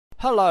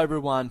Hello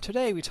everyone,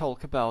 today we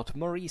talk about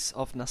Maurice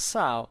of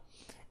Nassau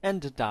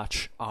and the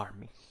Dutch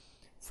army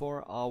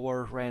for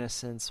our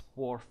Renaissance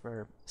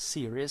warfare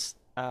series,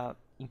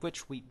 in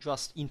which we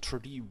just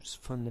introduce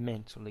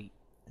fundamentally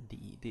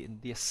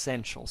the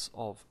essentials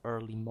of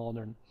early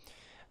modern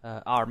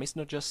armies,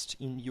 not just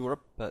in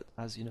Europe, but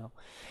as you know.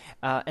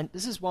 And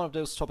this is one of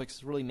those topics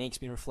that really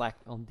makes me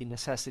reflect on the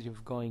necessity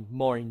of going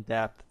more in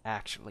depth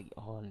actually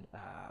on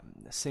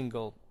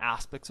single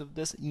aspects of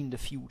this in the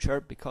future,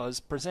 because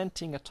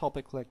presenting a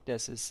topic like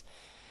this is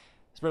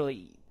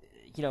really,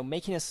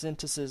 making a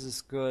synthesis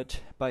is good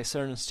by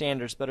certain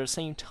standards, but at the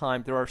same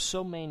time there are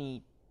so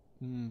many,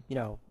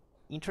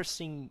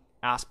 interesting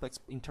aspects,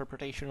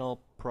 interpretational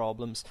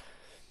problems,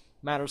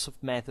 matters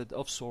of method,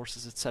 of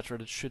sources, etc.,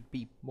 that should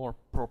be more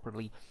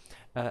properly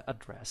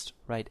addressed,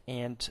 right?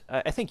 And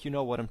I think you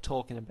know what I'm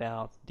talking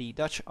about. The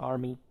Dutch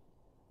army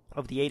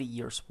of the 80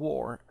 Years'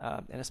 War,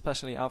 and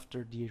especially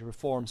after the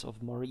reforms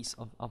of Maurice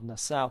of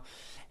Nassau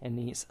and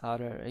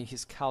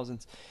his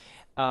cousins,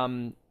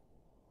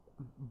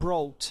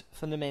 brought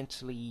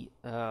fundamentally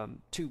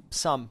to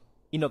some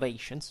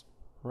innovations,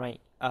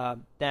 right?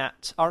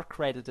 That are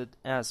credited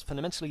as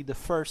fundamentally the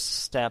first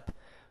step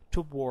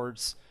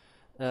towards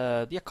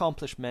the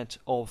accomplishment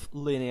of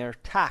linear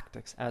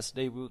tactics, as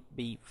they would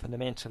be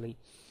fundamentally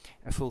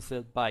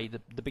fulfilled by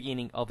the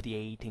beginning of the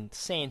 18th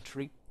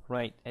century,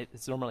 right?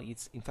 It's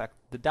in fact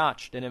the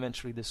Dutch, then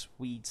eventually the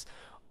Swedes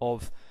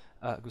of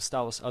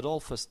Gustavus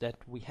Adolphus, that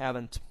we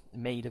haven't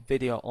made a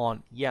video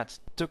on yet,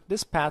 took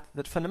this path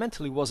that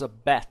fundamentally was a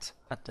bet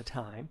at the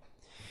time,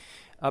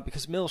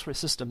 because military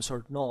systems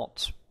are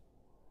not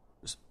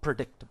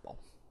predictable.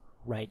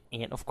 Right,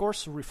 and of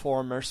course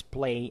reformers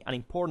play an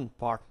important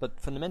part,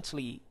 but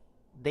fundamentally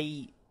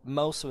they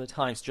most of the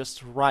times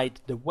just ride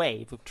the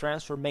wave of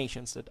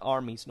transformations that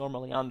armies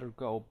normally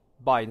undergo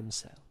by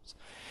themselves.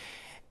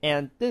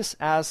 And this,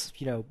 as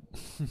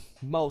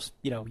most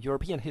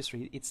European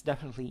history, it's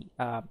definitely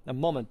a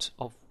moment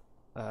of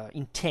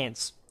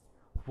intense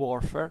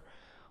warfare,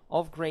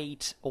 of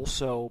great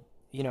also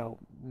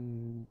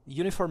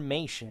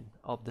uniformation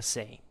of the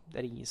same.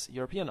 That is,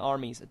 European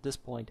armies at this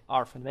point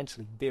are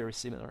fundamentally very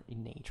similar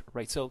in nature,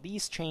 right? So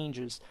these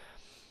changes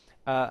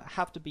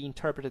have to be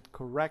interpreted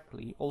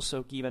correctly,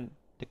 also given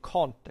the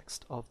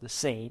context of the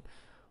same,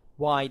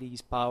 why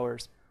these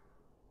powers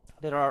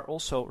that are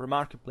also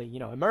remarkably,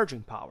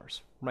 emerging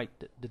powers, right?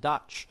 The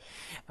Dutch,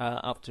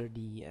 after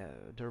the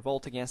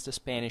revolt against the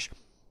Spanish,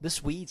 the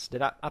Swedes,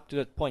 that up to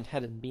that point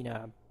hadn't been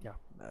a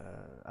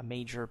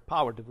major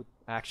power. That would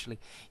actually,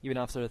 even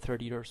after the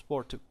 30 Years'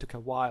 War, took a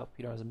while,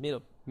 as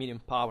a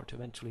medium power to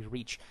eventually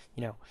reach,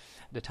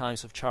 the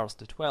times of Charles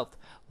XII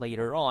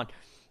later on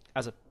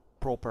as a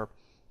proper,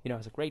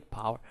 as a great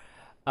power,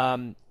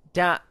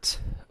 that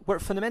were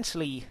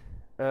fundamentally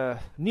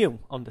new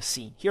on the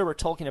scene. Here we're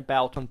talking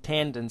about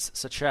contendants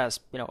such as,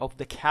 of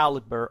the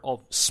caliber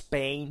of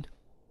Spain,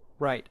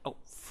 right, of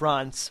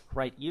France,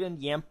 right, even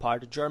the Empire,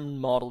 the German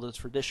model, the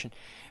tradition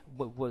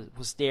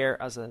was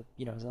there as a,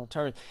 as an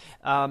alternative.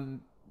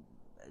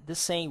 The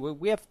same,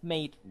 we have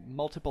made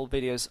multiple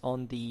videos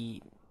on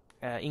the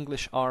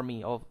English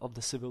army of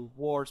the Civil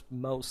Wars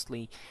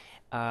mostly,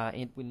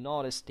 and we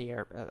noticed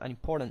there an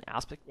important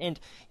aspect. And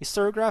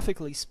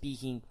historiographically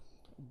speaking,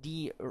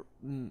 the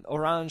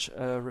Orange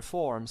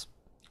reforms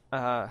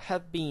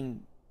have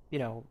been,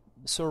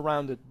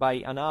 surrounded by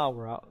an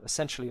aura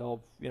essentially of,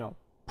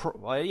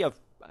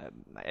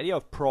 idea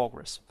of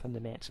progress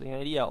fundamentally, an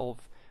idea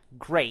of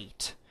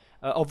great.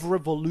 Of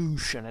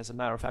revolution, as a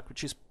matter of fact,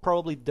 which is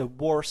probably the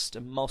worst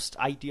and most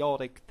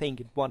idiotic thing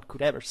one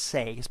could ever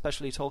say,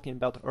 especially talking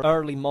about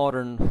early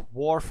modern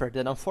warfare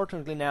that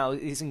unfortunately now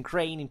is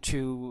ingrained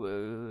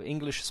into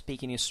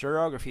English-speaking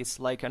historiography. It's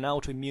like an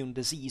autoimmune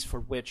disease for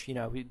which,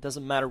 it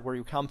doesn't matter where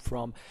you come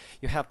from,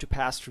 you have to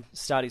pass through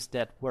studies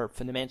that were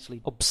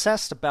fundamentally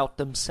obsessed about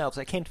themselves.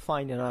 I can't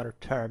find another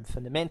term.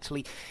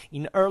 Fundamentally,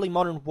 in early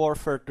modern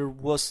warfare, there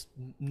was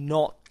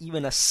not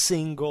even a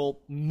single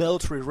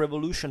military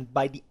revolution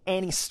by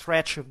any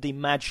stretch of the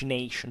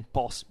imagination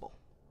possible,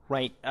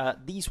 right?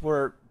 These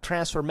were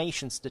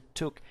transformations that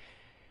took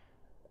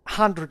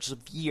hundreds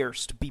of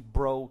years to be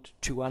brought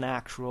to an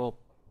actual,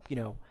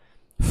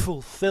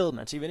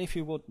 fulfillment. Even if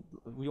we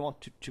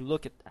want to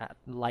look at that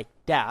like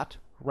that,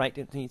 right?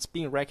 It's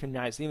being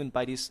recognized even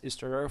by this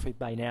historiography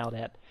by now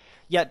that,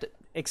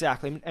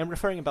 exactly. I'm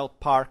referring about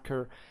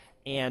Parker,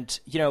 and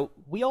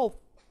we all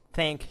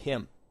thank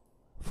him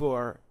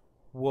for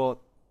what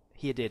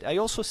he did. I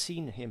also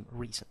seen him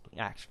recently,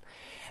 actually,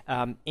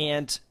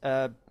 and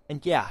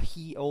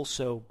he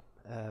also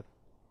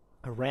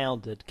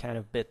rounded kind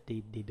of bit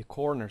the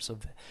corners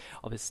of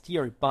his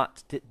theory.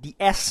 But the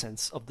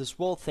essence of this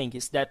whole thing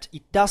is that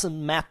it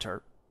doesn't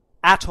matter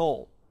at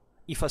all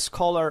if a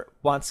scholar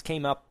once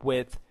came up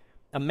with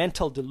a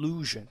mental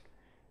delusion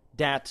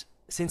that,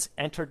 since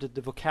entered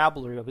the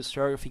vocabulary of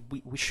historiography,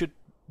 we should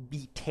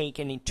be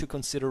taken into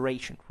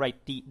consideration, right?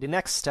 The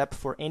next step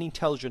for any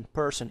intelligent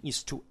person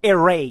is to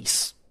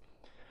erase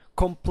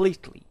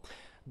completely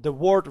the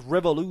word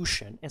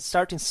revolution and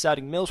start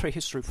studying military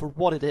history for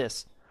what it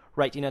is,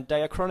 right, in a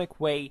diachronic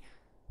way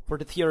for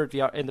the theory of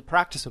the art and the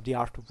practice of the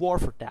art of war,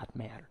 for that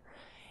matter,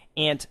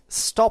 and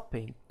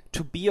stopping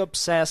to be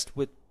obsessed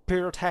with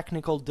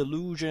pyrotechnical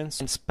delusions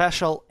and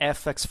special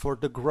effects for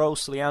the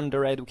grossly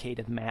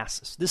undereducated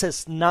masses. This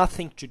has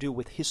nothing to do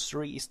with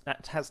history,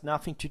 it has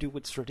nothing to do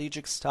with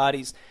strategic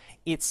studies.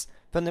 It's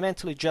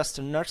fundamentally just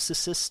a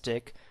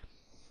narcissistic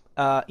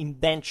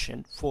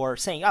invention for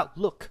saying, oh,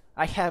 look,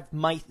 I have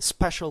my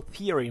special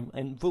theorem,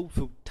 and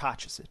who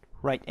touches it,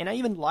 right? And I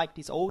even like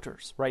these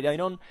authors, right? I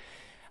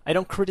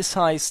don't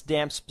criticize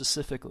them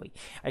specifically.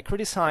 I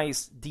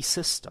criticize the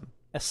system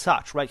as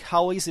such, right?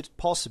 How is it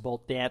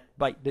possible that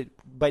by the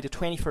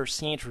 21st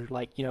century,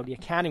 like, you know, the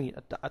academy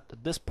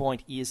at this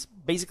point is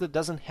basically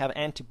doesn't have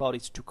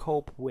antibodies to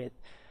cope with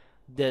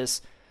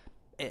this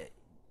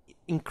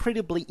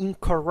incredibly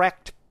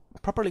incorrect,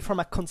 properly from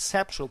a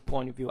conceptual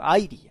point of view,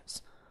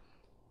 ideas,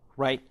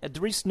 right?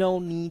 There is no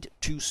need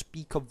to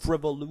speak of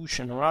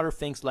revolution or other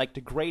things like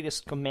the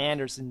greatest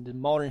commanders in the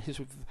modern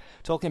history.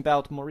 Talking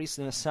about Maurice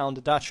of Nassau and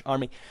the Dutch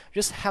army,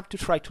 just have to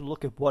try to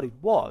look at what it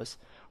was,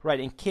 right,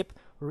 and keep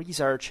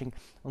researching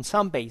on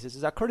some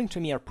basis, according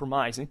to me, are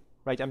promising,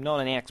 right? I'm not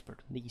an expert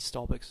in these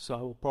topics, so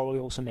I will probably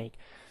also make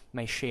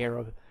my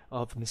share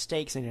of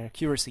mistakes and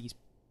inaccuracies,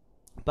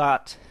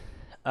 but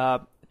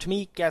to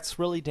me it gets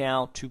really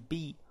down to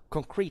be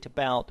concrete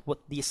about what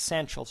the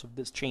essentials of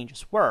these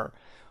changes were,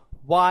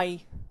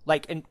 why,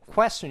 like, and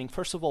questioning,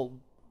 first of all,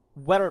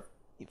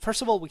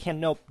 we can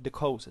know the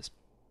causes,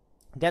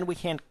 then we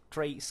can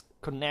trace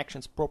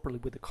connections properly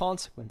with the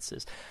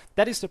consequences.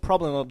 That is the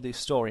problem of the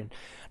historian,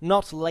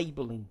 not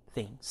labeling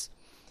things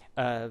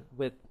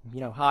with, you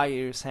know,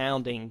 higher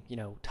sounding, you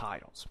know,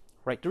 titles,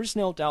 right? There is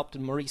no doubt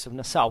that Maurice of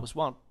Nassau was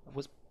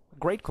a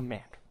great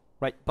commander,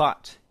 right?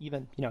 But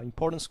even, you know,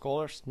 important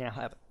scholars now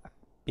have,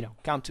 you know,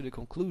 come to the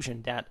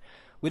conclusion that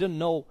we don't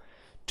know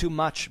too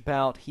much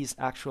about his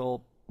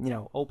actual, you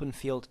know, open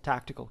field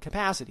tactical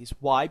capacities.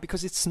 Why?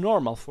 Because it's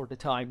normal for the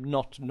time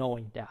not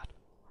knowing that,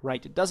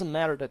 right? It doesn't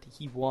matter that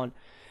he won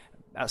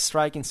a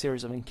striking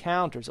series of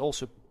encounters,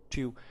 also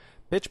 2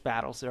 pitched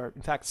battles. There are,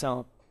 in fact,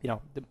 some, you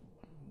know, the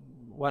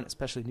one,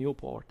 especially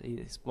Newport,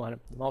 is one of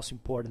the most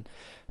important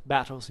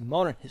battles in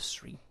modern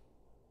history.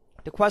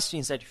 The question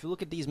is that if you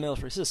look at these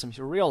military systems,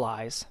 you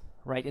realize,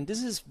 right, and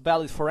this is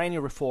valid for any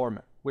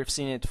reformer. We've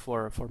seen it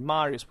for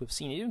Marius, we've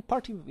seen it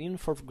even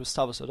for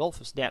Gustavus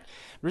Adolphus, that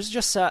there's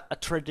just a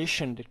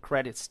tradition that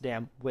credits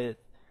them with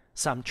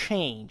some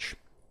change,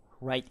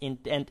 right?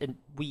 And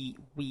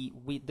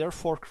we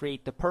therefore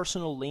create the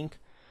personal link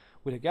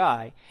with a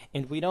guy,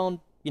 and we don't,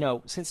 you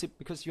know,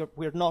 because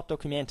we're not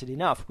documented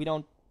enough, we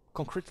don't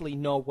concretely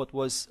know what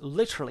was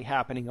literally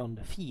happening on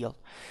the field,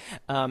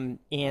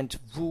 and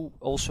who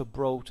also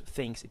brought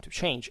things into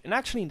change. And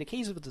actually, in the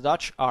case of the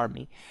Dutch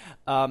army,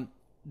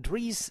 there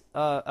is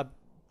a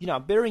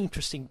very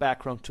interesting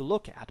background to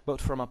look at,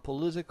 both from a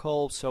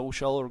political,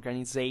 social,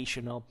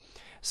 organizational,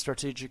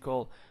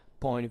 strategical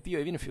point of view.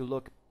 Even if you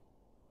look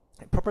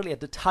properly at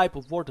the type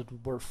of war that we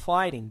were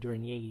fighting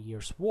during the 80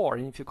 Years' War,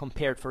 and if you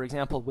compare it, for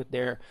example, with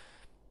their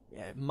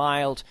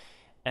mild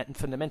and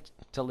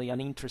fundamentally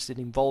uninterested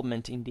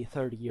involvement in the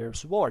 30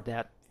 Years' War,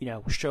 that, you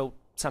know, showed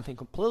something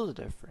completely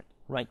different,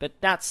 right? But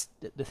that's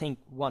the thing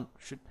one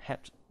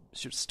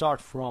should start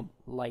from,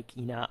 like,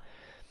 in a,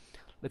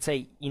 let's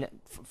say,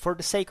 for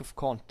the sake of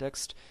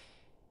context,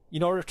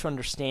 in order to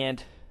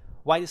understand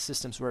why the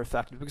systems were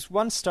effective. Because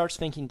one starts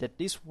thinking that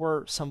these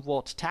were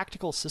somewhat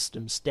tactical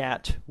systems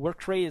that were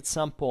created at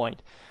some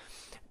point,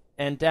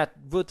 and that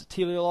would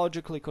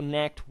teleologically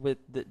connect with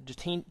the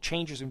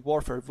changes in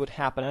warfare that would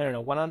happen, I don't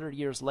know, 100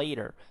 years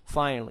later,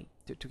 finally,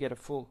 to get a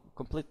full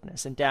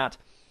completeness. And that,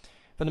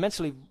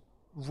 fundamentally,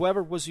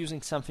 whoever was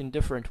using something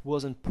different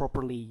wasn't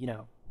properly, you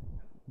know,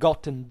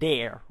 gotten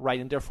there, right,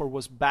 and therefore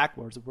was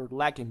backwards, were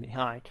lagging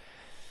behind.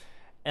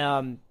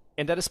 And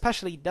that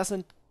especially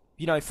doesn't,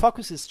 you know, it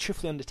focuses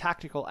chiefly on the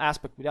tactical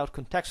aspect without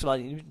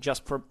contextualizing it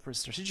just from a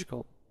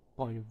strategical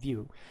point of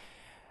view.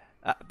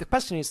 The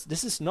question is,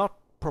 this is not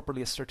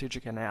properly a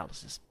strategic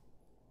analysis.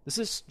 This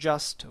is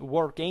just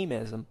war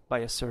gameism by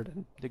a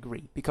certain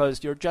degree,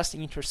 because you're just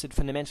interested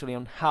fundamentally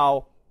on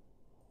how,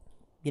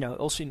 you know,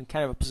 also in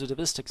kind of a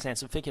positivistic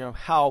sense of thinking of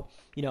how,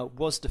 you know,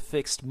 was the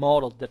fixed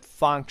model that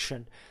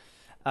functioned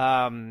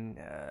on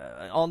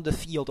the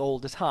field all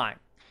the time.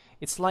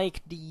 It's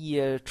like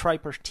the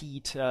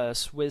tripartite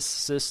Swiss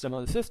system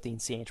of the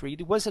 15th century.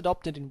 It was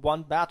adopted in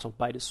one battle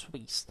by the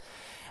Swiss.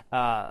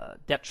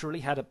 That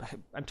surely had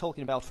I'm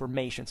talking about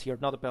formations here,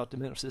 not about the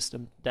military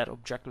system that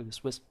objectively the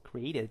Swiss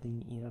created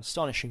in an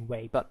astonishing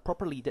way, but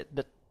properly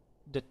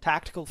the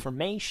tactical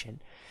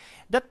formation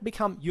that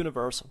become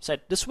universal.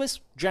 Said the Swiss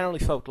generally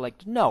fought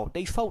like, no,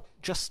 they fought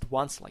just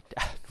once like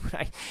that,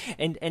 right?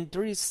 And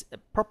there is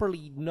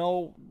properly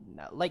no,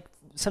 like,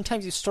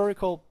 sometimes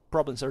historical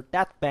problems are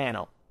that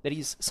banal. That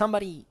is,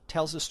 somebody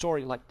tells a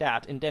story like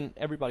that, and then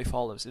everybody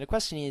follows. And the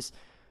question is,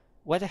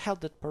 why the hell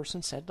that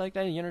person said like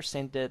that? And you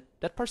understand that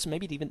that person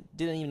maybe didn't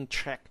even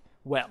check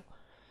well.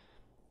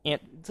 And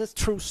that's a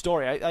true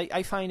story.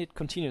 I find it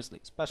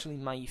continuously, especially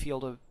in my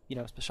field of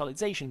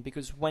specialization,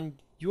 because when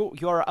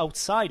you're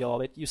outside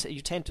of it,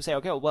 you tend to say,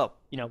 okay, well,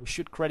 we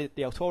should credit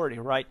the authority,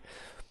 right?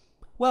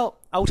 Well,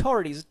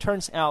 authorities, it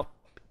turns out,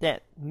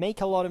 that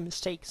make a lot of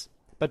mistakes,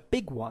 but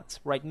big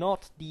ones, right?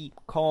 Not the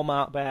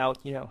comma about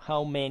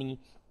how many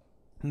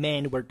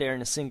men were there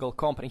in a single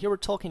company. Here we're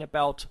talking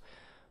about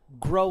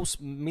gross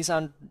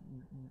understanding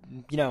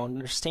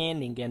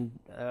and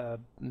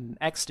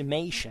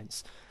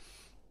estimations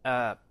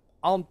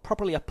on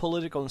properly a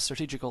political and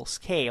strategical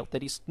scale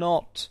that is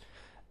not,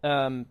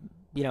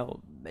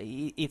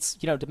 it's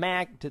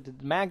the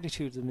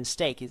magnitude of the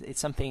mistake is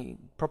something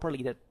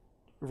properly that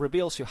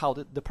reveals you how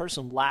the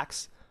person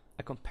lacks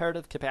a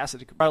comparative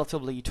capacity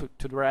relatively to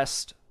the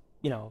rest,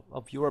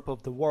 of Europe,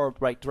 of the world,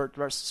 right? There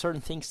are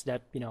certain things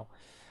that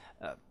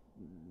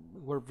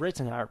were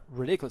written are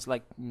ridiculous,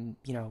 like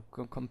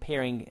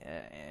comparing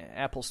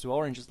apples to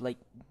oranges, like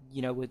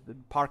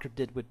what Parker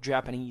did with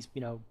Japanese,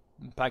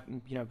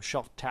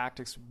 shot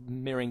tactics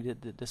mirroring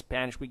the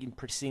Spanish we can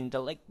perceive,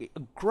 like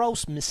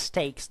gross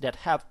mistakes that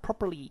have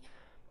properly,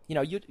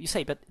 you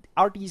say, but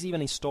are these even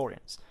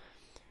historians?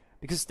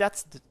 Because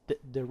that's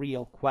the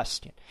real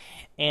question.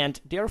 And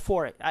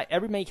therefore,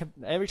 every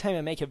time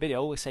I make a video,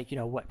 I always say,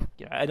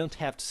 I don't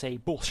have to say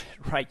bullshit,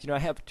 right? I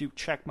have to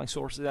check my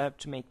sources, I have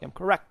to make them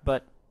correct,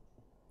 but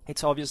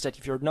it's obvious that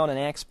if you're not an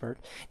expert,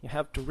 you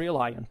have to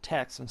rely on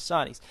texts and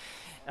studies.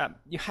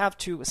 You have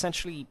to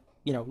essentially,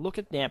 look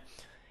at them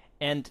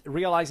and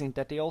realizing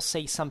that they all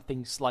say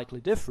something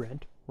slightly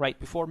different, right?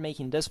 Before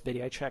making this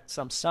video, I checked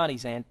some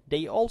studies and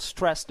they all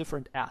stress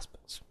different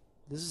aspects.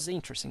 This is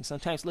interesting,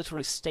 sometimes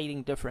literally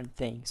stating different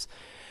things.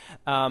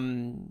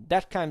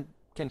 That can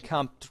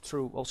come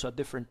through also a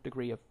different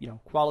degree of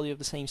quality of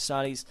the same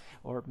studies,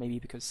 or maybe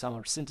because some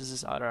are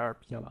synthesis, other are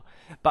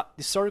but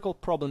the historical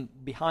problem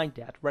behind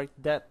that, right,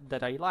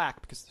 that I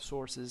lack because the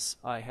sources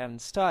I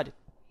haven't studied.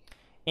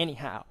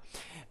 Anyhow,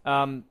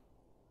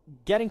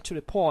 getting to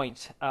the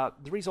point,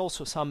 there is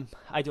also some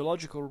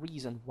ideological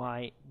reason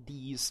why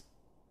these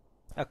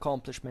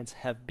accomplishments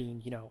have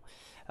been,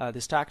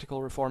 these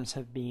tactical reforms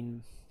have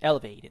been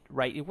elevated,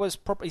 right? It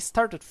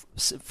started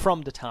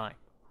from the time,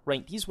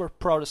 right? These were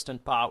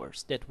Protestant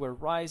powers that were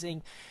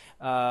rising,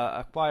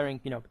 acquiring,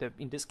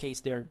 in this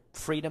case, their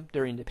freedom,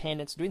 their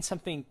independence, doing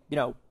something,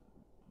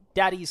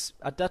 that is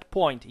at that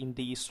point in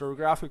the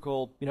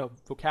historiographical,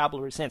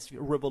 vocabulary sense,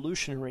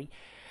 revolutionary,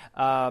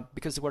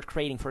 because they were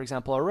creating, for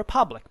example, a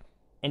republic.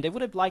 And they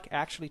would have liked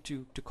actually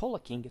to call a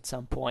king at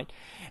some point,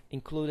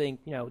 including,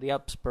 the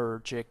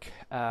Habsburgic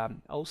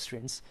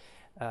Austrians,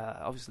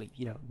 obviously,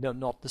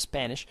 not the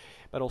Spanish,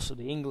 but also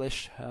the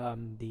English,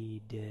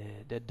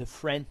 the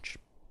French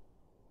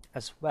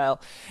as well.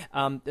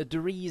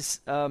 There is,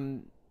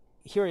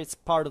 here it's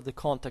part of the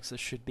context that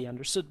should be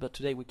understood, but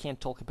today we can't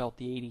talk about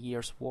the 80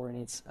 Years' War in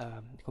its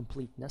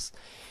completeness.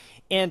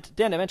 And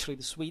then eventually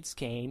the Swedes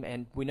came,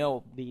 and we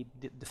know the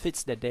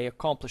feats that they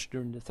accomplished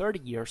during the 30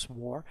 Years'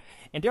 War,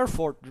 and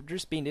therefore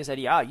there's been this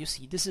idea, you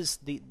see, this is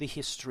the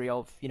history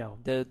of,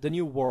 the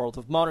new world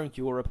of modern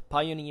Europe,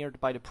 pioneered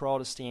by the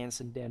Protestants,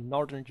 and then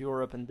Northern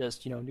Europe, and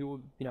this,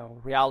 new,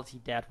 reality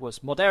that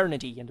was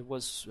modernity, and it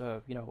was,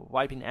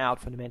 wiping out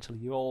fundamentally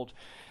the old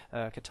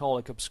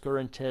Catholic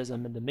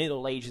obscurantism and the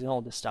Middle Ages and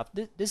all this stuff.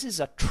 This is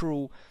a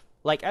true,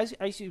 like,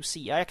 as you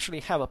see, I actually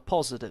have a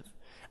positive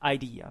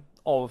idea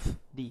of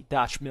the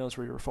Dutch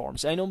military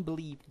reforms. I don't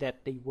believe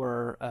that they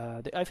were,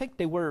 I think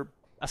they were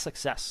a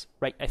success,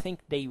 right? I think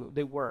they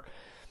were,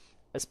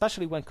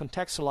 especially when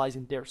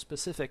contextualizing their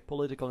specific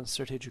political and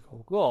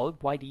strategical goal,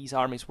 why these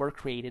armies were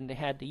created, and they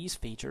had these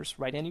features,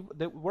 right? And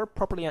they were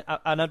properly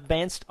an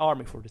advanced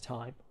army for the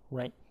time,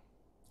 right?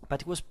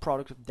 But it was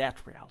product of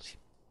that reality,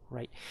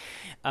 right?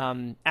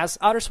 As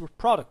others were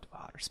product of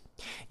others.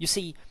 You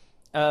see,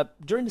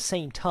 during the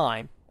same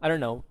time, I don't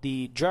know,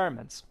 the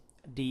Germans,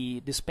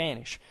 the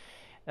Spanish,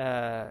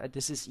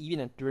 this is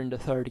even during the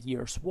 30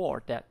 Years'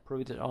 War that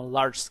proved it on a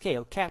large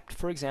scale, kept,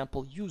 for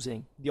example,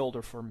 using the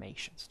older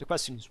formations. The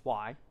question is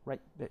why,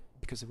 right?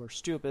 Because they were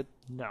stupid?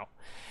 No.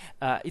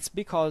 It's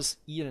because,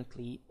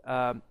 evidently,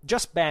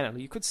 just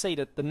banally, you could say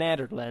that the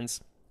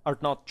Netherlands are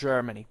not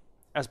Germany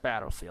as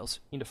battlefields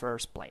in the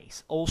first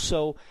place.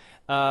 Also,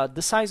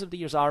 the size of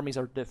these armies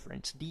are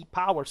different. The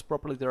powers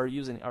properly they are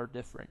using are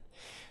different.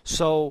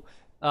 So,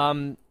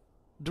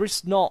 there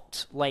is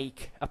not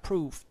like a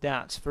proof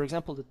that, for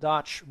example, the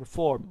Dutch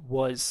reform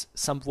was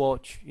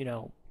somewhat,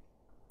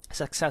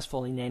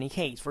 successful in any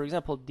case. For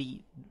example,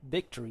 the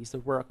victories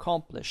that were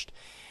accomplished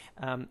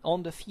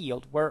on the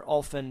field were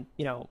often,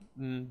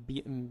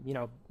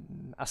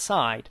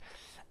 aside.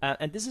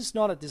 And this is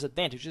not a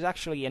disadvantage. It's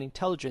actually an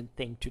intelligent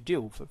thing to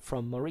do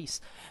from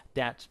Maurice,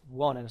 that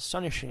won an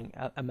astonishing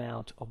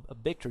amount of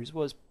victories,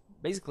 was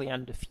basically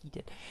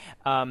undefeated.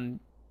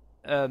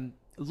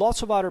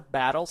 Lots of other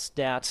battles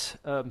that,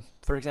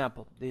 for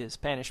example, the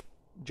Spanish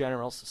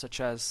generals such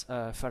as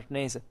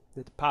Farnese,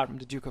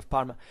 the Duke of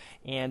Parma,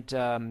 and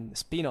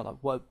Spinola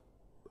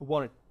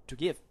wanted to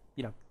give,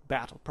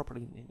 battle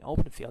properly in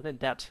open field, and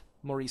that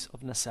Maurice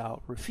of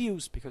Nassau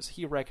refused because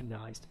he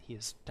recognized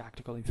his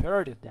tactical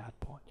inferiority at that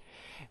point.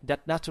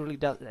 That naturally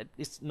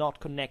it's not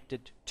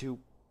connected to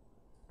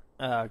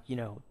the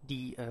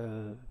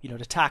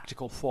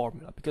tactical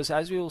formula, because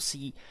as we will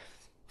see,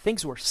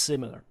 things were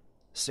similar.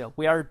 Still,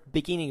 we are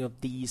beginning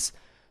of these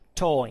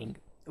toying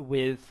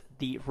with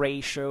the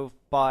ratio of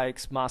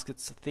pikes,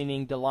 muskets,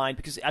 thinning the line,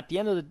 because at the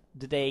end of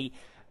the day,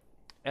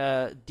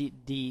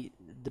 the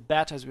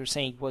bet, as we were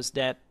saying, was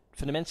that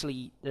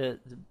fundamentally the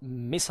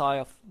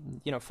missile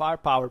of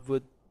firepower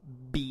would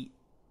be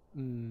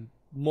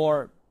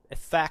more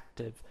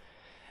effective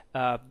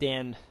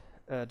than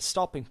the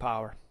stopping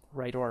power,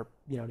 right, or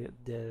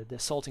the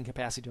assaulting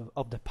capacity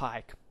of the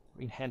pike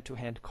in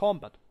hand-to-hand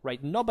combat,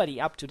 right? Nobody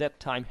up to that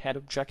time had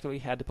objectively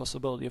had the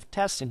possibility of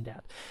testing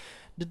that.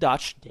 The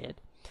Dutch did.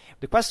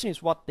 The question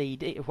is what they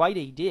did, why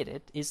they did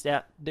it, is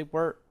that they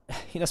were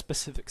in a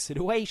specific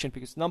situation,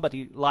 because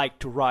nobody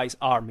liked to rise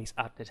armies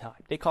at the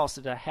time. They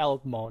costed a hell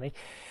of money.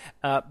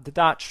 The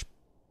Dutch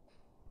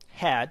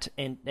had,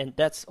 and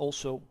that's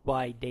also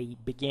why they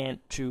began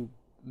to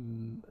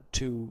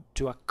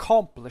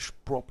accomplish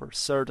proper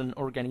certain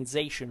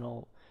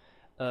organizational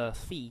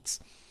feats,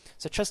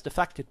 such as the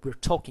fact that we're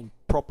talking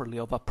properly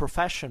of a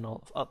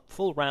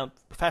full-round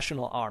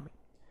professional army,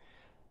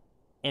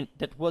 and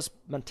that was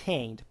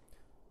maintained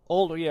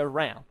all the year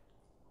round,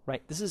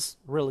 right? This is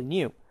really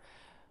new.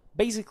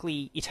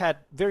 Basically, it had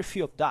very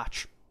few of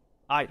Dutch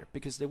either,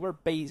 because they were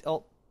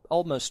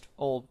almost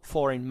all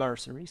foreign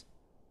mercenaries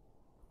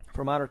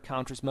from other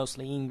countries,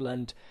 mostly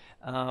England,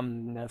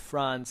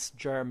 France,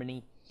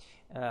 Germany,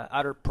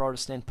 other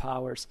Protestant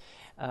powers,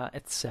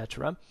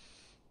 etc.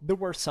 There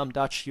were some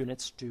Dutch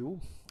units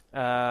too,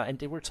 and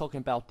they were talking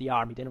about the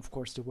army. Then, of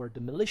course, there were the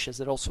militias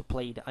that also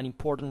played an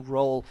important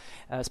role,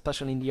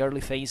 especially in the early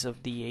phase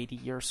of the 80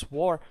 Years'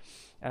 War.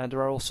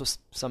 There are also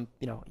some,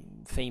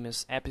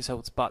 famous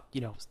episodes, but, they're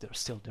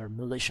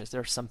militias.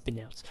 There's something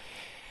else.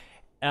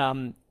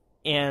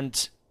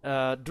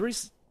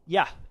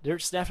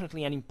 There's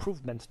definitely an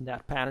improvement in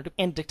that pattern.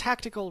 And the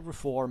tactical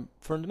reform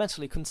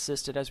fundamentally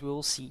consisted, as we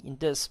will see, in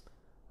this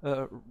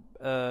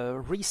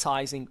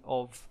resizing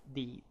of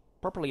the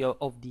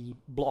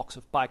blocks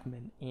of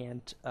pikemen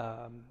and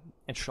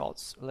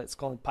shots. Let's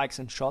call it pikes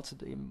and shots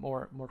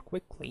more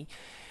quickly,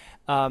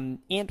 and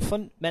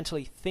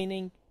fundamentally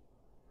thinning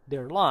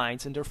their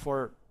lines, and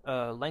therefore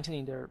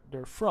lengthening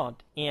their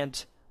front,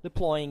 and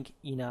deploying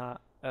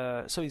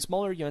so these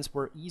smaller units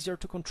were easier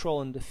to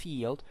control in the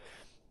field.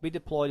 We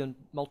deployed on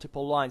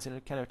multiple lines in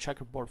a kind of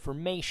checkerboard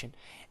formation,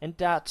 and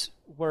that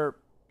were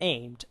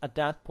aimed at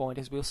that point,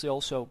 as we'll see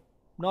also,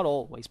 not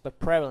always, but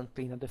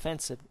prevalently in a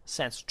defensive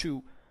sense,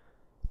 to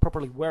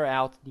properly wear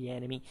out the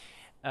enemy,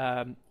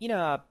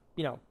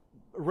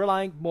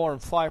 relying more on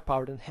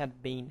firepower than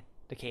had been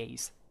the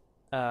case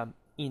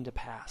in the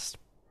past.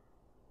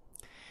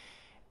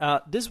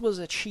 This was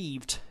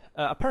achieved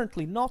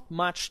apparently not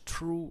much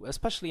through,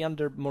 especially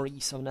under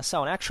Maurice of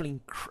Nassau, and actually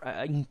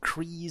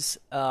increase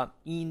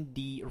in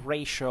the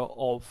ratio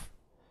of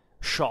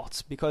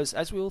shots, because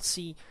as we will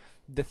see,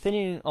 the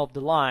thinning of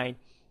the line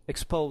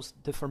exposed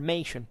the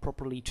formation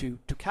properly to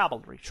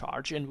cavalry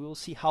charge, and we will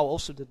see how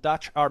also the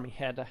Dutch army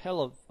had a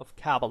hell of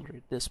cavalry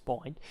at this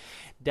point,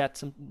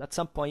 that at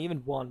some point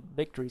even won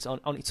victories on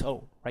its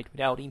own, right,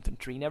 without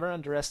infantry. Never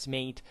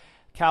underestimate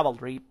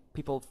cavalry.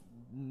 People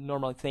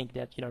normally think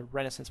that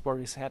Renaissance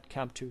warriors had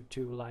come to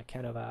like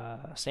kind of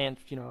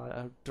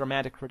a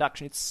dramatic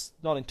reduction. It's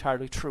not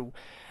entirely true.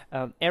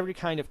 Every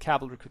kind of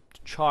cavalry could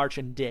charge,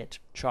 and did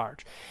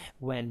charge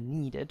when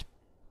needed,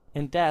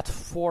 and that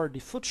for the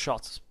foot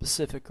shots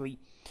specifically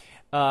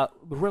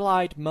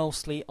relied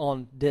mostly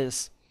on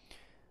this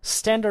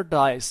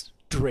standardized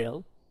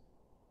drill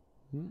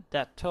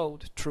that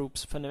taught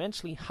troops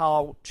fundamentally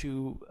how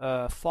to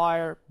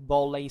fire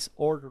volleys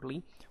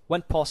orderly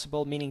when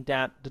possible, meaning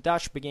that the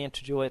Dutch began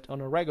to do it on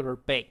a regular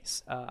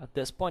basis at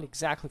this point,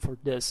 exactly for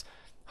this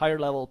higher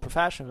level of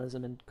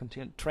professionalism, and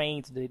continued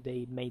trained.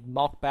 They made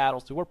mock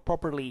battles. They were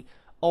properly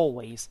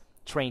always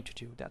trained to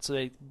do that, so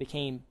they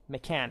became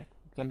mechanic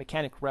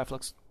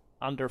reflex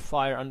under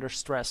fire, under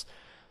stress,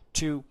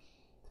 to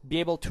be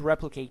able to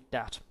replicate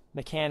that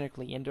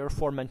mechanically, and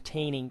therefore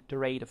maintaining the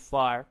rate of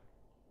fire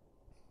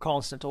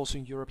constant. Also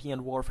in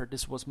European warfare,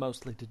 this was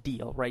mostly the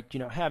deal, right?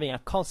 Having a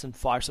constant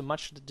fire. So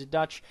much that the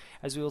Dutch,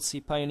 as we will see,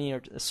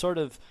 pioneered a sort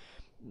of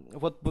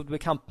what would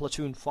become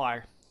platoon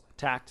fire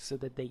tactics, so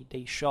that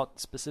they shot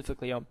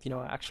specifically on,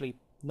 actually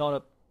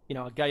not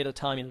a guy at a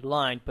time in the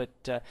line, but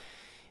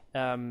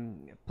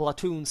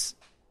platoons,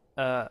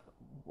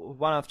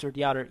 one after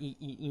the other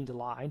in the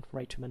line,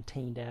 right, to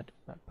maintain that.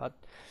 But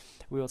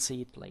we will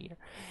see it later.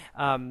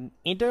 And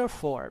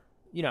therefore,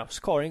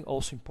 scoring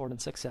also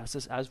important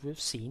successes, as we've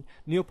seen.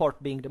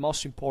 Newport being the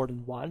most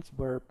important one,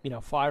 where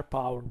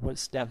firepower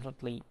was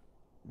definitely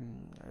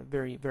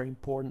very, very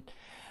important,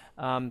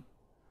 and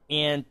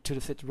to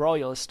defeat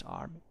Royalist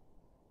army.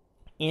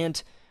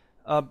 And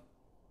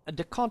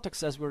the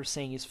context, as we were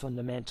saying, is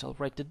fundamental,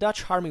 right? The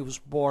Dutch army was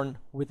born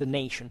with a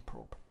nation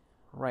proper,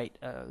 right?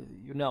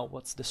 You know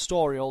what's the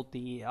story, all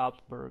the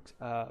Habsburg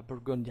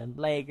Burgundian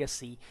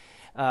legacy,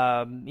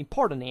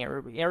 important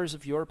areas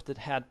of Europe that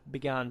had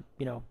begun,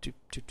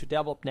 to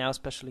develop now,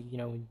 especially,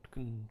 in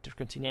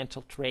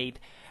intercontinental trade.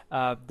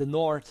 The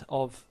north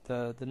of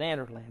the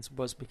Netherlands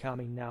was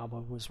becoming now,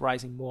 but was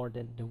rising more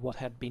than what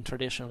had been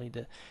traditionally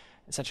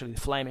essentially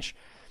the Flemish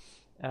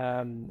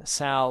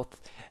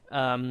south,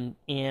 and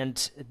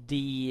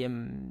the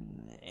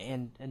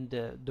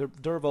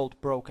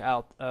revolt broke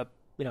out.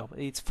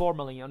 It's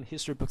formally on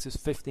history books as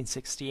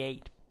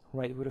 1568,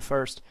 right, with the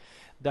first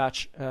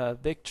Dutch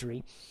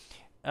victory.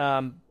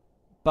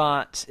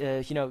 But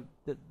there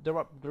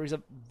is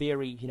a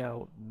very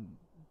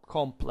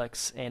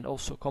complex and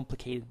also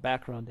complicated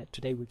background that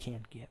today we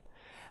can't give.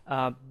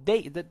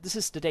 This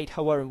is the date,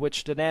 however, in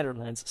which the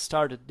Netherlands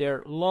started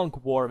their long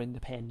war of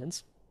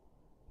independence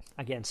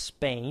against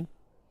Spain,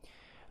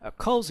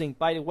 causing,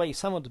 by the way,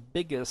 some of the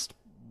biggest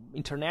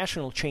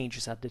international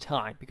changes at the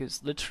time,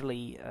 because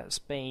literally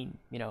Spain,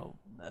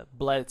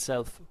 bled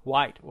itself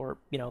white, or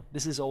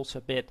this is also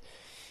a bit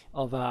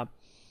of a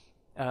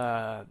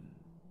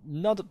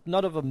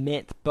not of a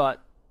myth,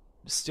 but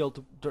still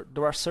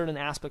there are certain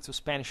aspects of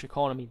Spanish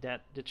economy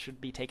that should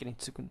be taken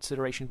into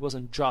consideration. It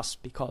wasn't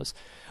just because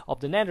of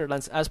the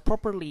Netherlands, as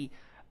properly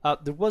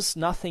there was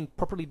nothing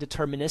properly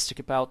deterministic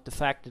about the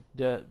fact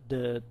that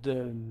the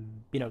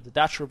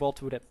Dutch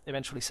revolt would have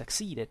eventually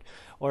succeeded,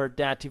 or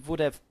that it would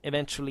have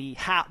eventually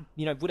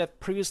would have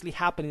previously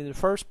happened in the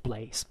first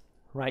place,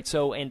 right?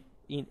 So, and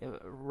in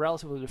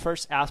relatively the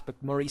first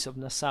aspect, Maurice of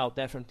Nassau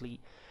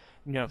definitely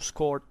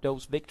scored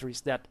those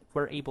victories that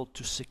were able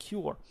to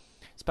secure,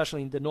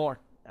 especially in the north.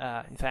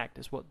 In fact,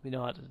 is what we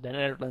know as the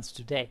Netherlands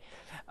today.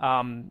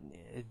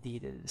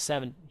 The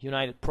 7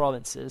 united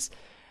provinces.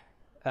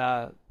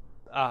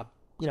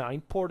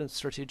 Important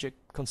strategic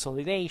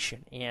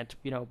consolidation, and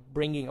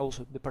bringing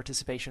also the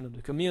participation of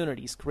the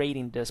communities,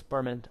 creating this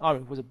permanent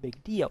army was a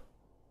big deal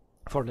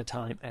for the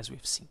time, as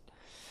we've seen.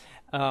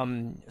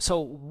 So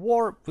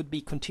war would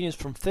be continuous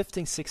from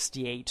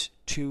 1568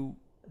 to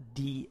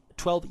the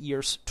 12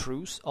 years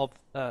truce of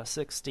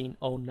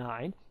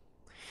 1609.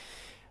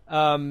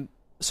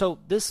 So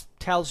this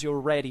tells you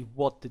already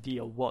what the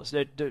deal was.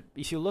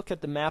 If you look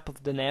at the map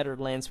of the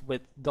Netherlands,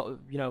 with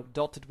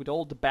dotted with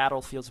all the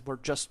battlefields were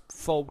just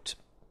fought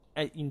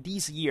in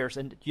these years,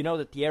 and you know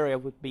that the area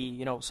would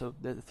be so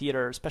the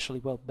theater,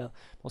 especially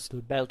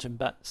mostly Belgium,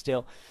 but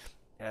still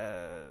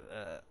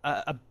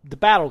the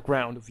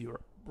battleground of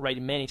Europe,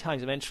 right? Many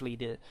times, eventually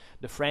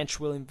the French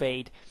will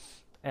invade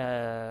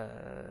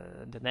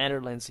the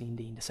Netherlands in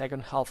the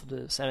second half of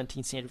the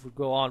 17th century. Would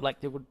go on, like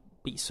there would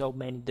be so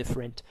many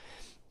different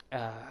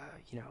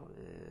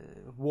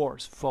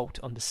wars fought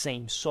on the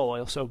same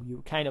soil, so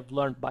you kind of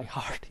learned by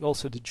heart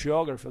also the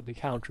geography of the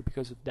country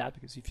because of that,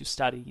 because if you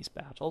study these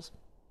battles.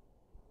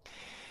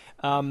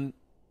 And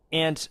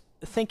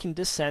think in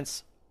this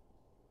sense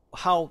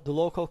how the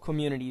local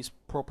communities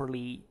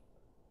properly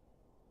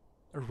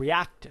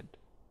reacted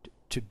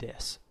to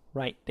this,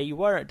 right? They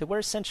were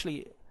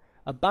essentially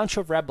a bunch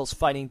of rebels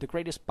fighting the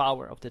greatest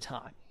power of the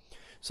time.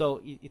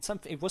 So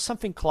it was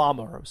something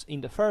clamorous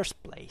in the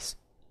first place,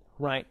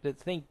 right? The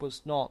thing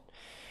was not,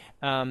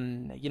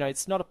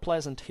 it's not a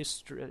pleasant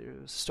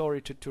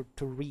story to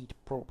read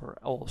proper,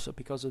 also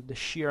because of the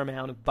sheer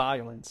amount of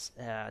violence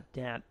that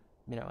and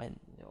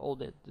all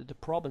the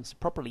problems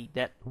properly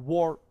that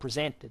war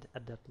presented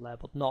at that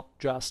level. Not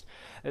just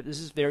this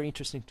is very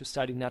interesting to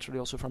study naturally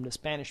also from the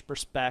Spanish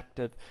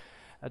perspective,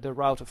 the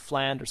route of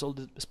Flanders,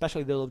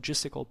 especially the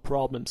logistical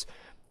problems.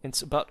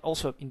 But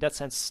also, in that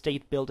sense,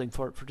 state building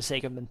for the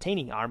sake of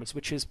maintaining armies,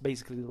 which is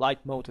basically the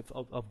leitmotif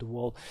of the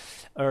whole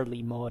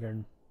early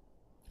modern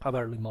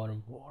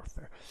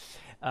warfare.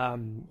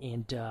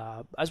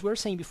 As we were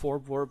saying before,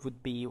 war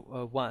would be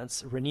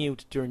once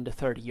renewed during the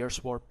 30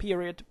 Years' War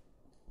period,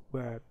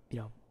 where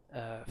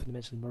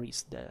fundamentally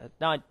Maurice, the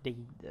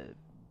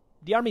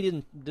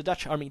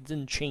Dutch army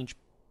didn't change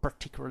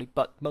particularly,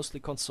 but mostly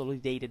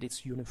consolidated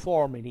its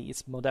uniformity,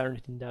 its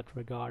modernity in that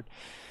regard.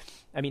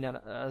 I mean,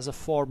 as a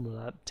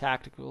formula,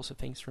 tactical also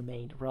things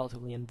remained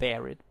relatively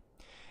unvaried.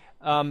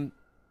 And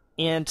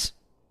the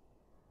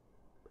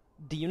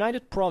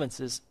United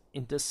Provinces,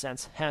 in this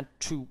sense, had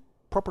to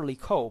properly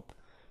cope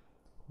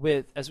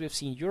with, as we've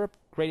seen, Europe's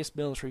greatest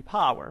military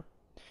power,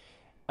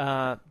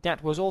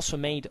 that was also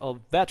made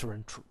of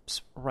veteran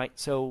troops, right?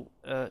 So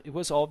it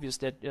was obvious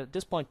that at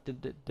this point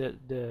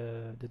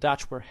the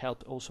Dutch were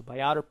helped also by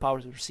other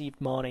powers that received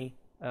money,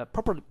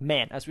 proper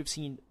men. As we've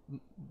seen,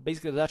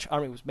 basically the Dutch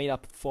army was made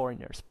up of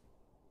foreigners,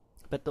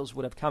 but those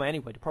would have come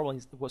anyway. The problem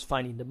was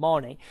finding the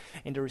money,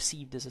 and they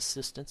received this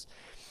assistance.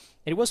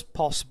 And it was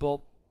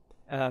possible,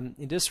 in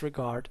this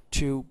regard,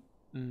 to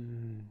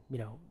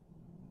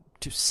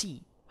to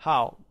see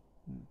how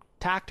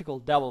tactical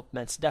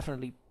developments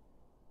definitely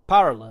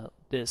parallel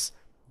this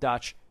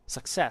Dutch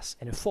success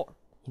and effort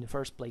in the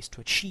first place to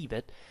achieve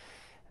it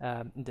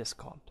in this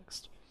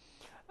context.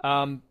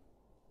 An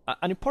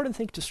important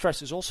thing to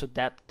stress is also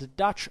that the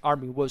Dutch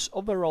army was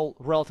overall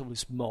relatively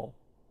small.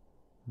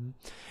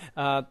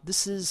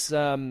 This is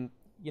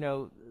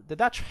the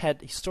Dutch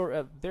had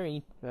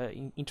very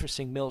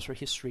interesting military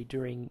history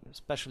during,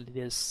 especially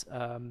this,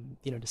 the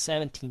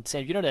 17th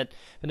century. You know that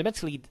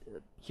fundamentally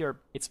here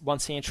it's 1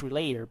 century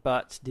later,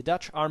 but the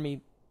Dutch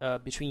army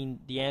between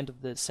the end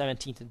of the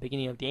 17th and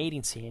beginning of the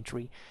 18th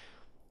century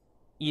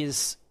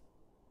is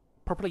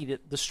probably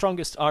the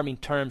strongest army in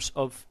terms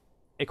of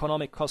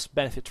economic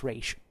cost-benefit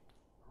ratio,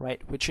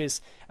 right? Which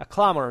is a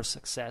clamorous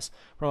success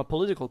from a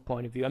political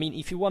point of view. I mean,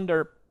 if you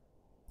wonder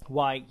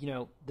why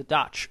the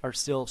Dutch are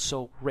still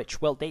so rich,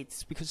 well,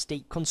 it's because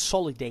they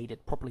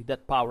consolidated properly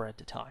that power at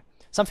the time,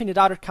 something that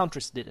other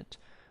countries didn't.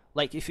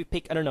 Like if you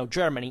pick, I don't know,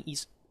 Germany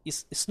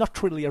is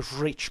not really a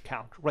rich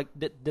country, right?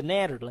 The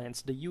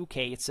Netherlands, the UK,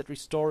 etc.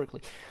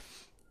 historically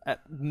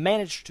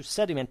managed to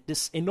sediment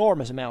this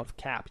enormous amount of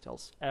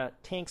capitals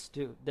thanks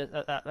to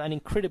an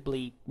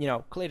incredibly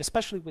clear,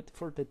 especially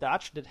for the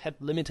Dutch that had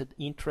limited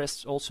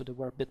interests. Also, they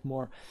were a bit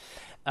more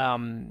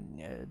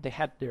they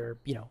had their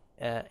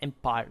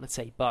empire, let's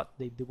say, but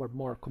they were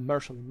more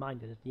commercially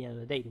minded. At the end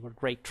of the day, they were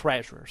great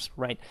treasurers,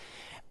 right?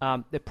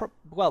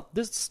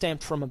 This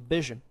stemmed from a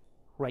vision,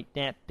 right,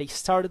 that they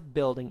started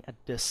building at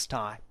this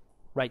time,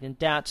 right, and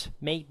that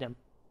made them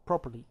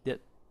properly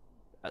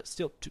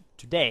still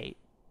today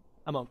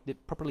among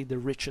the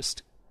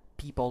richest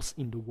peoples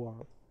in the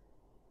world.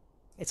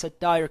 It's a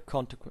direct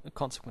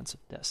consequence of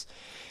this.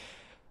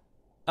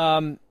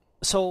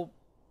 So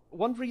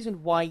one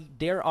reason why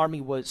their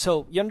army was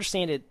so, you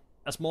understand it,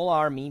 a small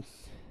army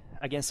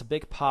against a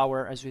big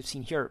power, as we've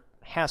seen here,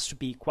 has to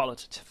be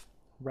qualitative,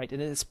 right?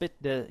 And it's a bit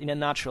in a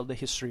nutshell the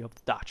history of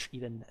the Dutch.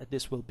 Even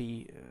this will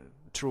be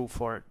true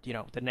for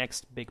the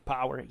next big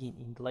power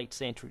in the late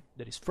century,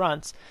 that is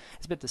France.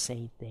 It's a bit the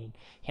same thing.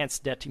 Hence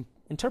that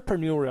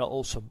entrepreneurial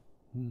also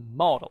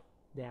model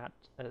that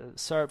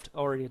served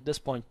already at this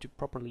point to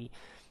properly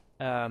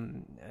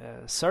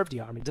serve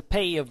the army. The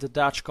pay of the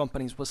Dutch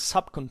companies was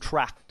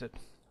subcontracted,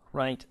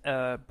 right,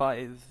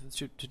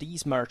 to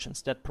these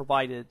merchants that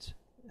provided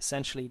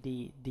essentially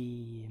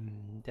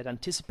that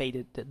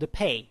anticipated the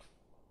pay,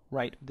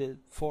 right,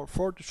 for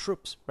the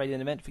troops, right,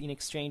 in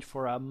exchange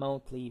for a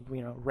monthly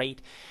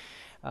rate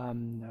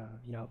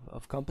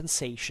of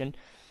compensation.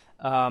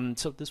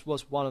 So this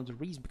was one of the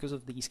reasons, because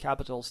of these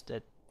capitals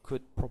that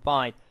could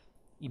provide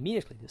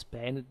immediately this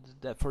pay, and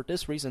for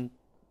this reason,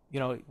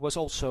 it was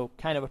also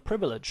kind of a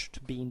privilege to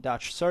be in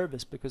Dutch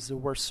service, because there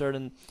were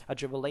certain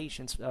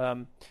adjuvelations,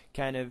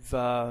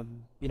 extras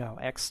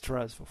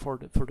for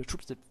the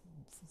troops that,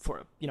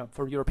 for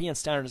European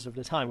standards of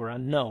the time, were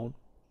unknown,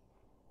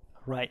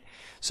 right?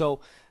 So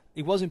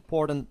it was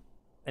important,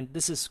 and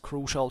this is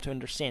crucial to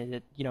understand,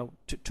 that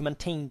to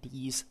maintain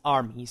these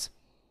armies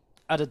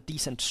at a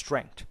decent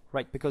strength,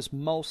 right? Because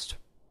most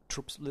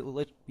troops,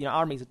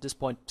 armies at this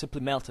point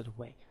simply melted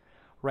away.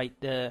 Right,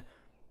 the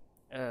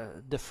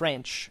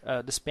French,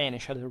 the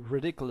Spanish had a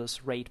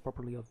ridiculous rate,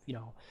 properly,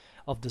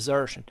 of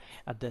desertion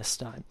at this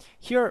time.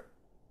 Here,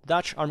 the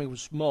Dutch army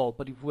was small,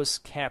 but it was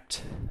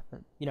kept,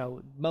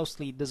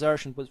 mostly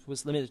desertion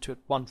was limited to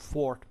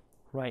 1/4,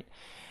 right?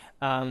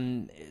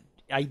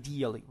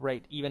 Ideally,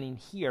 right, even in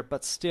here,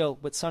 but still,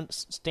 with some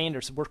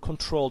standards, were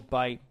controlled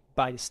by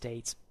the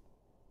states.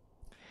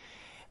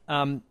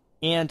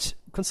 And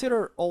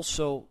consider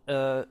also.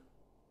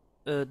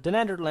 The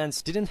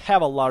Netherlands didn't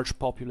have a large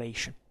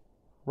population,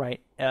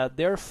 right?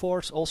 Their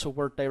force also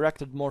were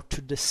directed more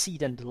to the sea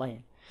than the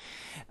land.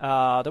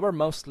 They were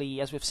mostly,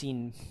 as we've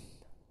seen,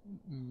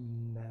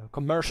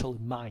 commercially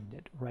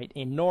minded, right?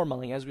 And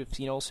normally, as we've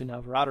seen also in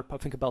our other,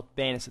 think about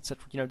Venice,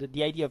 etc.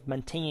 The idea of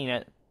maintaining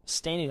a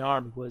standing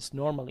army was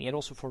normally, and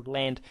also for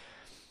land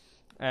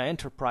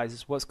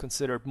enterprises, was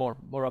considered more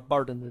a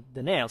burden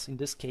than else. In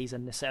this case,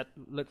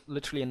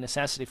 literally a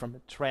necessity from a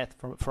threat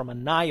from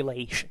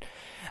annihilation.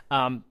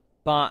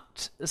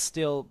 But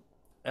still,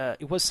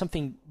 it was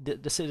something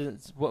the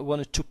citizens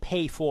wanted to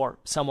pay for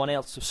someone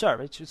else to serve,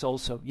 which is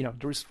also,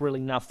 there is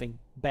really nothing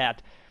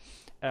bad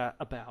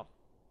about.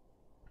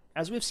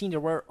 As we've seen,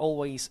 there were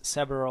always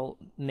several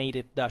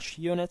native Dutch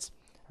units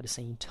at the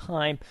same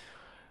time.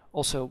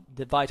 Also,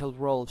 the vital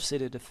role of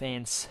city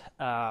defense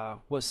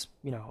was,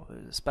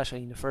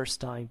 especially in the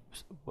first time,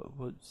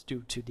 was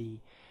due to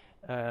the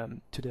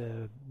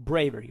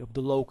bravery of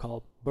the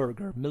local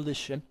burgher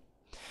militia.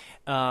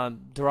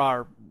 There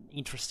are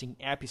interesting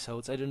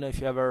episodes. I don't know if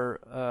you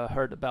ever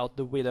heard about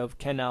the widow of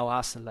Kenau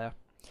Hassler,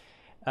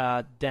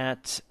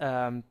 that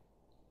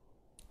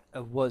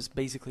was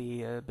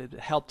basically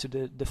helped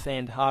to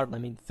defend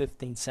Haarlem in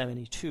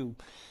 1572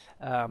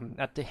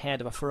 at the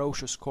head of a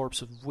ferocious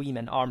corps of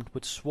women armed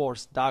with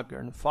swords, dagger,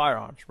 and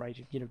firearms,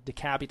 right?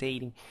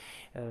 Decapitating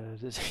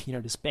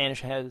the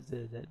Spanish head,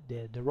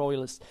 the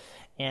royalists,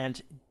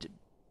 and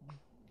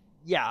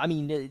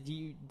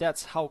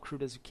that's how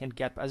crude as you can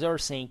get. As I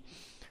was saying,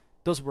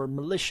 those were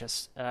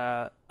militias.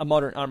 A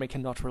modern army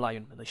cannot rely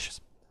on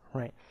militias,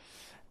 right?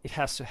 It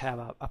has to have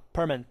a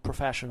permanent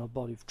professional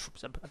body of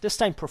troops. At this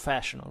time,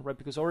 professional, right?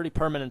 Because already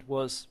permanent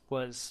was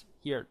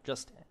here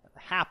just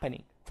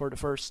happening for the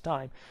first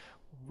time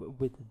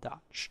with the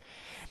Dutch.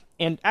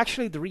 And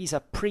actually, there is a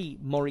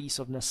pre-Maurice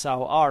of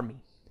Nassau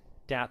army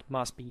that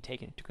must be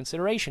taken into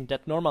consideration,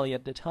 that normally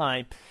at the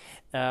time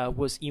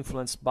was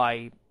influenced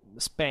by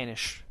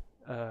Spanish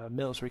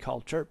military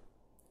culture.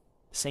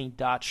 Saint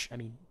Dutch, I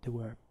mean, they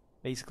were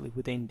basically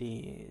within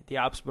the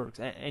Habsburgs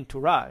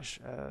entourage,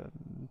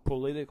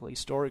 politically,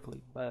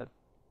 historically, but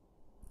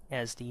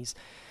as these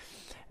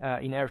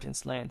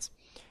inheritance lands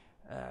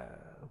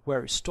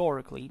were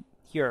historically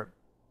here.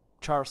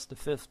 Charles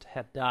V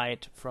had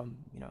died from,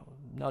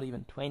 not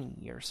even 20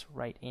 years,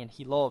 right? And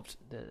he loved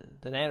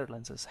the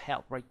Netherlands as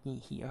hell, right?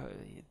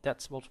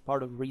 That's was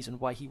part of the reason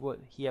why he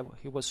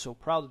was so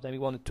proud of them. He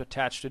wanted to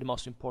attach to the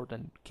most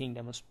important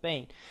kingdom of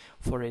Spain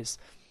for his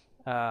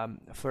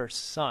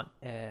first son,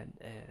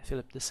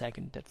 Philip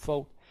II, that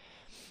fought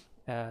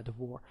the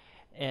war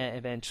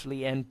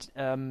eventually.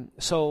 And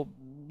so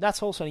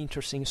that's also an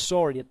interesting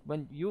story, that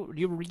when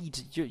you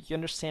read, you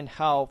understand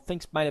how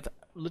things might have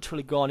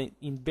literally gone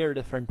in very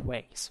different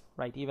ways,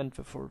 right? Even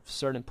for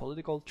certain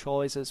political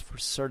choices, for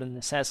certain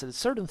necessities,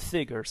 certain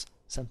figures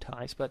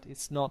sometimes, but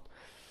it's not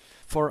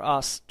for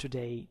us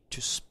today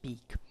to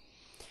speak.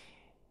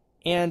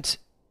 And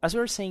as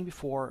we were saying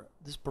before,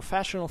 these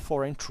professional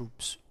foreign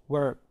troops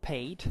were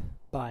paid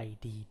by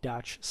the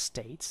Dutch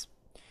states.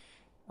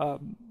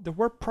 There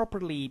were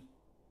properly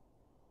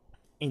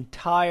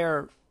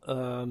entire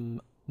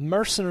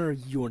mercenary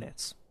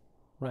units,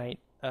 right?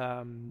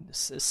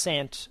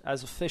 Sent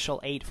as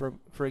official aid,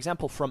 for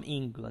example, from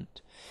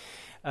England,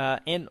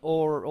 and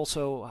or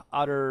also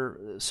other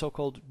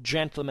so-called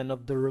gentlemen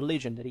of the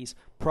religion, that is,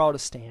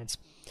 Protestants,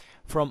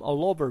 from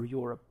all over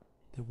Europe,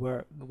 that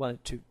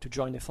wanted to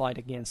join the fight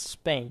against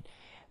Spain,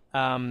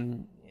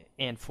 and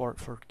for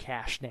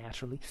cash,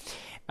 naturally,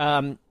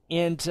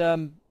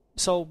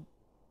 so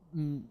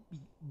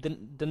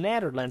the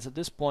Netherlands at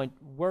this point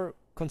were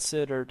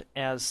considered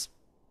as,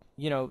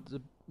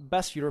 the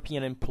best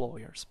European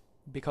employers,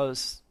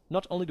 because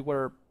not only they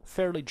were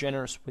fairly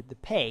generous with the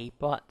pay,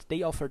 but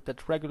they offered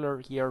that regular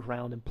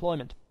year-round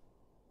employment.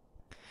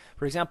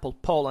 For example,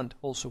 Poland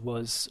also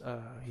was,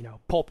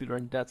 popular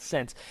in that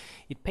sense.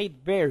 It paid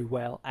very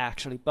well,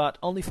 actually, but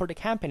only for the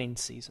campaigning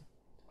season,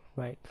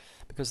 right?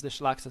 Because the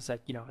Schlachter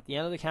said, at the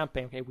end of the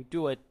campaign, okay, we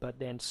do it, but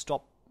then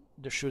stop.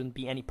 There shouldn't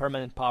be any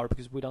permanent power,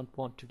 because we don't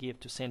want to give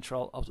to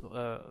central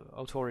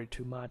authority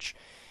too much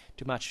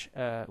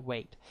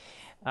weight.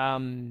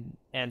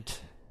 And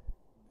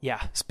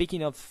yeah,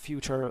 speaking of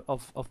future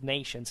of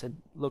nations,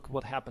 and look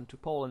what happened to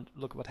Poland,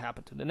 look what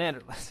happened to the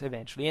Netherlands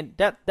eventually, and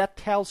that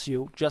tells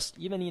you, just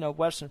even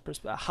Western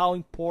perspective, how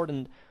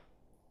important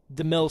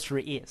the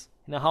military is,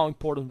 and how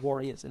important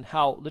war is, and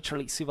how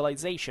literally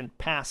civilization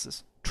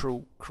passes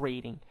through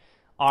creating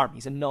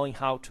armies and knowing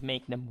how to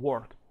make them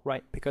work,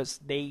 right? Because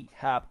they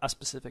have a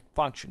specific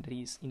function, that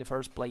is, in the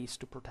first place,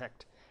 to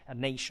protect a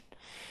nation.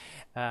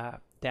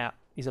 That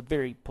is a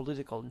very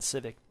political and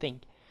civic thing,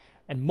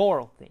 and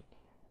moral thing.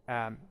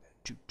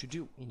 To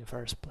do in the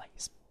first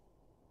place.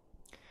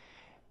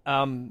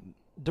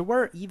 There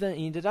were even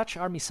in the Dutch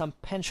army some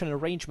pension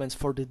arrangements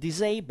for the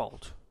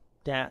disabled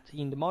that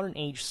in the modern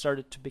age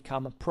started to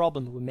become a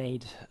problem. We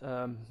made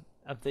a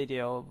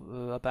video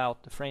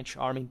about the French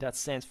army in that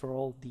sense, for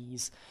all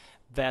these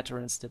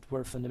veterans that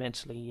were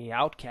fundamentally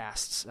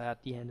outcasts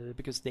at the end of it,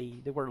 because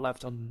they were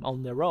left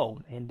on their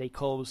own, and they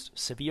caused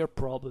severe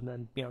problem,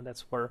 and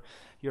that's where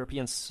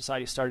European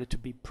society started to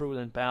be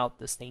prudent about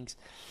these things.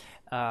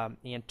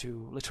 And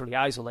to literally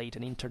isolate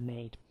and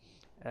internate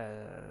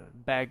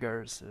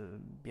beggars,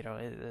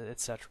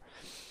 etc.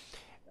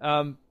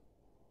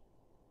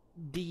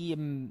 The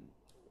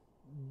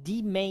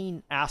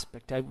main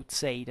aspect, I would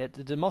say,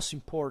 that the most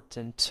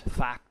important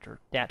factor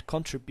that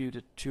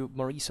contributed to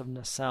Maurice of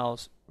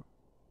Nassau's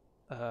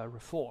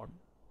reform,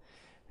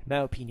 in my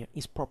opinion,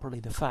 is properly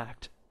the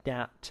fact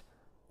that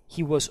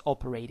he was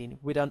operating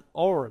with an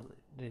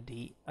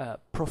already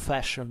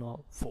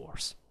professional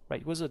force. Right,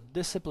 it was a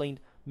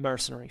disciplined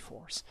mercenary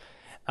force,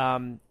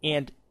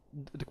 and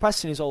the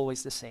question is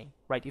always the same,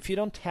 right? If you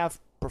don't have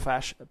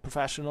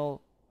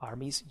professional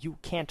armies, you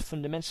can't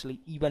fundamentally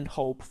even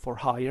hope for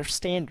higher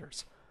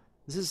standards.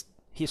 This is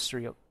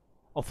history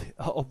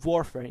of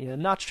warfare in a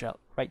nutshell,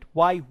 right?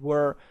 Why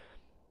were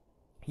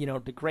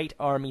the great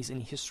armies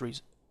in history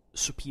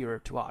superior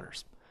to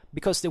others?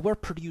 Because they were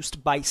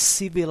produced by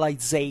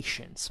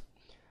civilizations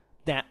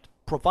that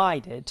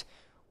provided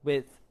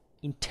with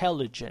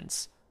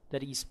intelligence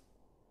that is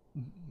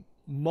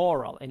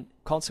moral, and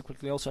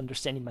consequently also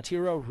understanding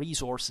material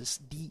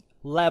resources, the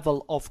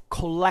level of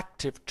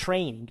collective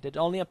training that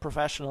only a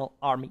professional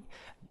army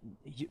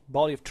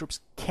body of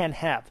troops can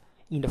have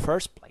in the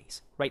first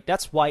place, right?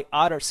 That's why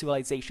other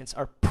civilizations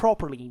are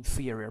properly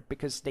inferior,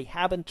 because they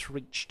haven't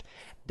reached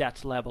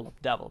that level of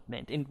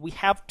development. And we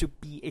have to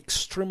be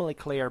extremely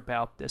clear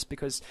about this,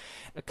 because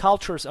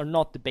cultures are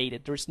not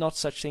debated. There's not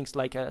such things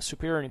like a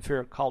superior and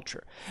inferior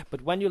culture.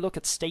 But when you look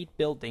at state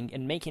building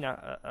and making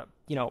a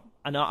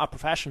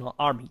professional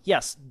army,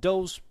 yes,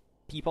 those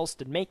peoples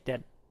that make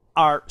that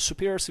are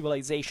superior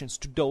civilizations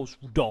to those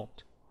who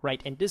don't,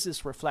 right? And this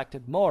is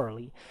reflected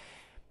morally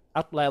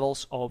at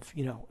levels of,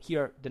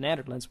 here the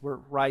Netherlands were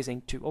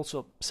rising to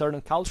also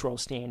certain cultural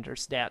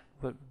standards that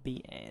would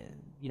be,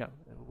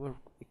 were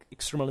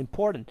extremely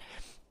important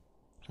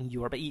in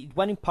Europe. It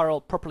went in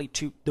parallel properly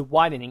to the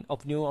widening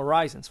of new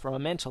horizons from a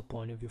mental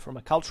point of view, from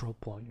a cultural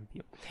point of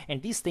view.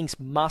 And these things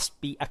must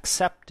be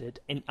accepted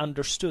and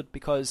understood,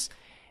 because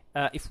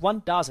if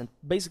one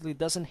basically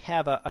doesn't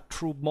have a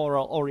true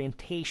moral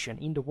orientation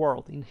in the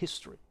world, in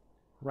history,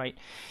 right?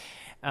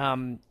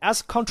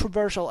 As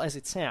controversial as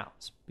it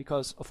sounds,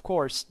 because of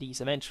course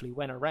these eventually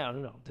went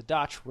around. The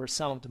Dutch were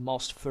some of the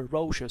most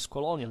ferocious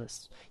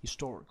colonialists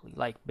historically,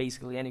 like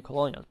basically any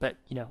colonial. But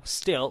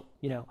still,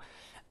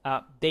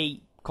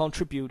 they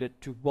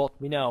contributed to what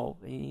we know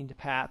in the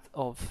path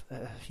of,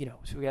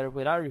 together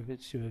with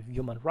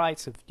human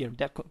rights, of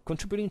that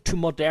contributing to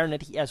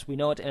modernity as we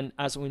know it and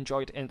as we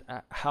enjoy it, and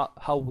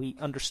how we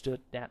understood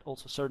that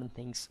also certain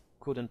things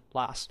couldn't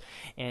last,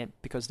 and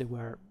because they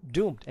were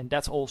doomed. And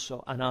that's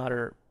also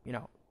another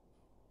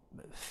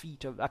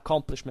feat of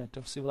accomplishment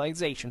of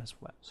civilization as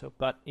well. So,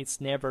 but it's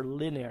never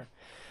linear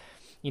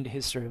in the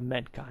history of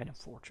mankind,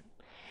 unfortunately.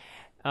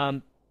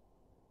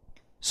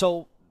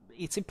 So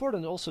it's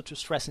important also to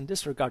stress in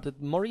this regard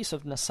that Maurice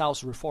of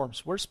Nassau's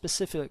reforms were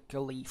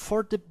specifically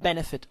for the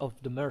benefit of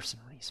the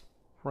mercenaries,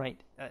 right?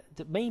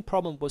 The main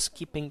problem was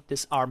keeping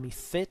this army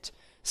fit,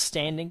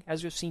 standing,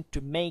 as we've seen, to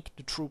make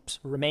the troops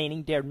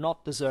remaining there,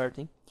 not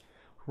deserting,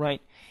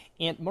 right?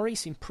 And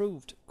Maurice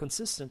improved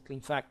consistently,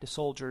 in fact, the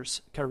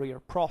soldiers' career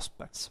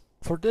prospects.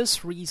 For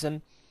this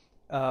reason,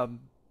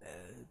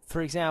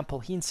 for example,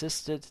 he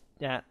insisted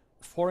that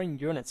foreign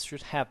units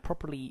should have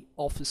properly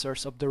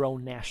officers of their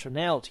own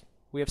nationality.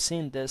 We have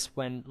seen this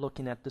when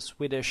looking at the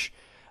Swedish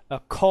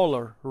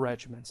color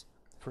regiments,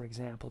 for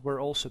example, where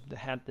also they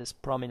had this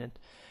prominent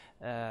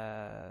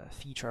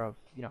feature of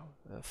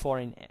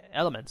foreign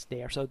elements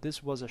there. So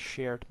this was a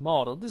shared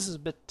model. This is a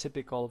bit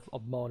typical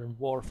of modern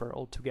warfare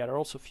altogether.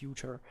 Also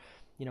future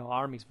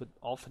armies would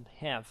often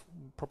have,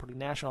 properly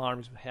national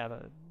armies would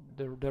have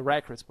the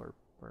recruits were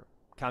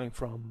coming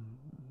from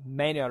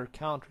many other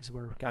countries,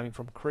 were coming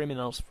from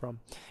criminals, from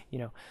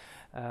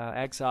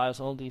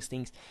exiles, all these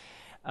things,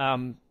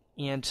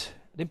 and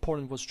the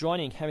important was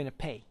joining, having a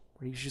pay,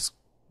 which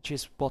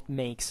is what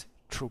makes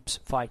troops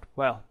fight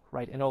well,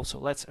 right? And also,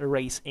 let's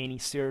erase any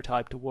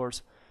stereotype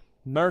towards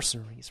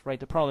mercenaries, right?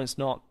 The problem is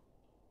not,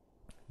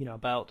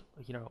 about,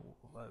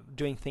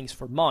 doing things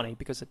for money,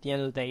 because at the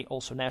end of the day,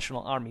 also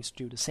national armies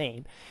do the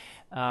same.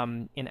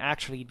 And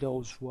actually,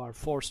 those who are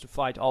forced to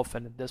fight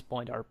often at this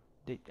point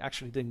they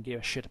actually didn't give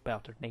a shit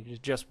about their nation. They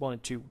just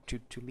wanted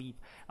to live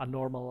a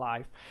normal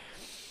life.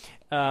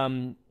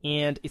 And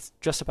it's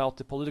just about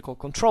the political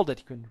control that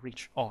you can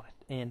reach on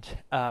it. And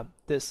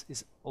this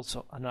is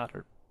also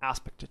another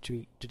aspect that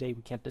today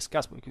we can't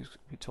discuss, because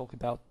we talk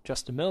about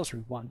just the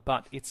military one,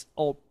 but it's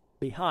all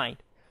behind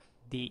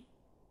the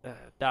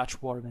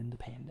Dutch War of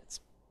Independence.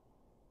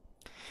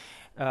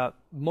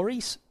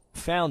 Maurice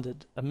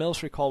founded a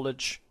military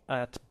college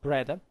at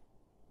Breda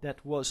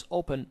that was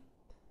open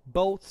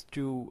both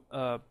to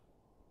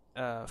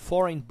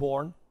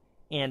foreign-born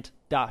and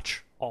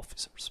Dutch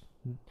officers.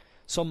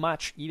 So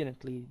much,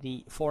 evidently,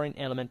 the foreign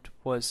element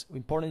was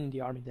important in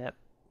the army that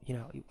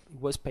it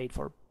was paid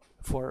for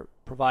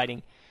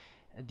providing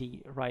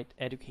the right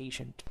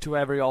education to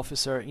every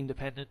officer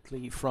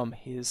independently from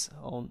his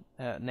own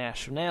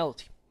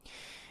nationality.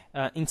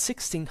 In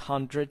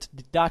 1600,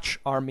 the Dutch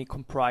army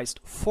comprised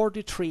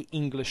 43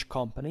 English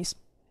companies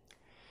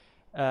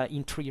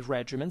in 3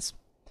 regiments.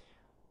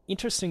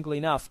 Interestingly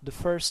enough, the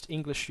first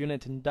English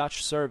unit in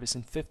Dutch service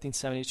in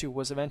 1572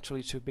 was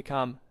eventually to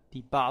become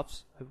the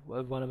Buffs,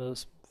 one of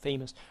those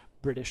famous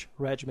British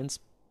regiments.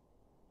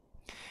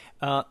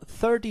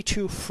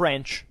 32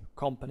 French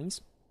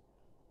companies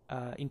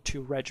in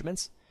 2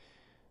 regiments,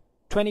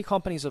 20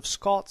 companies of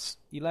Scots,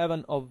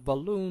 11 of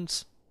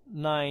Walloons,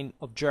 9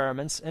 of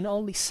Germans, and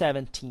only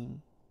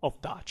 17 of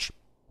Dutch.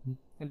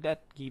 And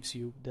that gives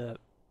you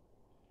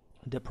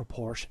the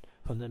proportion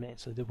from the men.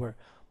 So there were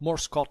more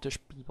Scottish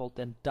people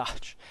than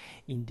Dutch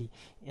in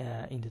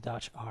the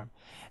Dutch army.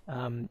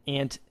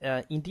 And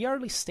in the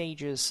early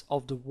stages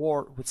of the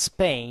war with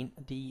Spain,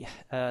 the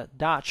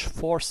Dutch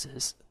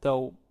forces,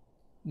 though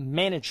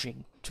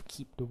managing to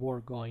keep the war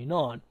going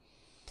on,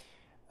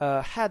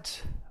 had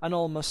an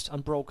almost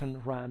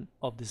unbroken run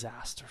of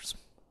disasters,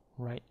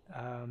 right?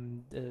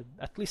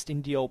 At least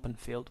in the open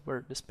field,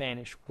 where the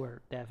Spanish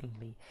were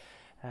definitely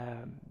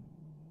a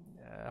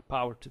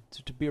power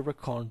to be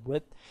reckoned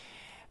with.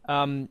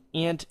 And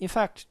in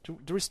fact,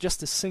 there is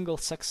just a single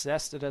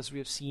success that, as we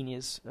have seen,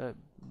 is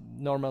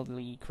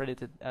normally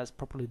credited as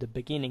probably the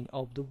beginning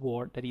of the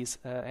war, that is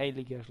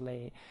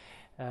Heiligerlee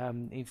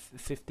in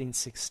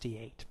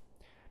 1568.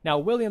 Now,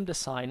 William the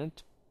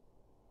Silent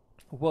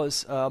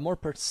was more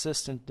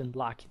persistent than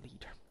lucky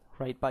leader,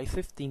 right? By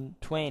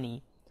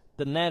 1520,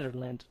 the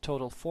Netherlands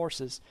total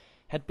forces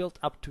had built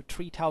up to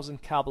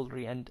 3,000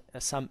 cavalry and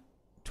some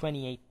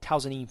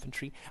 28,000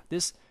 infantry.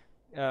 This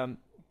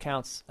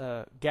counts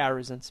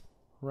garrisons,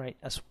 right,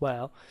 as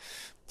well,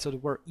 so there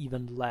were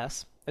even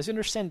less. as you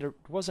understand, there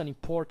was an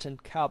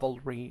important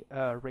cavalry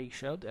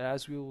ratio,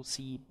 as we will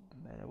see,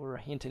 we were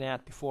hinting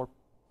at before,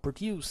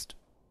 produced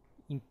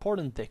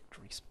important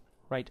victories,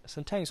 right?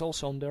 Sometimes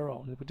also on their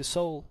own, with the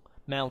sole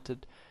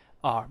mounted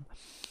arm.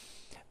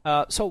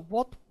 So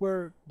what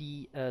were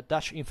the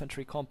Dutch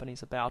infantry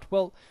companies about?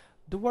 Well,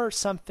 there were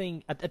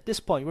something, at this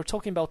point, we're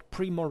talking about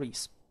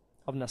pre-Maurice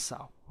of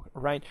Nassau,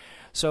 right?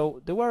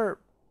 So there were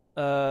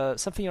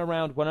something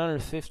around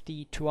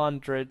 150,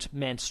 200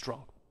 men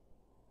strong,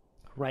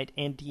 right?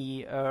 And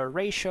the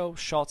ratio,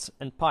 shots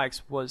and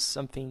pikes, was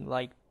something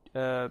like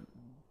 2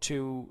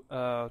 to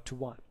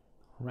 1,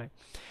 right?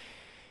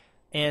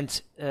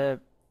 And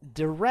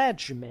the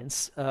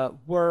regiments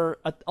were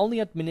only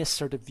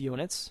administrative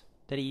units.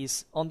 That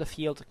is, on the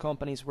field, the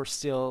companies were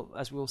still,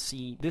 as we'll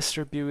see,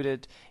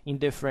 distributed in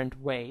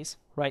different ways,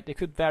 right? They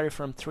could vary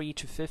from 3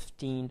 to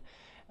 15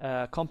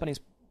 companies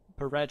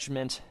per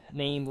regiment,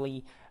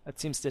 namely, it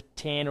seems that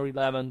 10 or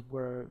 11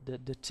 were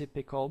the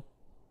typical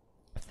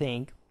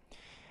thing.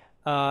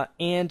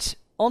 And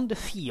on the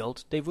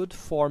field, they would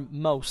form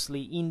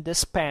mostly in the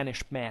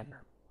Spanish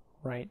manner,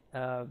 right?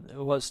 It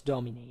was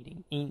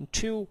dominating in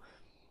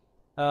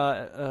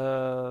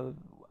 1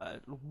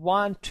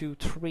 to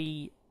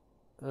 3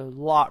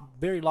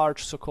 very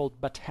large so-called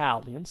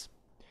battalions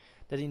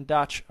that in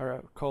Dutch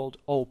are called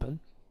open,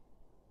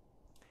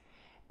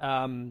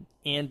 and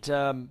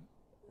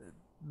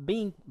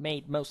being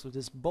made mostly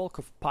this bulk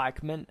of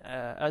pikemen,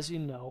 as you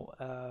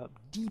know,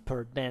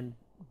 deeper than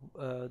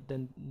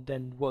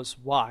was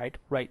wide,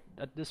 right?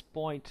 At this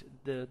point,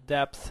 the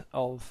depth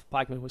of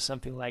pikemen was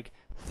something like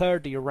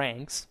 30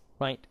 ranks,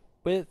 right?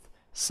 With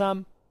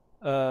some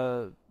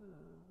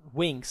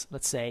wings,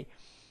 let's say,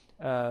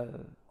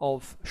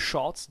 of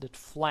shots that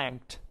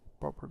flanked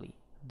properly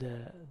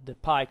the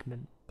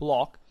pikeman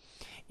block,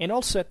 and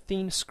also a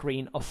thin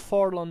screen of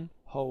forlorn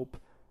hope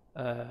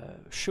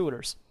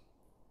shooters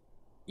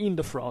in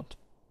the front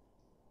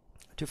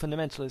to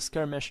fundamentally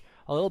skirmish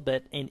a little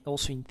bit. And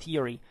also in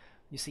theory,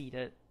 you see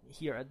that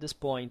here at this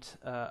point,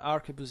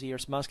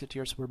 arquebusiers,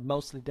 musketeers were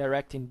mostly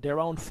directing their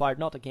own fire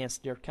not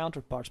against their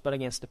counterparts but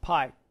against the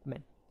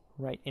pikemen,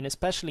 right? And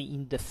especially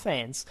in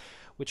defense,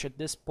 which at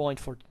this point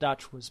for the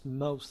Dutch was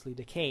mostly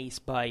the case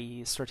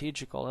by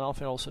strategical and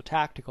often also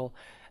tactical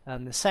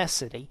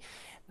necessity,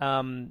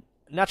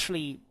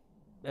 naturally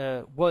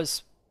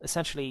was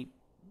essentially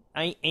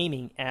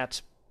aiming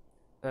at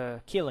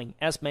killing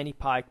as many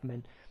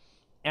pikemen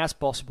as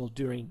possible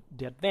during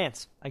the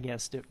advance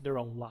against their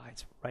own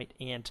lines, right?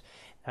 And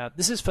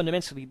this is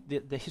fundamentally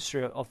the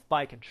history of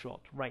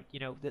Pike&Shot, right? You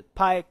know, the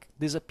pike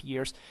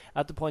disappears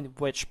at the point at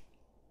which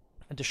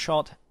the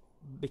shot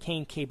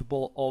became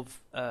capable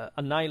of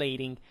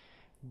annihilating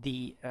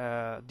the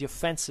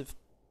offensive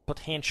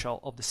potential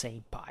of the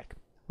same pike,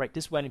 right?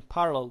 This went in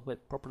parallel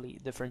with properly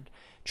different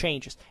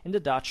changes, and the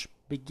Dutch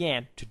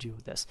began to do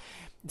this.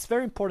 It's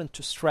very important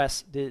to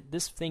stress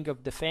this thing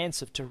of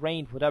defensive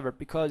terrain, whatever,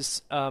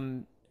 because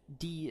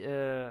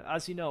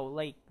as you know,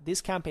 like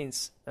these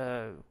campaigns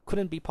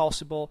couldn't be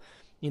possible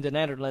in the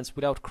Netherlands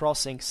without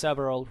crossing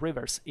several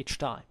rivers each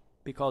time,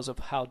 because of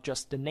how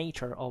just the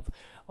nature of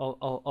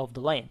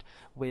the land,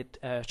 with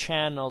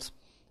channels,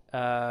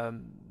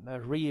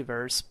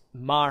 rivers,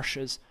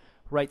 marshes,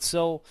 right?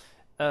 So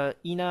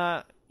in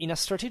a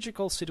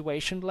strategical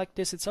situation like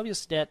this, it's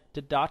obvious that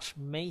the Dutch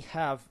may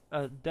have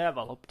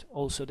developed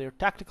also their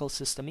tactical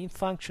system in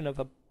function of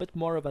a bit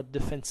more of a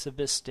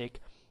defensivistic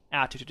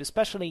attitude,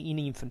 especially in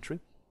infantry.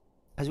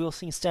 As we'll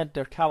see, instead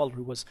their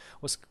cavalry was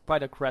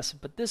quite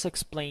aggressive, but this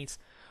explains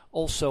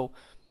also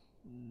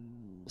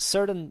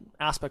certain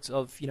aspects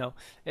of, you know,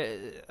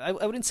 I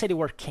wouldn't say they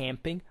were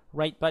camping,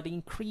 right, but the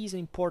increased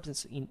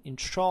importance in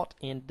shot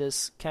and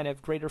this kind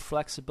of greater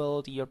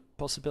flexibility or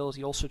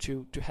possibility also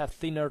to have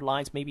thinner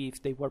lines, maybe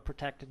if they were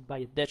protected by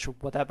a ditch or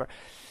whatever,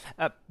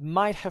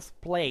 might have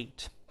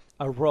played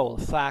a role,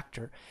 a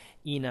factor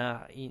in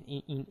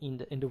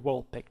the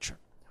world picture,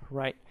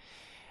 right?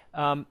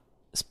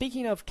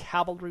 Speaking of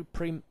cavalry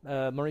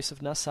Maurice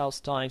of Nassau's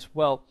times,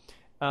 well,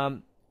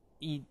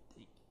 in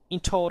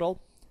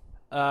total,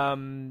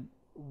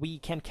 we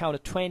can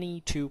count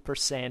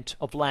 22%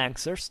 of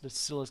lancers that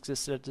still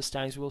existed at this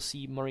time. We'll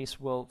see Maurice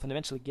will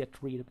fundamentally get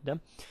rid of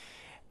them.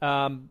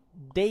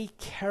 They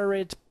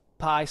carried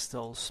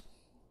pistols,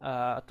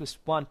 at least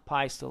one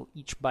pistol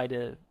each by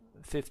the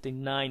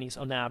 1590s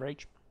on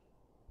average,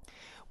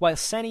 while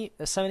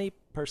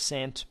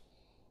 70%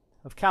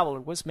 of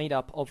cavalry was made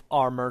up of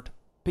armored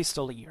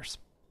pistoliers,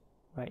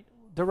 right?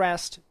 The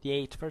rest, the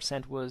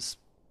 8%, was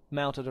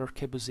mounted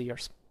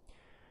arquebusiers.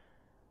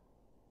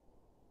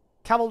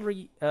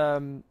 Cavalry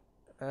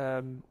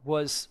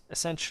was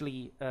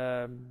essentially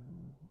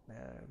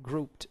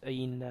grouped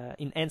in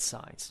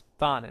ensigns,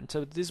 Vanen.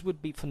 So this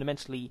would be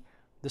fundamentally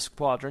the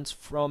squadrons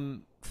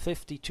from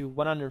 50 to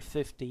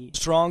 150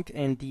 strong,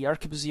 and the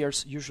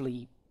arquebusiers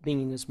usually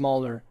being in the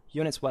smaller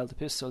units, while the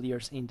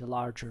pistoliers in the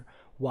larger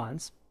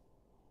ones.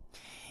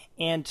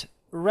 And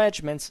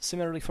regiments,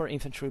 similarly for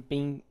infantry,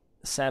 being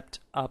set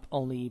up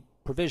only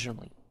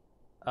provisionally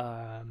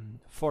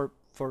for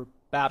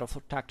battle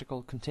for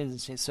tactical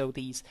contingency. So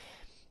these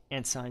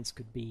ensigns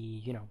could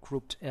be,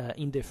 grouped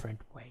in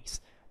different ways.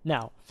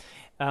 Now,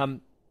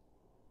 in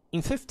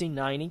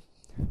 1590,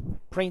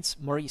 Prince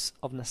Maurice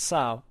of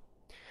Nassau,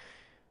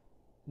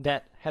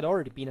 that had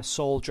already been a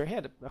soldier,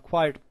 had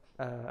acquired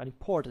an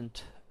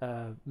important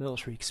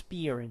military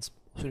experience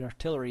in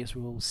artillery, as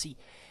we will see,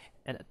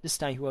 and at this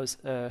time he was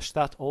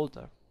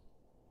Stadtholder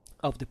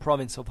of the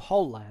province of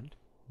Holland,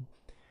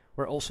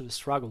 where also the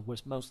struggle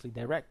was mostly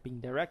being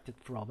directed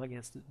from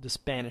against the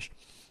Spanish.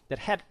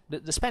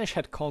 The Spanish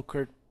had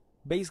conquered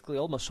basically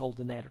almost all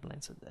the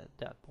Netherlands at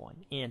that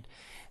point, and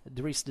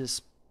there is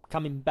this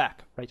coming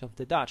back, right, of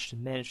the Dutch to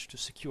manage to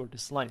secure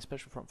this line,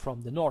 especially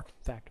from the north,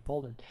 in fact, of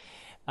Holland.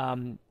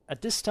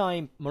 At this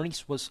time,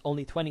 Maurice was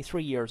only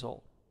 23 years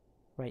old,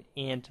 right,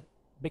 and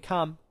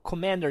become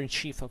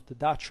commander-in-chief of the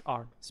Dutch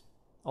armies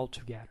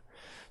altogether.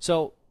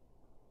 So,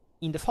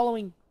 in the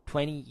following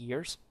 20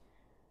 years,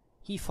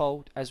 he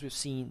fought, as we've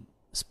seen,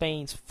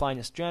 Spain's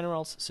finest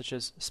generals, such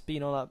as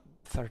Spinola,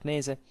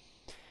 Farnese,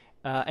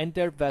 and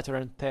their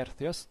veteran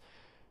tercios,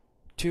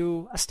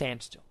 to a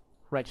standstill.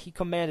 Right, he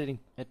commanded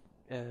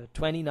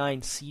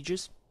 29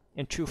 sieges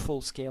and 2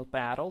 full-scale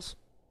battles,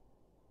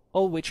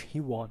 all which he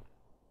won.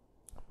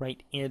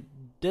 Right, and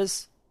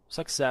this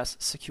success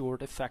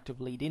secured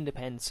effectively the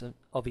independence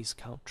of his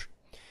country.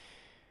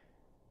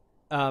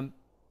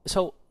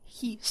 So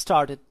he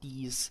started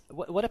these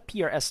what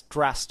appear as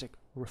drastic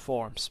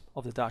reforms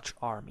of the Dutch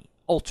army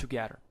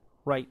altogether.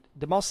 Right,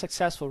 the most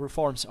successful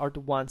reforms are the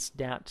ones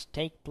that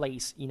take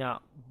place in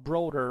a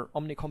broader,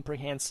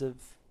 omnicomprehensive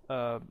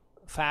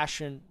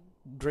fashion,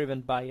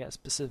 driven by a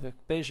specific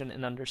vision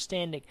and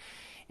understanding,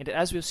 and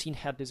as we've seen,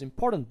 had this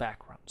important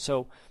background.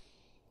 So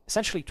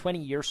essentially 20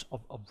 years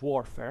of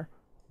warfare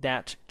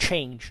that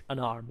change an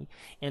army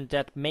and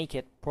that make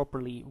it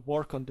properly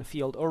work on the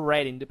field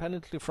already,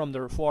 independently from the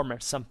reformer,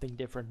 something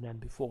different than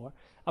before.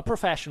 A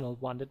professional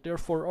one that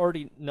therefore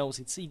already knows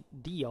its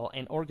ideal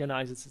and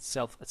organizes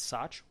itself as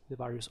such, the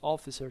various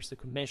officers, the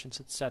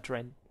commissions, etc.,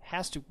 and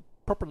has to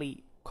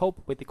properly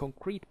cope with the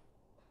concrete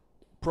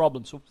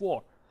problems of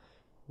war,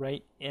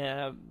 right?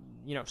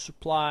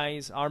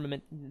 Supplies,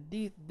 armament,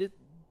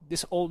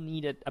 this all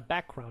needed a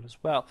background as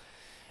well.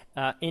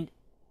 And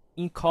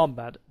in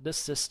combat, this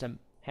system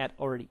had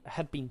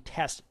been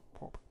tested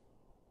properly.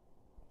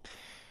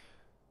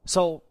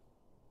 So,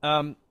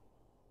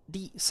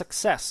 the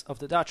success of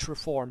the Dutch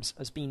reforms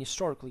has been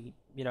historically,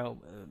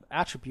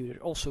 attributed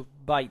also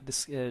by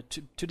this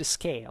to the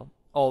scale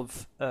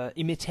of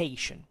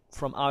imitation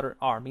from other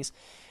armies,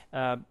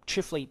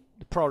 chiefly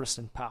the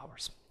Protestant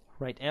powers.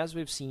 Right, as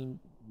we've seen,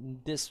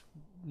 this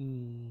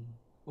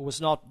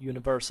was not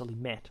universally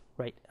met.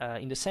 Right,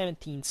 in the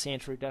 17th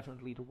century,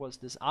 definitely there was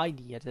this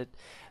idea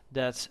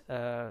that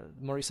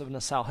Maurice of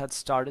Nassau had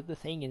started the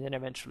thing, and then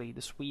eventually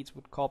the Swedes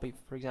would copy,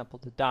 for example,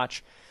 the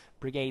Dutch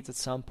brigades at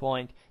some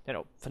point,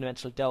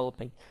 fundamentally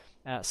developing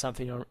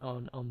something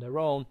on their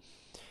own.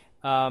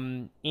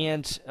 In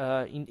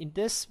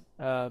this,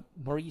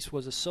 Maurice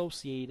was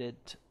associated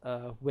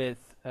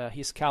with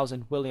his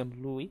cousin William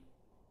Louis.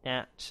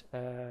 That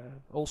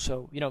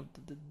also,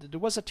 there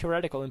was a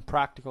theoretical and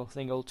practical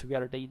thing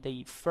altogether.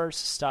 They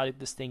first studied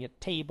this thing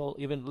at table,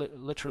 even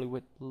literally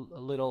with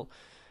little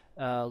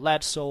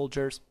lad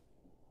soldiers,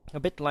 a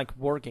bit like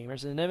war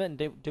gamers, and then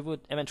they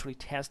would eventually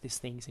test these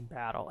things in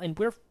battle. And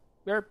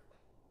we're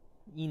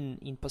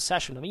in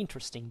possession of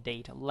interesting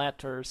data,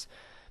 letters,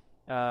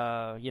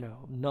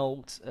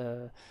 notes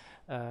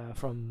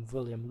from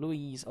William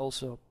Louis,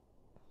 also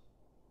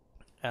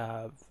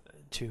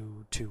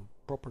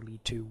properly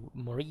to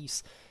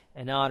Maurice,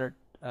 and other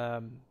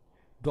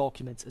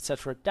documents,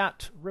 etc.,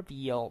 that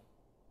reveal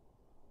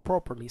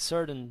properly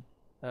certain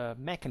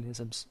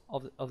mechanisms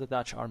of the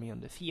Dutch army on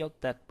the field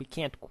that we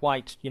can't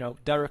quite,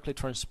 directly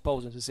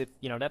transpose it as if,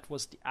 that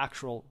was the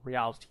actual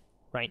reality,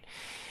 right?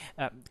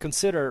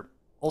 Consider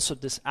also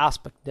this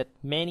aspect that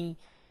many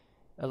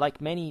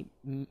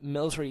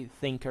military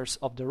thinkers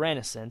of the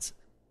Renaissance,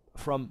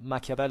 from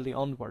Machiavelli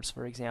onwards,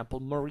 for example,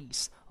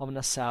 Maurice of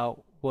Nassau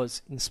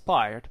was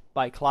inspired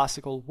by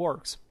classical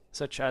works,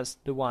 such as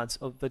the ones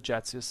of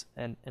Vegetius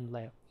and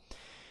Leo.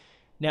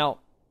 Now,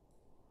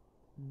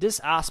 this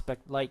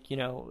aspect,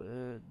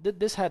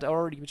 this had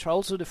already, which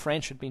also the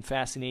French had been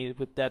fascinated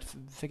with, that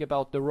think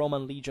about the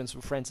Roman legions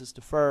of Francis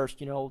I,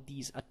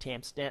 these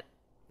attempts that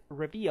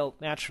reveal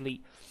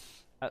naturally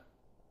at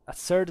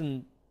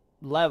certain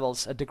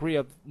levels a degree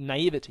of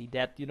naivety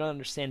that you don't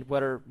understand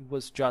whether it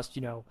was just,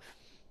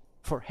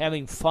 for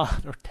having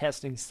fun or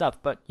testing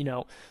stuff, but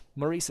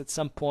Maurice at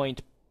some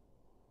point,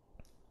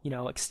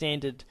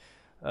 extended,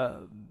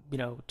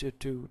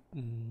 to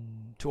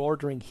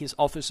ordering his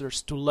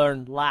officers to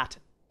learn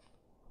Latin,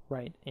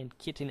 right, and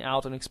kitting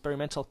out an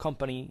experimental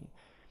company,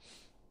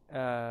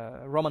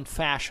 Roman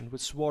fashion,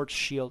 with sword,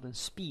 shield, and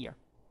spear,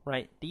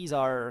 right. These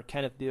are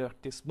kind of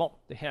small.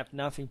 They have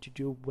nothing to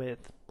do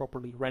with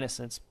properly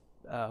Renaissance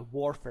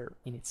warfare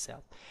in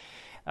itself.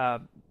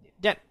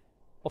 Then,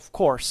 of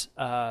course,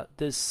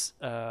 this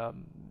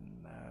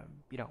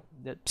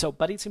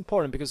but it's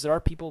important because there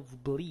are people who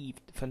believe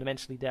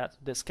fundamentally that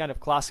this kind of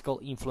classical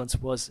influence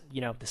was,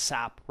 the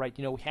sap, right?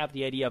 We have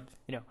the idea of,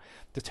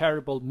 the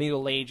terrible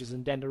Middle Ages,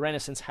 and then the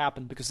Renaissance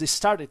happened because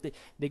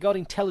they got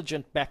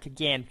intelligent back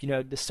again.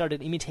 They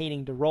started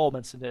imitating the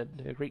Romans and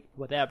the Greek,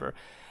 whatever.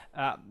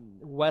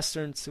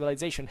 Western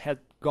civilization had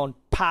gone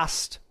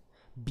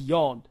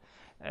beyond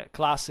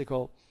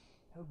classical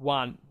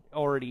one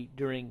already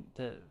during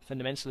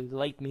fundamentally the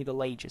late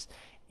Middle Ages.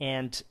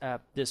 And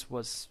this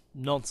was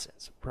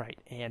nonsense, right?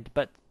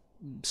 But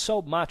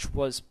so much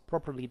was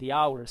properly the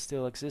aura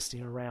still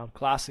existing around the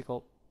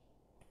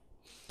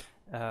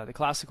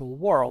classical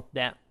world,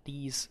 that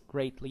these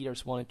great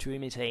leaders wanted to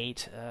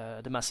imitate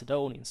the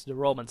Macedonians, the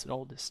Romans, and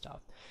all this stuff.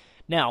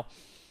 Now,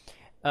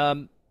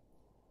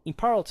 in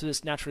parallel to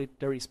this, naturally,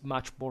 there is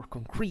much more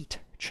concrete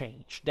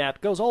change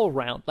that goes all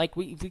around. Like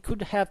we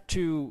could have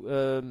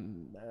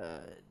to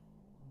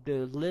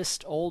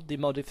list all the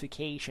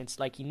modifications,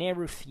 like in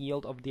every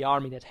field of the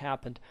army that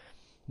happened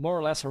more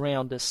or less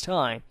around this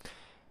time,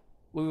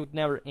 we would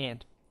never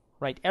end,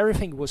 right?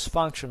 Everything was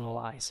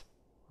functionalized,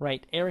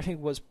 right?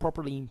 Everything was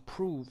properly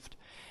improved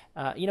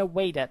in a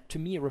way that, to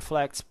me,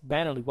 reflects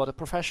banally what a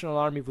professional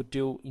army would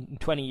do in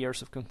 20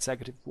 years of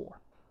consecutive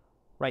war,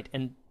 right?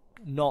 And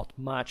not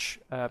much,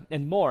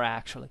 and more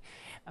actually,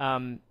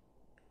 and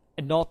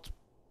not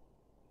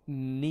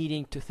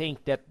needing to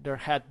think that there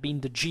had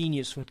been the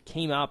genius that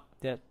came up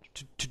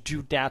to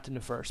do that in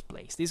the first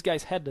place. These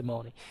guys had the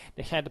money,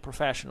 they had the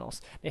professionals,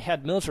 they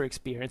had military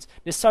experience,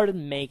 they started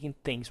making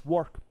things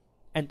work.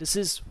 And this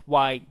is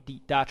why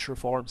the Dutch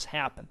reforms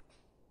happened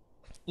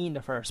in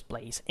the first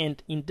place.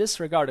 And in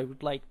this regard, I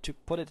would like to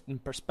put it in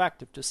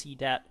perspective to see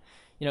that,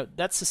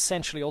 that's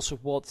essentially also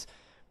what,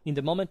 in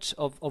the moment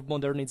of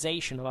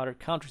modernization of other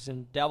countries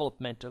and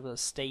development of a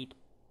state,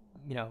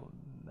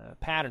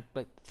 pattern,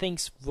 but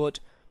things would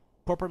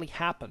properly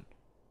happen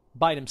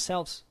by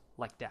themselves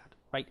like that,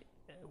 right?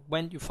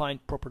 When you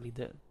find properly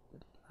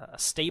a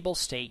stable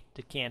state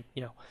that can,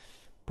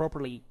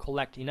 properly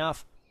collect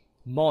enough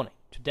money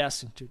to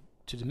destine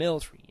to the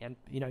military, and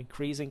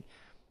increasing,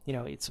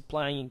 its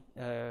supplying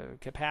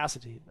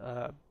capacity,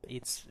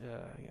 its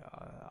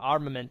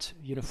armament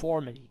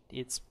uniformity,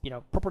 its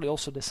properly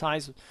also the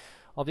size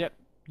of the,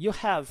 you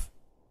have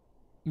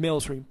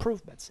military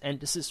improvements. And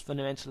this is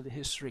fundamentally the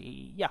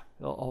history,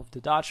 of the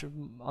Dutch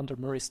under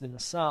Maurice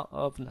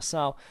of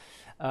Nassau,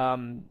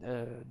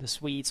 the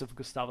Swedes of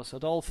Gustavus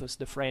Adolphus,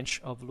 the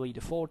French of Louis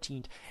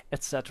XIV,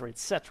 etc.,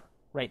 etc.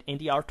 Right, and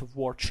the art of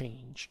war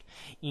changed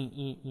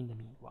in the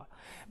meanwhile.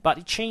 But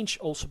it changed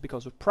also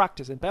because of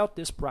practice. And about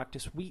this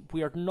practice,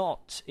 we are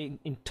not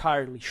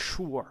entirely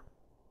sure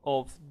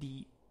of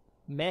the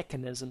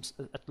mechanisms,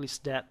 at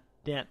least that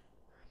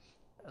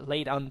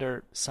laid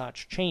under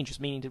such changes,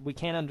 meaning that we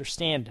can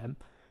understand them,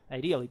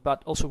 ideally,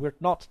 but also we're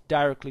not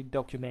directly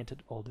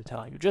documented all the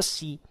time. You just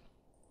see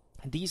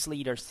these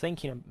leaders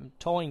thinking and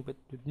toying with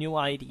new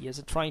ideas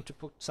and trying to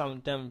put some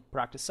of them in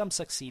practice, some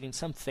succeeding,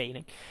 some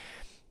failing,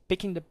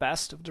 picking the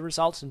best of the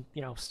results and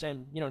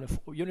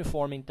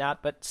uniforming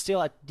that. But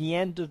still, at the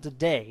end of the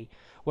day,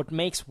 what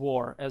makes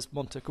war, as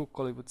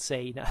Montecuccoli would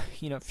say,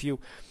 in a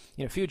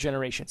few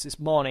generations, is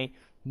money,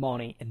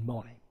 money, and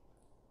money,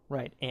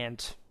 right?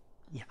 And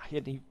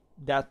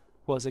that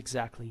was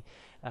exactly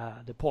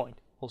the point.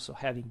 Also,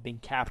 having been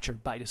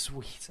captured by the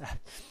Swedes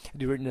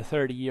during the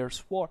 30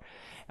 Years' War,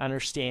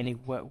 understanding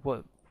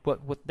what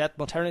that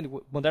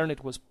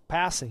modernity was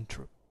passing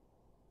through.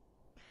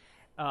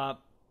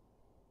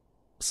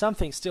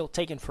 Something still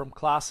taken from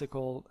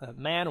classical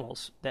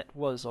manuals that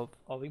was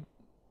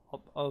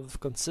of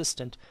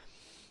consistent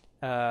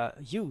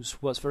use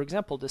was, for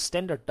example, the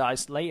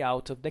standardized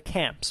layout of the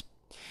camps,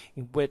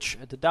 in which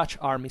the Dutch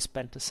army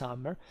spent the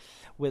summer,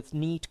 with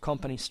neat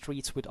company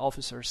streets with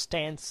officers'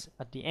 stands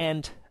at the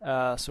end,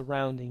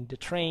 surrounding the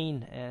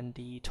train and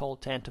the tall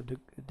tent of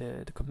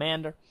the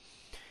commander.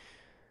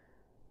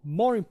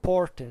 More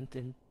important,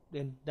 and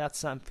that's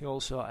something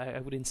also I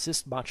would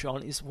insist much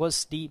on,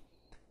 was the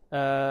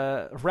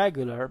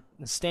regular,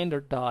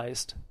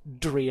 standardized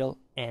drill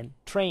and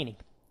training,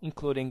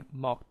 including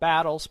mock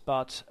battles,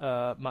 but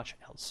much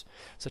else,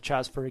 such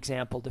as, for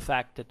example, the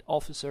fact that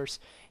officers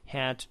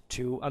had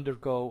to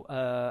undergo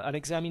an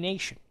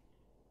examination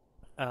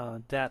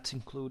that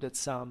included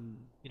some,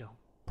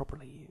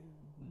 properly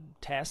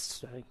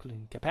tests,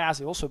 including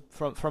capacity, also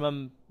from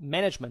a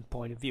management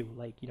point of view,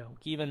 like,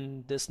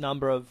 given this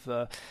number of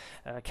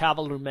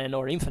cavalrymen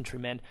or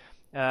infantrymen,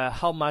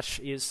 how much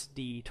is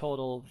the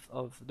total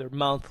of their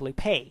monthly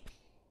pay,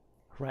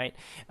 right,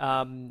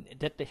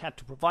 that they had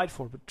to provide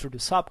for through the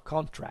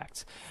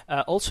subcontracts.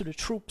 Also, the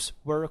troops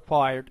were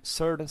required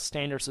certain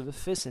standards of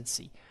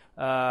efficiency,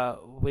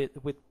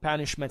 with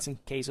punishments in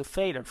case of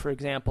failure. For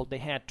example, they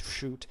had to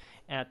shoot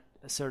at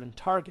certain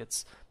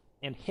targets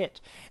and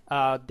hit.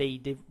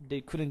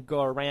 They couldn't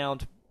go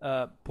around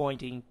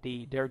pointing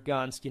their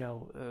guns,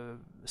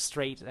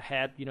 straight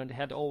ahead. They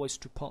had always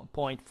to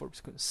point for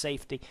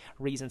safety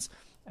reasons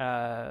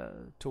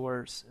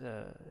towards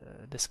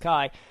the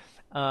sky.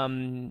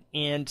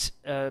 And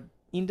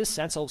in this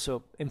sense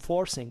also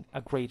enforcing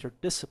a greater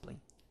discipline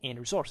and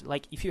resources.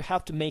 Like if you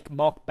have to make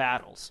mock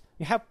battles,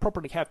 you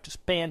probably have to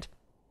spend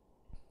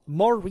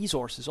more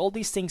resources. All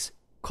these things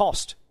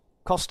cost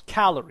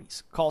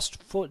calories,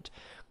 cost food,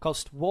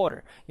 cost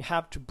water. You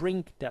have to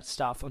bring that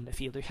stuff on the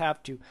field. You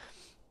have to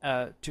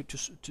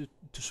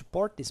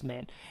support these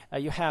men.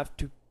 You have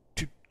to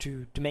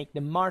make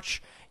them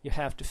march. You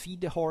have to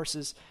feed the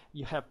horses.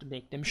 You have to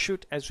make them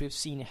shoot. As we've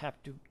seen, you have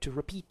to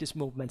repeat these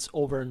movements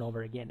over and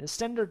over again. A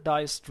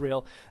standardized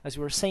drill, as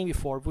we were saying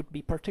before, would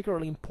be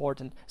particularly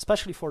important,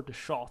 especially for the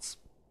shots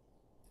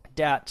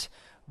that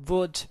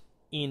would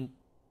in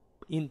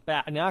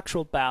an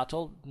actual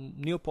battle.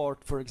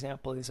 Newport, for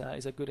example, is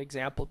a good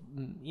example.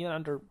 Even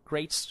under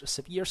great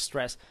severe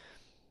stress,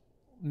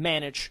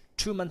 manage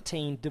to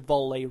maintain the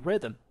volley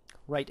rhythm,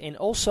 right? And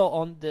also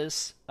on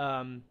this,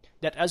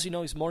 that, as you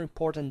know, is more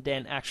important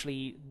than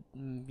actually,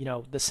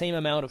 the same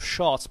amount of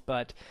shots,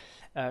 but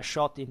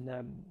shot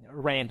in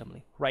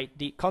randomly, right?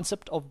 The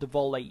concept of the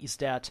volley is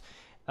that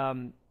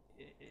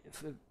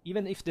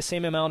even if the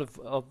same amount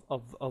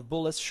of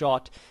bullets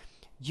shot,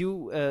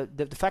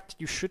 the fact that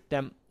you shoot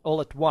them all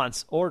at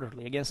once,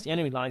 orderly, against the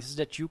enemy lines, is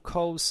that you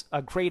cause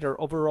a greater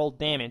overall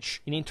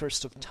damage in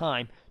interest of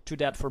time to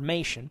that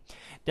formation,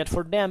 that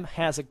for them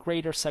has a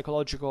greater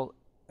psychological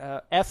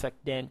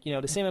effect than,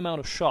 the same amount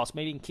of shots,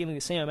 maybe killing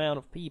the same amount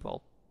of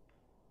people,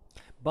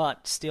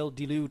 but still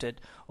diluted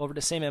over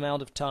the same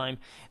amount of time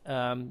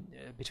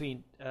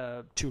between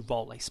two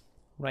volleys,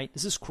 right?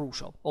 This is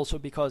crucial, also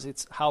because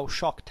it's how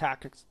shock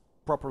tactics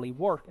properly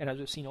work, and as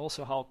we've seen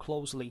also how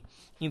closely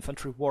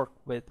infantry work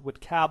with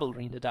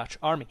cavalry in the Dutch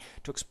army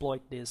to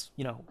exploit this,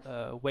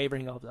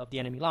 wavering of the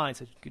enemy lines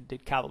that the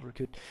cavalry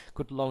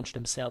could launch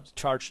themselves,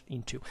 charge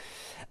into.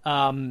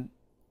 And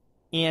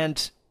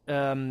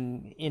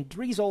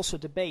there is also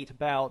debate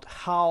about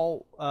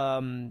how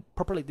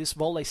properly this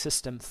volley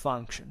system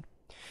functioned.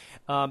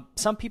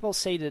 Some people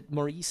say that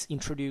Maurice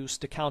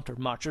introduced the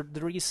countermarch.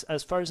 There is,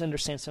 as far as I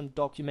understand, some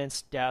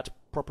documents that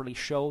properly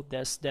show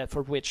this, that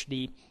for which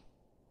the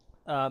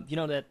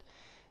that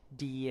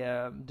the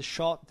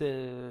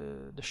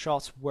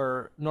shots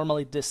were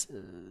normally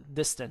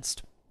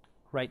distanced,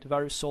 right?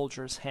 Various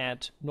soldiers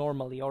had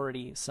normally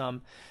already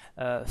some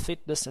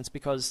fit distance,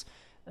 because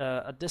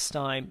at this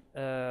time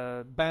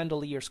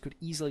bandoliers could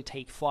easily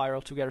take fire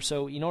altogether.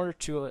 So in order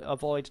to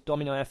avoid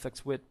domino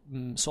effects with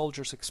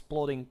soldiers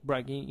exploding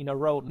in a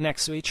row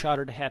next to each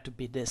other, they had to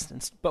be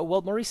distanced. But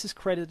Maurice is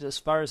credited, as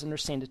far as I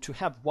understand it, to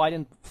have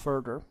widened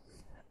further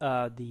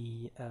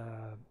the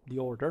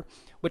order,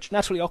 which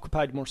naturally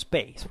occupied more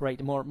space, right,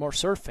 more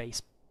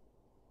surface,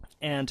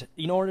 and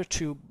in order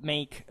to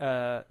make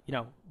the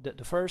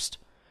first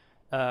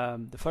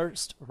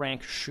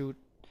rank shoot,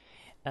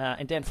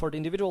 and then for the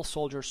individual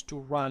soldiers to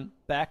run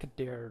back at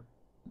their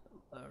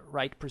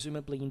right,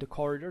 presumably in the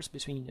corridors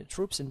between the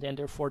troops, and then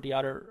therefore the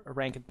other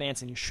rank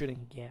advancing and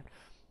shooting again.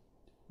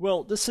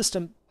 Well, this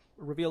system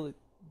revealed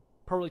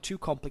probably too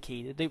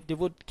complicated. They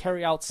would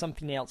carry out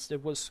something else. There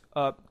was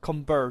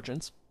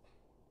convergence.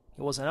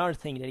 It was another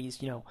thing, that is,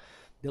 the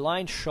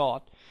line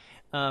shot,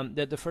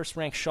 that the first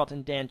rank shot,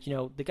 and then,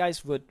 the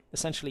guys would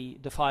essentially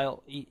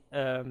defile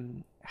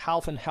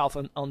half and half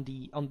on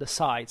the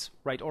sides,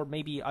 right, or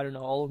maybe, I don't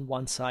know, all on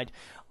one side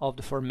of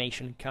the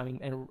formation, coming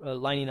and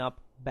lining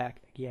up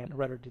back again,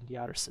 rather than the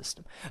other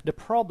system. The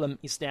problem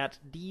is that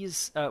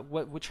these,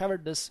 whichever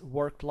this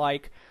worked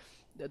like,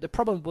 the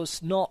problem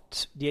was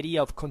not the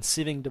idea of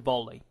conceiving the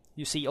volley.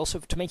 You see, also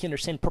to make you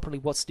understand properly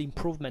what's the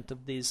improvement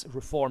of these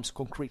reforms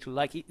concretely,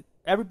 like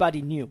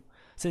everybody knew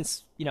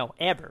since,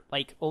 ever,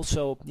 like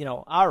also,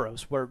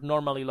 arrows were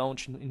normally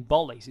launched in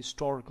volleys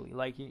historically,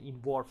 like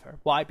in warfare.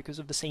 Why? Because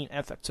of the same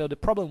effect. So the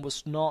problem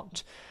was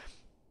not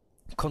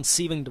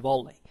conceiving the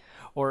volley,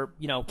 or,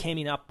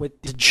 coming up with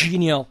the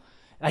genial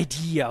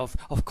idea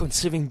of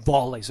conceiving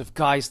volleys of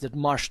guys that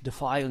marched the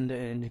file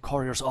in the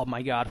corridors. Oh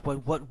my God,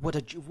 what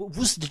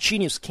was the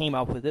genius came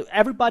up with it?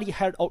 Everybody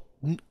had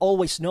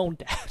always known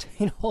that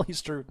in all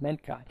history of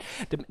mankind.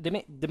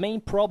 The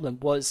main problem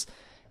was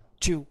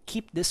to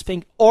keep this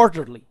thing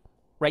orderly,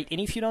 right? And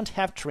if you don't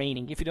have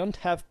training, if you don't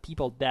have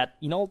people that,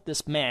 in all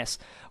this mess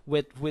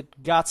with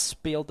guts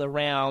spilled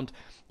around,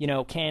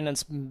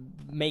 cannons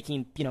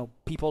making,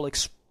 people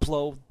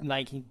explode,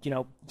 like,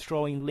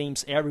 throwing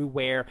limbs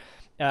everywhere,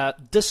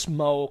 the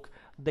smoke,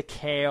 the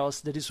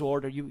chaos, the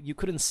disorder, you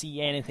couldn't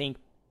see anything,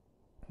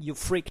 you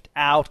freaked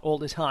out all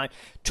the time.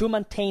 To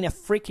maintain a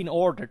freaking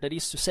order, that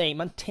is to say,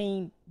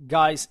 maintain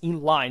guys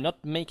in line,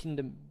 not making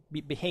them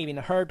behave in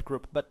a herd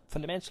group, but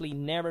fundamentally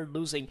never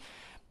losing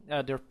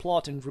their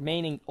plot and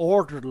remaining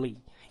orderly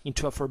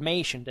into a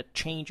formation that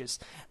changes,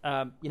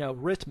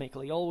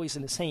 rhythmically, always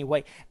in the same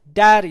way.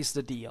 That is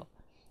the deal.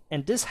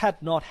 And this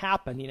had not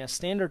happened in a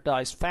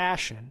standardized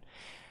fashion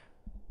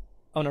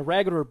on a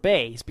regular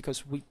base,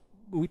 because we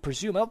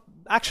presume, well,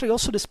 actually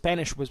also the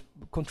Spanish was,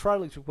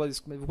 contrarily to what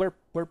is,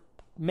 were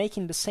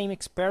making the same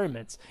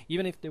experiments,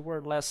 even if they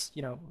were less,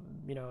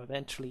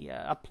 eventually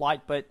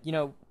applied. But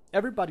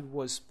everybody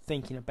was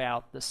thinking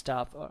about the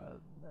stuff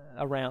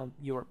around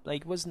Europe.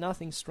 Like, it was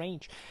nothing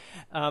strange.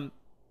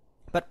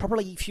 But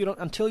probably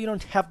until you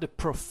don't have the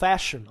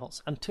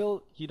professionals,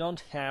 until you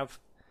don't have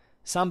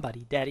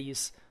somebody that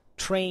is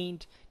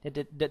trained,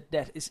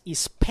 that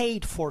is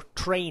paid for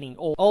training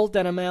all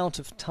that amount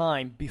of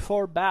time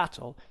before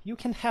battle, you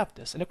can have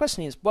this. And the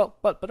question is, well,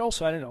 but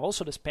also, I don't know,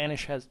 also the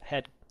Spanish has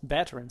had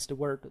veterans. The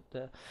word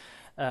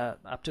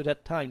up to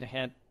that time they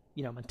had,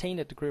 maintained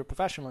a degree of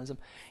professionalism.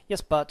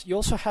 Yes, but you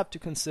also have to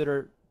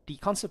consider the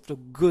concept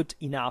of good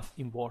enough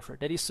in warfare.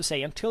 That is to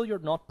say, until you're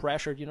not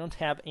pressured, you don't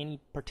have any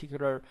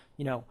particular,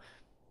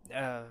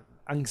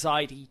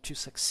 anxiety to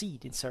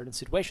succeed in certain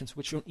situations,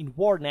 which in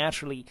war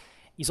naturally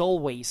is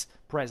always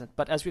present.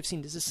 But as we've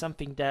seen, this is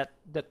something that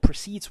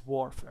precedes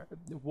war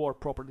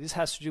properly. This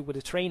has to do with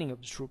the training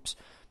of the troops.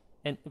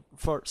 And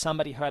for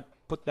somebody who had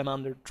put them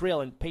under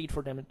drill and paid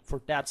for them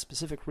for that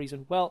specific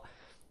reason, well,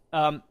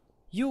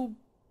 you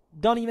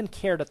don't even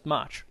care that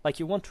much. Like,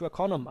 you want to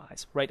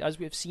economize, right? As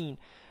we have seen,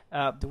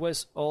 there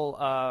was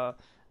all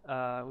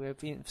we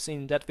have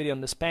seen that video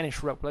on the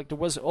Spanish rope. Like, there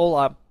was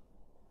all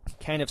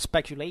kind of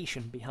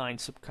speculation behind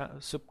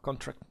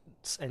subcontracts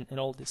and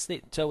all this.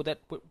 So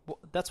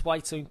that's why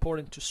it's so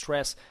important to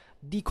stress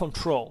the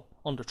control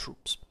on the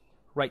troops,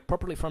 right?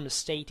 Properly from the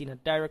state in a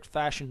direct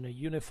fashion, in a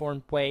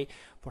uniform way,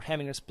 for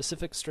having a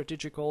specific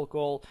strategical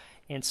goal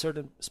and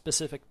certain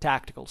specific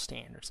tactical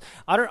standards.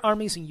 Other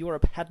armies in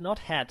Europe had not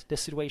had the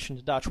situation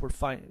the Dutch were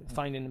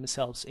finding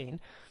themselves in.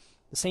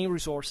 The same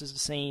resources, the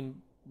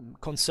same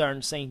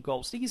concerns, same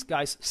goals. These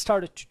guys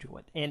started to do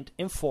it and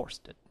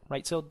enforced it,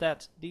 right? So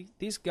that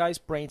these guys'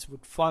 brains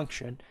would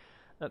function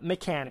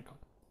mechanically,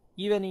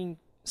 even in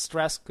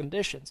stress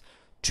conditions,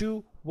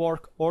 to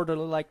work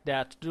orderly like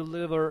that, to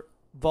deliver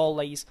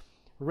volleys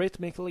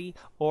rhythmically,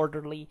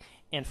 orderly,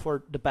 and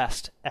for the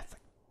best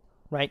effect,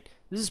 right?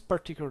 This is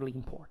particularly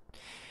important.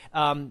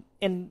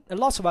 And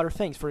lots of other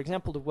things. For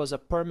example, there was a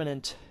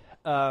permanent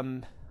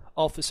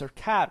officer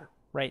cadre,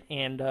 right?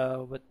 And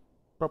with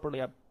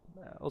properly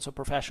also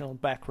professional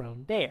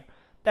background there.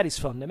 That is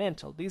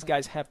fundamental. These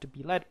guys have to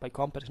be led by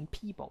competent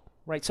people,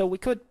 right? So we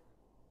could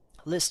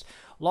list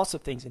lots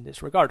of things in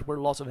this regard. There were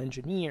lots of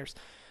engineers,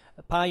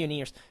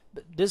 pioneers.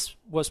 But these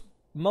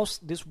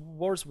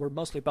wars were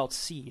mostly about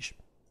siege,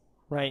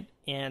 right?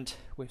 And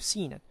we've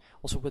seen it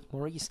also with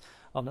Maurice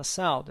of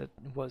Nassau, that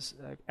was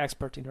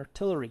expert in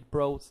artillery,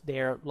 brought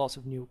there lots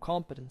of new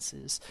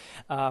competencies,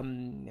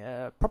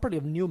 properly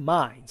of new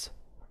minds,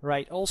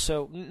 right?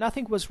 Also,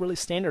 nothing was really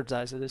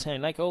standardized at the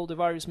time. Like, all the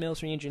various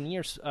military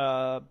engineers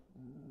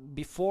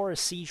before a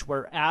siege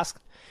were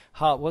asked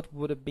what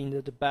would have been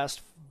the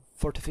best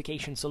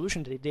fortification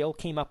solution. They all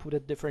came up with a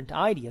different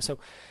idea. So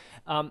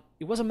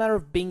it was a matter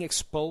of being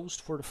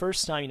exposed for the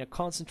first time in a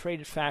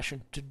concentrated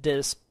fashion to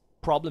these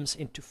problems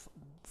and to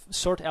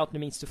sort out the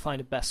means to find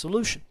the best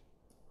solution,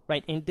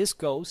 right? And this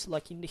goes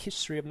like in the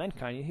history of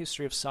mankind, in the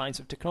history of science,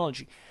 of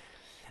technology,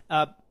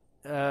 by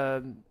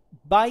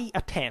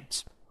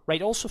attempts,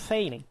 right? Also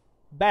failing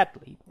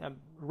badly,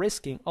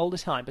 risking all the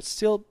time, but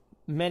still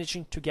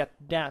managing to get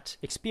that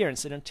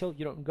experience. And until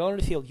you don't go on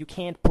the field, you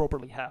can't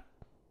properly have.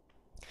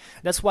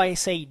 That's why I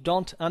say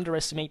don't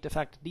underestimate the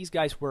fact that these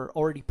guys were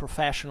already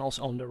professionals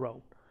on the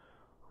road,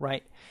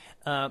 right?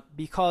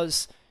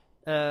 Because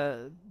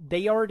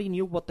they already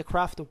knew what the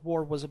craft of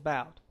war was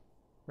about,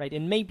 right?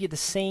 And maybe the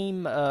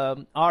same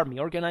army,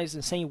 organized in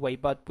the same way,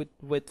 but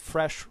with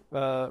fresh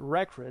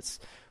recruits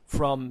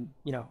from,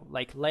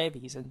 like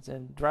levies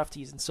and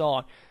draftees and so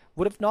on,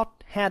 would have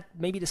not had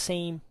maybe the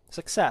same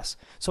success.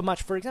 So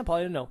much, for example,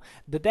 I don't know,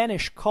 the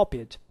Danish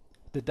copied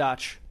the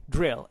Dutch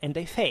drill and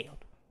they failed.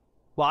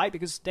 Why?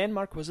 Because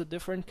Denmark was a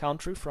different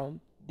country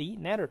from the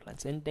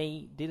Netherlands, and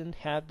they didn't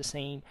have the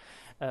same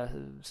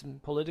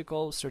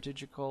political,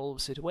 strategical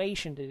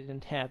situation. They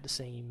didn't have the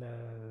same,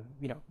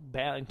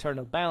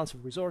 internal balance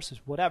of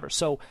resources, whatever.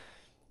 So,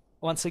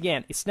 once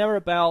again, it's never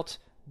about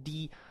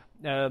the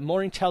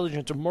more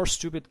intelligent or more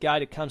stupid guy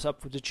that comes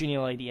up with the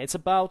genial idea. It's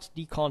about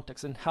the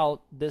context and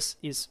how this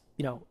is,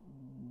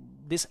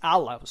 this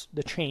allows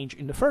the change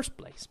in the first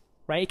place.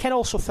 Right? It can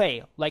also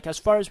fail. Like, as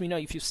far as we know,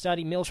 if you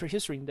study military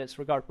history in this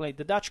regard, like,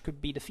 the Dutch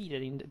could be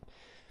defeated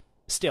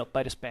still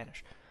by the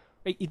Spanish.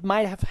 Right? It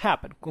might have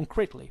happened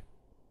concretely,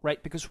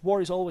 right? Because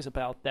war is always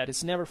about that.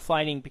 It's never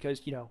fighting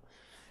because you're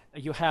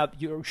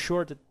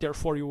sure that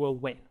therefore you will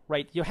win,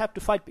 right? You have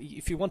to fight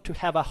if you want to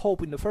have a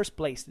hope in the first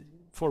place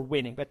for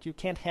winning, but you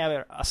can't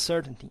have a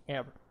certainty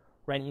ever,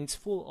 right? And it's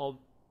full of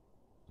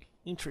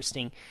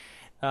interesting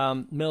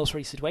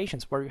military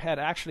situations where you had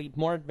actually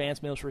more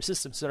advanced military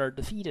systems that are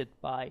defeated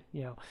by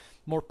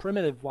more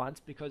primitive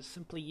ones, because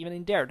simply even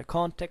in there the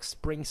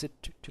context brings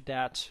it to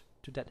that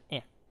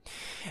end.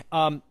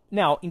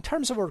 Now, in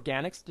terms of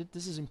organics,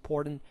 this is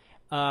important.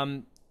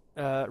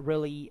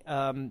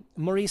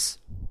 Maurice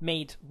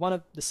made one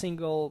of the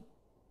single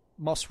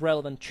most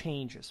relevant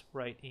changes,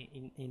 right,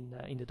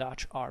 in the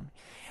Dutch army.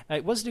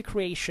 It was the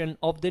creation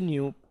of the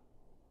new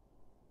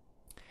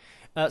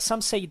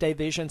Some say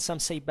division, some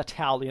say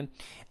battalion.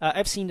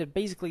 I've seen that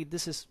basically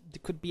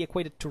it could be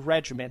equated to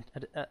regiment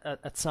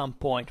at some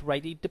point,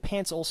 right? It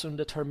depends also on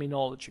the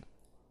terminology,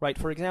 right?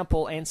 For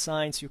example,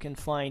 ensigns you can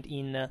find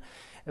in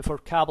for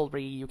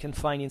cavalry, you can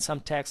find in some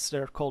texts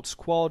that are called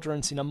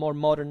squadrons in a more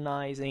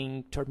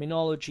modernizing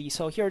terminology.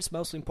 So here it's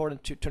mostly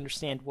important to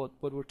understand what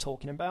we're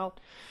talking about.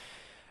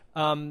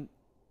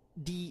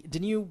 The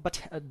new,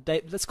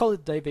 let's call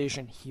it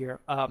division here,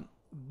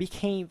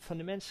 became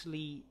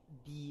fundamentally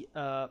the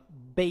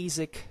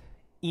basic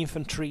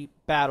infantry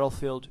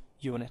battlefield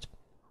unit,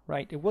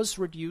 right? It was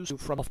reduced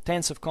from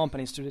tens of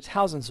companies to the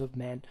thousands of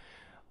men,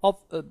 of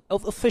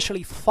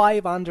officially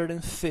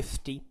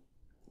 550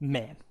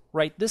 men,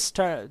 right?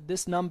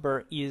 This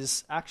number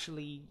is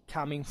actually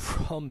coming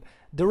from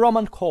the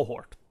Roman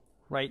cohort,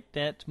 right,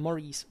 that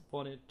Maurice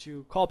wanted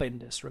to copy in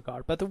this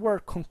regard. But there were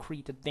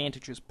concrete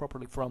advantages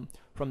properly from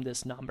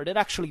this number that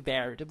actually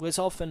varied. It was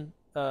often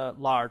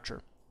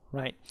larger,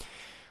 right?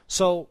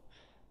 So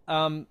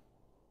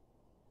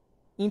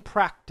in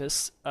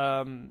practice,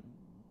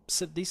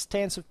 so these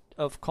tens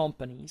of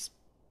companies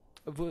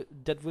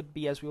that would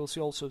be, as we will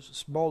see, also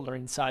smaller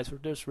in size for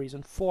this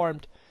reason,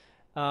 formed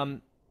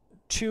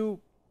 2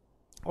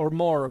 or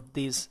more of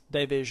these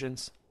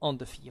divisions on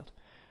the field,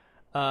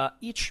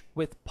 each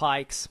with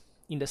pikes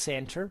in the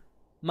center,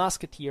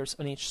 musketeers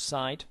on each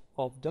side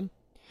of them,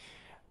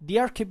 the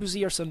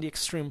arquebusiers on the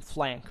extreme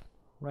flank,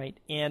 right?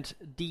 And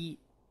the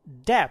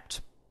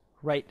depth,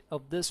 right,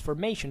 of this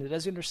formation, that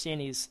as you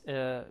understand is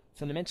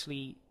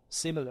fundamentally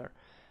similar,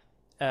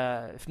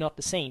 if not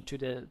the same, to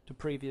the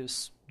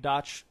previous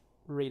Dutch,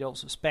 read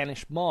also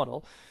Spanish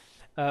model,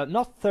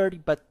 not 30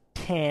 but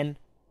 10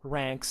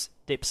 ranks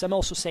deep. Some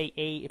also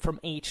say from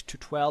 8 to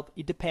 12.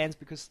 It depends,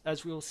 because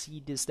as we will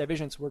see, these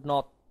divisions were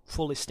not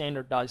fully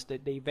standardized.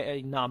 They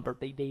vary number.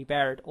 They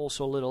varied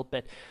also a little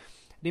bit.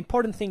 The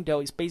important thing, though,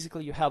 is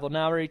basically you have on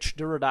average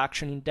the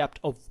reduction in depth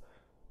of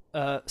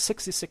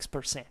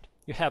 66%.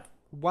 You have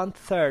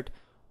 1/3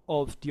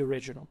 of the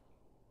original.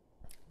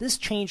 This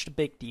changed a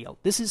big deal.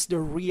 This is the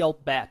real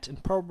bet,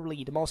 and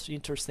probably the most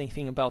interesting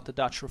thing about the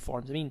Dutch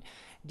reforms. I mean,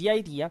 the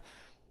idea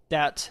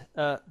that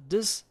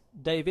these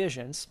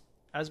divisions,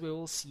 as we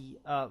will see,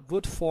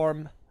 would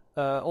form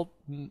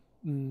 2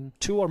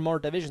 or more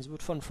divisions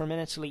would form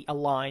fundamentally a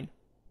line,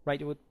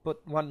 right? It would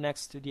put one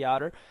next to the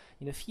other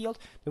in the field.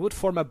 They would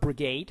form a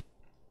brigade,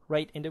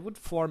 right? And they would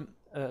form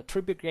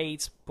 3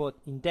 brigades, but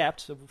in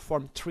depth, so would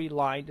form 3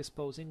 lines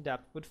disposed in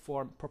depth, would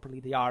form properly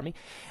the army.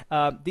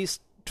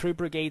 These 3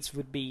 brigades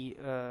would be,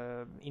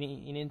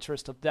 in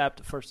interest of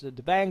depth, first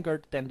the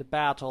vanguard, then the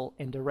battle,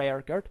 and the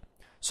rearguard.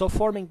 So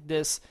forming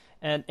this,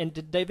 and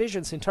the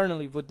divisions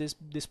internally would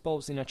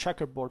dispose in a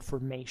checkerboard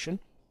formation.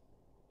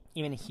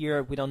 Even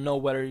here, we don't know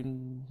whether,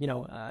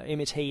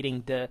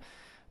 imitating the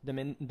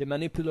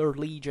Manipular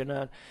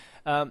Legion.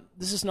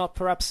 This is not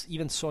perhaps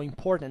even so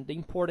important. The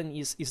important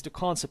is the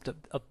concept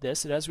of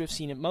this. And as we've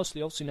seen it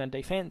mostly also in a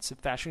defensive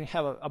fashion, you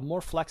have a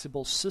more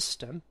flexible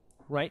system,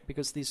 right?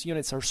 Because these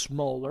units are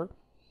smaller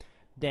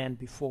than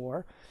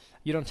before.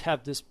 You don't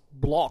have these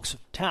blocks of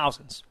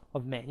thousands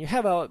of men. You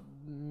have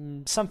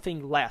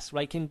something less,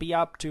 right? It can be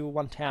up to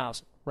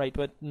 1,000, right?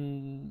 But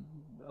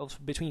also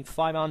between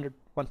 500,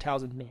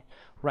 1,000 men,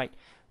 right?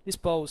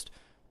 Disposed,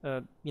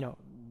 in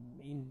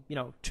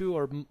 2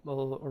 or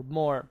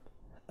more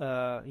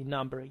in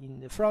number in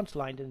the front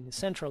line, in the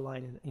central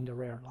line, and in the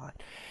rear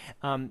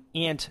line.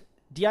 And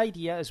the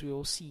idea, as we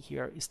will see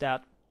here, is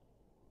that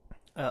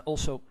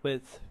also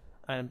with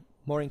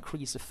more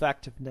increased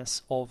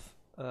effectiveness of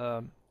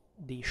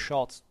the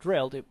shots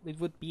drilled, it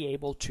would be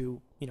able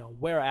to,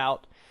 wear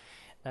out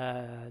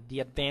the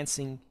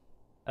advancing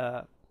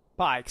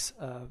pikes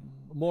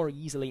more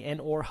easily, and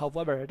or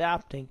however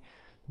adapting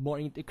more,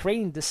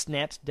 creating this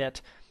net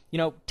that,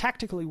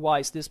 tactically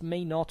wise, this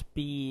may not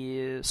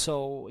be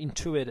so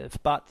intuitive,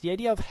 but the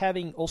idea of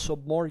having also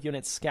more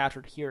units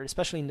scattered here,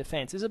 especially in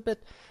defense, is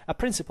a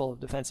principle of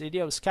defense. The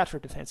idea of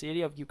scattered defense, the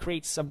idea of you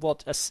create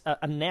somewhat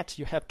a net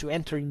you have to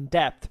enter in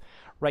depth,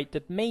 right?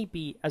 That may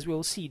be, as we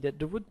will see, that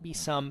there would be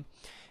some,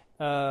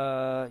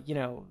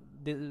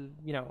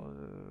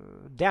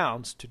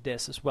 downs to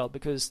this as well,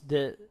 because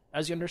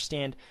as you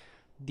understand,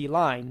 the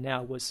line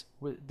now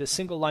the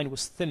single line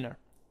was thinner,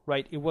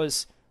 right? It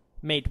was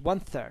made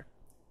 1/3,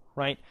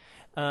 right?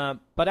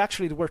 But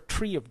actually there were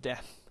 3 of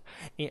them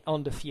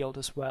on the field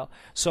as well.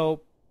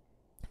 So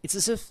it's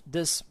as if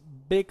this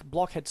big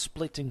block had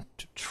split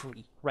into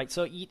 3, right?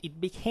 So it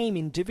became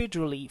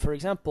individually, for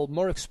example,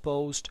 more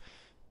exposed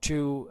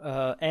to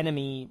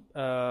enemy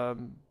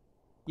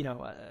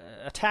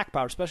attack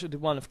power, especially the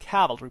one of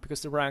cavalry,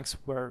 because the ranks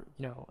were,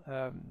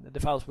 the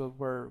files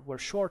were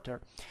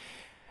shorter.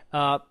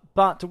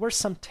 But there were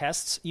some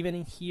tests, even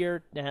in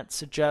here, that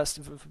suggest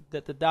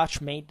that the Dutch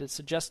made that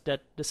suggest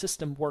that the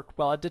system worked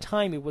well. At the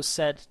time, it was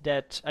said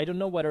that, I don't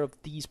know whether of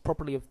these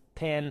properly of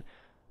 10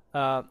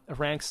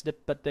 ranks,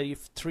 but that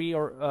if 3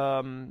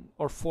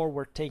 or 4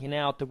 were taken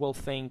out, the whole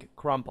thing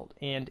crumbled.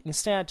 And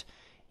instead,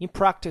 in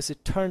practice,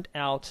 it turned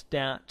out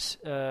that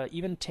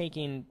even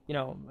taking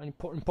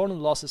important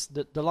losses,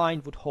 the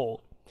line would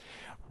hold,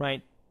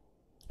 right?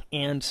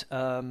 And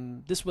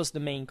this was the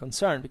main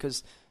concern,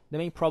 because the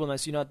main problem,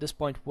 as you know, at this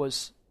point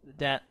was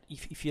that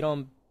if you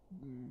don't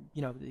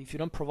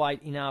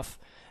provide enough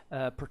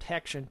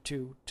protection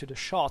to the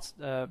shots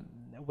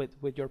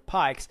with your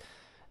pikes,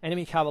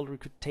 enemy cavalry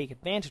could take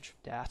advantage of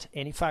that.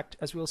 And in fact,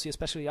 as we'll see,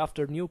 especially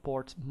after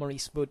Newport,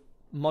 Maurice would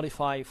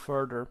modify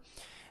further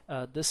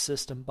this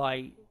system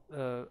by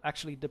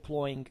actually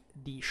deploying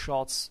the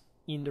shots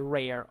in the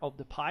rear of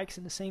the pikes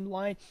in the same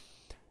line,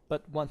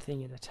 but one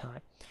thing at a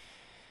time.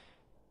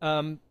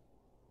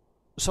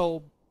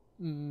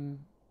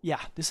 Yeah,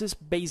 this is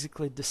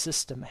basically the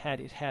system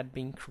it had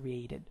been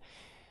created,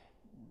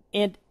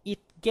 and it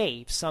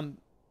gave some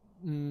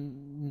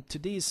to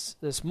these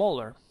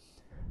smaller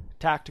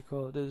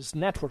tactical, this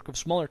network of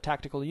smaller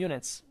tactical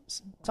units,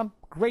 some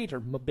greater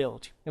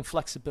mobility and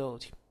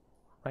flexibility,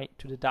 right,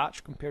 to the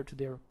Dutch compared to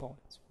their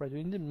opponents, right,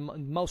 in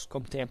most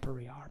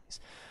contemporary armies.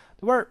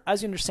 There were,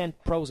 as you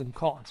understand, pros and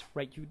cons,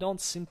 right? You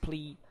don't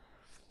simply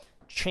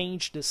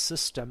change the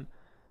system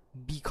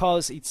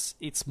because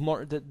it's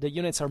more the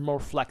units are more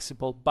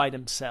flexible by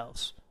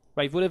themselves,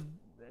 right? Would have,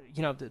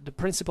 the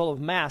principle of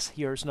mass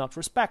here is not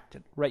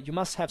respected, right? You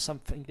must have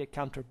something that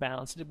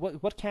counterbalanced.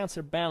 What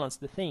counterbalanced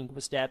the thing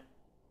was that,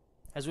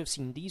 as we've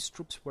seen, these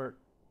troops were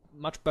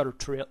much better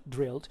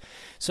drilled,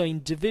 so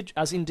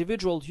as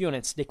individual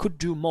units they could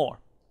do more,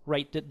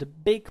 right? The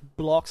big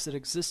blocks that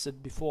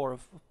existed before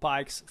of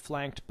pikes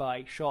flanked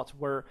by shots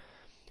were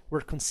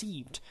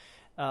conceived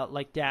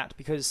like that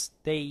because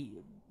they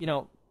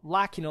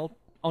lack,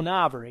 on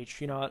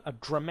average, a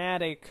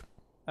dramatic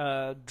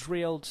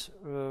drilled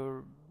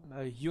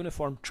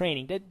uniform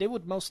training. They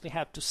would mostly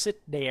have to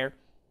sit there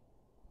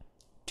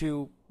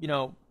to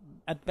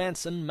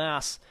advance en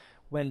masse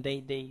when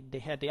they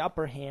had the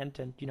upper hand,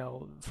 and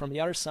from the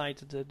other side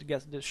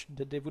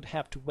they would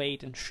have to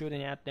wait, and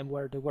shooting at them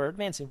where they were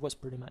advancing was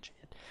pretty much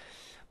it.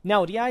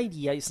 Now the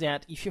idea is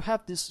that if you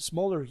have these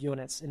smaller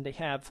units and they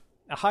have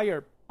a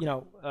higher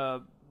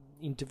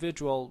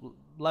individual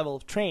level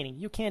of training,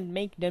 you can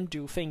make them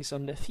do things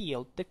on the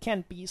field that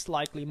can be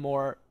slightly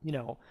more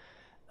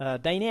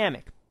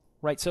dynamic,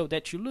 right? So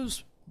that you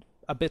lose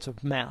a bit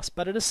of mass,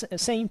 but at the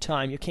same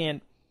time you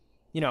can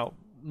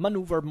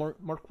maneuver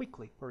more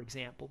quickly, for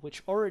example,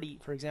 which already,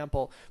 for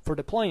example, for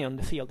deploying on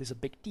the field is a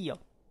big deal.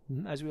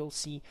 As we'll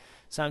see,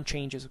 some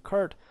changes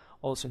occurred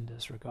also in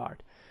this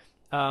regard.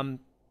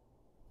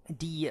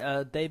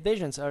 The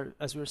divisions are,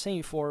 as we were saying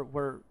before,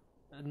 were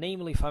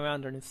namely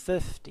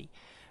 550.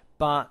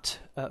 But,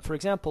 for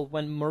example,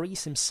 when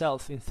Maurice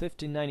himself in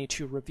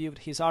 1592 reviewed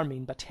his army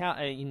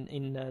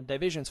in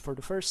divisions for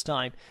the first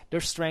time,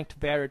 their strength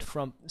varied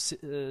from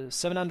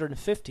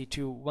 750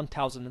 to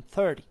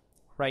 1,030,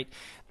 right?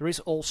 There is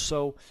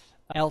also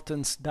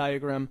Elton's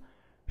diagram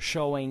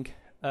showing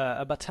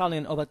a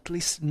battalion of at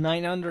least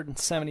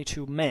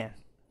 972 men,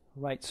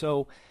 right?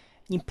 So,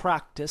 in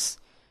practice,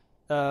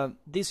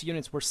 these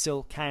units were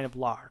still kind of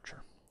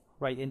larger,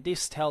 right? And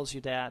this tells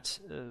you that,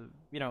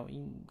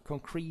 in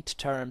concrete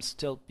terms,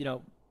 still,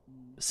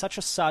 such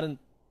a sudden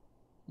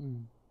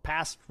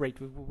pass rate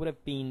would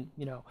have been,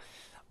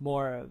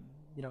 more,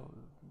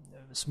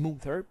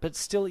 smoother. But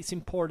still, it's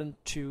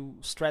important to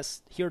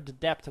stress here the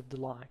depth of the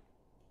line,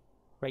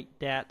 right?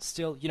 That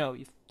still,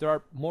 if there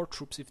are more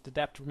troops, if the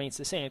depth remains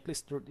the same, at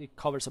least it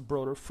covers a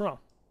broader front,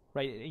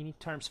 right? In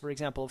terms, for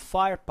example, of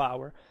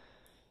firepower,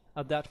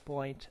 at that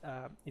point,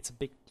 it's a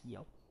big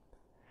deal.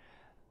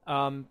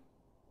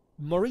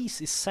 Maurice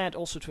is said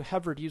also to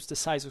have reduced the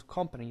size of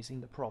companies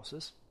in the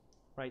process,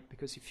 right?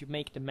 Because if you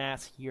make the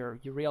math here,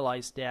 you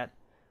realize that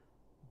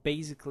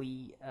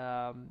basically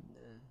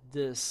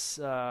these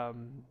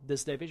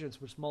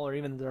divisions were smaller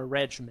even than a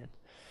regiment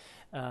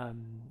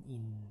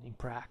in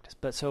practice.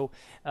 But so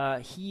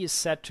he is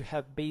said to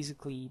have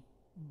basically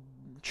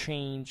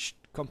changed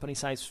company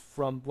size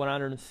from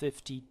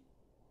 150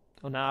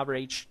 on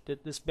average,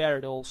 this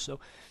varied also,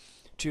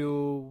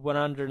 to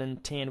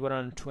 110,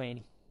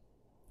 120.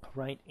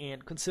 Right,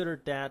 and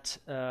consider that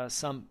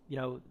some,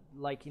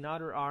 like in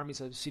other armies,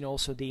 I've seen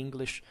also the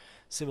English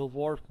Civil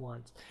War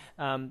ones.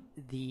 Normally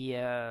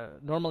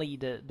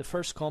the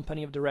first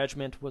company of the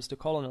regiment was the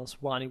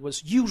colonel's one. It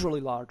was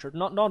usually larger,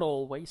 not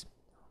always,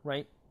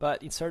 right?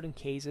 But in certain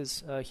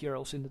cases, here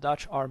also in the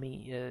Dutch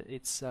army,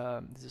 it's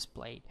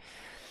displayed.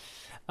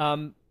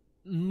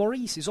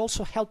 Maurice is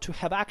also held to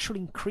have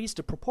actually increased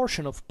the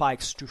proportion of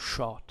pikes to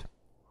shot,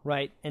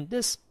 right? And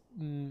this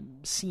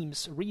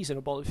seems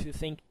reasonable if you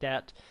think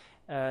that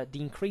the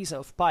increase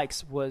of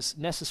pikes was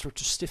necessary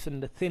to stiffen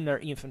the thinner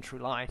infantry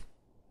line.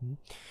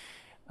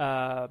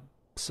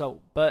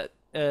 But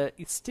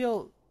it's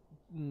still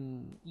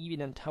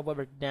evident,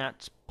 however,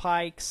 that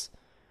pikes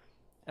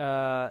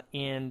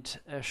and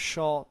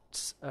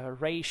shots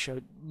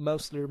ratio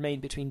mostly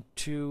remained between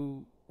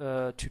 2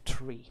 to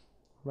 3,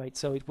 right?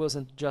 So it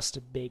wasn't just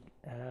a big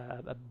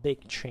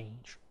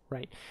change,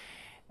 right?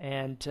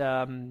 and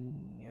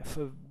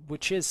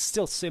which is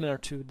still similar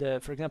to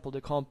for example, the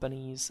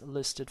companies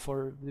listed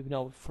for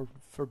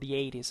for the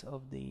 80s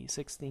of the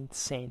 16th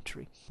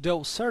century,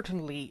 though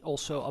certainly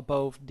also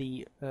above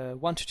the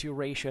 1-to-2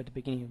 ratio at the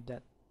beginning of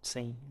that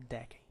same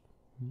decade.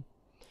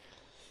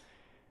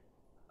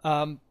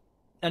 An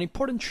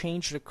important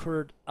change that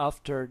occurred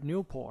after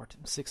Newport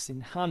in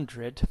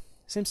 1600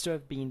 seems to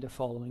have been the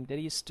following. That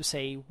is to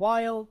say,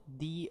 while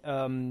the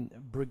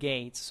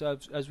brigades, so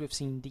as we've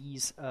seen,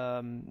 these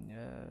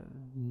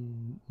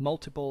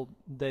multiple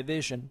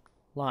division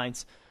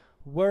lines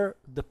were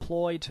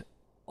deployed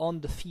on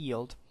the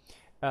field,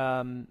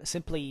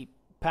 simply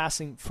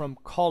passing from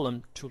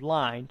column to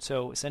line,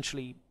 so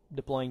essentially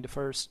deploying the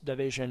first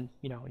division,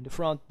 in the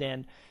front,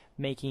 then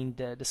making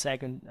the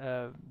second,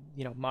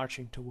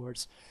 marching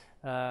towards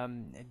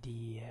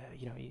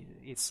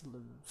its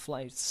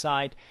flight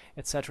side,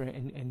 etc.,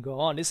 and go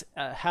on. This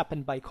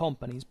happened by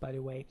companies, by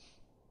the way,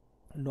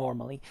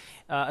 normally,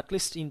 at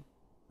least in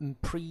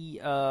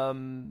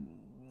pre-reform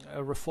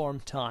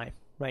time,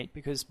 right?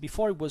 Because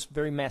before it was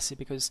very messy,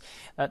 because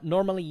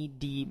normally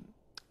the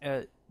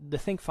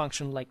thing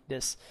functioned like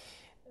this.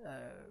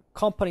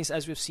 Companies,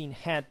 as we've seen,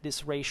 had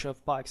this ratio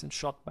of pikes and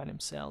shot by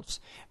themselves,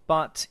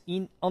 but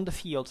on the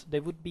field they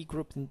would be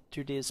grouped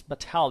into these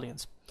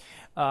battalions,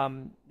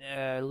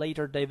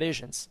 later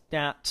divisions,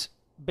 that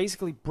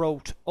basically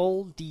brought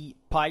all the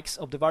pikes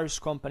of the various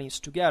companies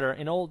together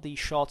and all the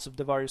shots of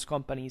the various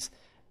companies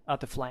at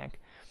the flank.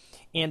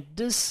 And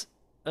this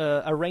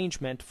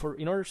arrangement,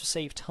 in order to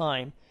save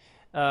time,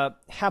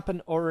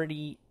 happened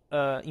already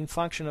in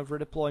function of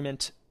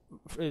redeployment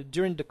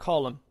during the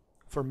column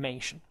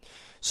formation.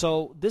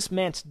 So this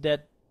meant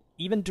that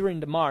even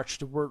during the march,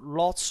 there were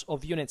lots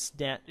of units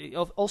that,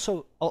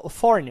 also of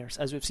foreigners,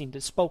 as we've seen,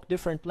 that spoke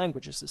different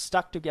languages, that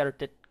stuck together,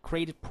 that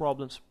created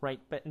problems,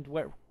 right? And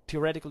were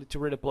theoretically to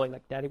redeploy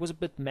like that, it was a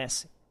bit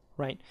messy,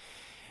 right?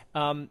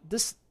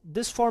 This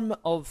form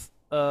of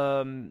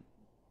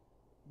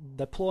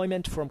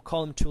deployment from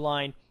column to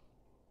line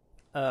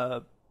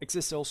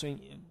existed also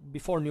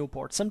before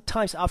Newport.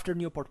 Sometimes after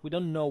Newport, we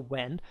don't know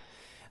when.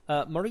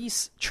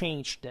 Maurice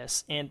changed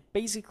this, and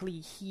basically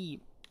he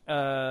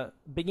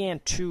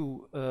began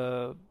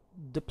to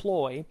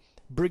deploy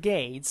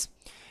brigades,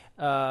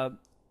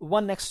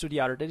 one next to the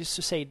other. That is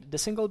to say, the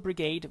single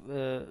brigade,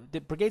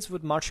 the brigades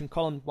would march in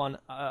column one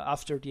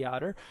after the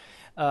other.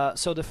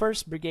 So the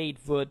first brigade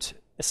would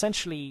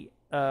essentially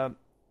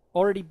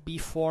already be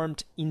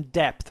formed in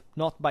depth,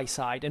 not by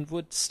side, and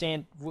would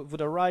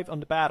arrive on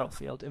the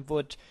battlefield and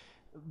would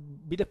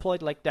be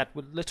deployed like that,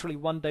 with literally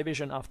one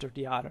division after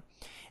the other.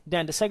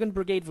 Then the second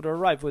brigade would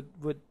arrive,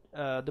 would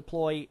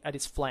deploy at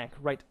its flank,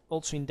 right,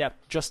 also in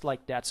depth, just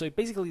like that. So it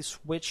basically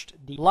switched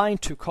the line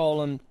to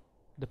column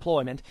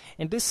deployment,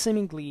 and this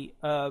seemingly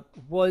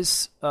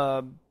was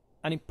an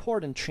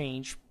important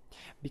change,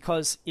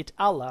 because it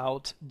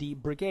allowed the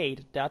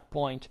brigade at that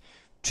point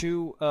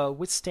to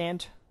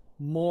withstand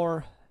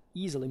more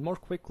easily, more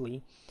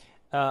quickly,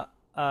 an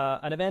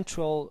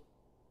eventual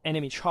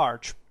enemy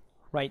charge,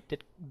 right?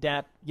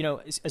 That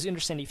as you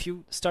understand, if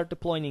you start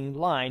deploying in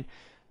line,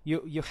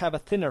 you have a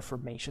thinner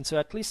formation. So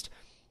at least,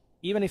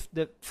 even if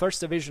the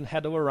first division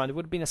had overrun, it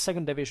would have been a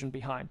second division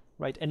behind,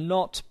 right? And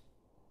not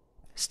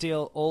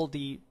still all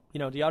the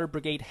other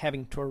brigade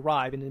having to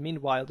arrive, and in the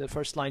meanwhile the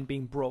first line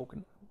being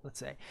broken, let's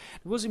say.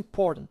 It was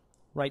important,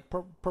 right?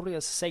 Probably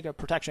as a sake of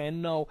protection. I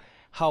know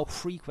how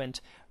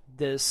frequent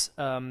this,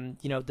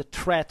 the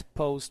threat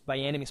posed by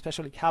enemy,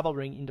 especially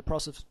cavalry, in the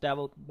process of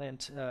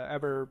development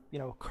ever,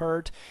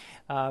 occurred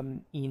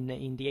in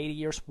the 80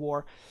 Years'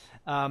 War.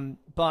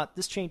 But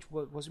this change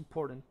was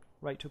important,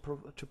 right,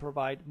 to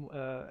provide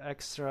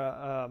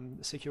extra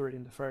security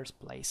in the first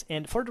place.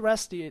 And for the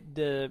rest,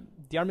 the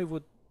army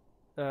would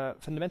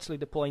fundamentally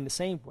deploy in the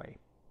same way.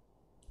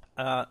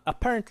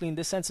 Apparently, in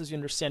this sense, as you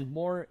understand,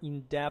 more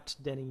in depth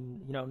than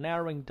in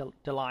narrowing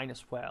the line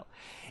as well.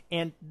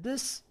 And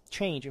this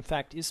change, in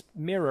fact, is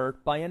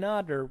mirrored by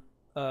another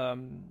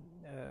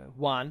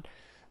one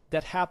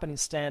that happened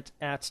instead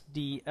at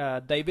the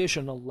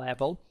divisional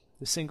level,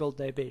 the single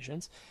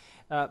divisions,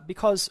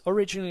 because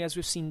originally, as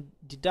we've seen,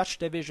 the Dutch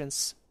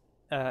divisions,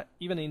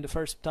 even in the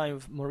first time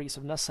of Maurice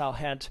of Nassau,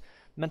 had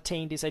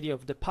maintained this idea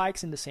of the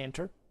pikes in the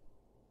center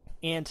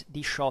and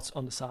the shots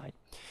on the side.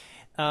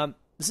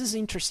 This is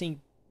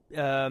interesting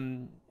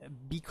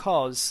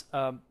because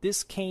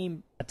this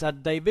came at a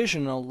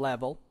divisional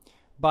level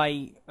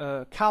by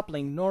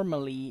coupling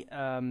normally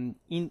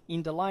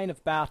in the line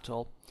of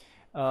battle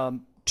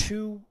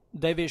 2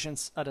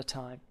 divisions at a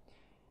time,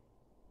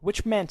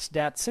 which meant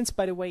that, since,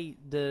 by the way,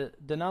 the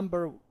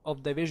number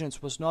of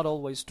divisions was not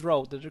always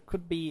drawn, that there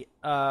could be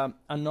an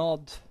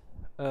odd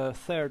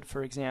third,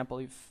 for example,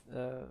 if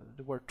there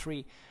were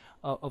 3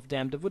 of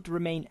them, that would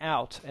remain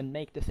out and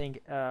make the thing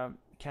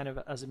kind of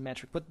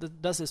asymmetric.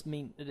 What does this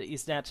mean?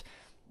 Is that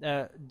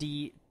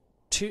the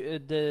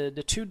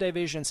 2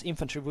 divisions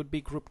infantry would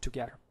be grouped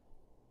together.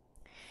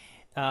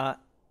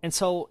 and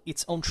so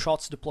its own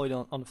shots deployed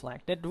on the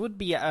flank. There would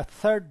be a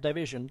third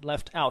division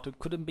left out. It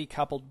couldn't be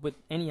coupled with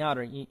any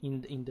other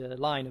in the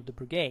line of the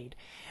brigade.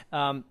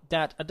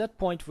 That at that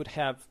point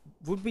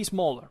would be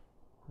smaller,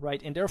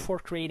 right, and therefore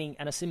creating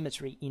an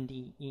asymmetry in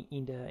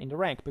the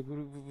rank. But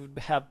we would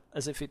have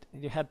as if it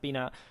had been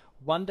a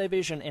one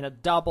division and a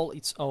double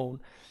its own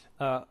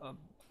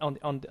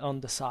on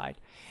the side.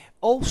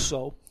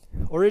 Also,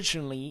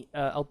 originally,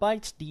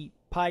 albeit the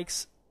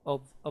pikes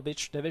of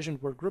each division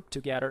were grouped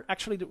together,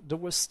 actually there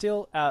was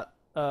still a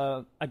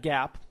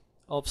gap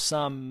of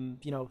some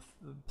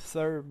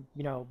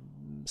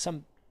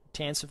some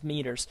tens of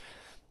meters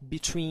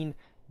between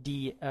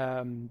the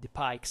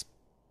pikes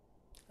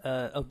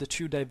of the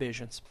two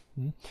divisions.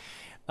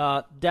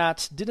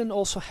 That didn't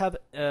also have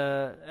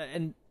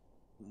and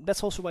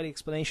that's also why the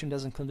explanation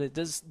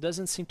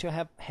doesn't seem to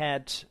have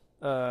had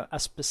a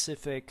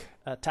specific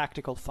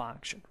tactical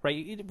function, right?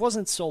 It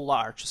wasn't so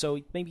large, so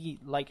it may be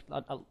like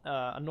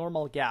a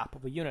normal gap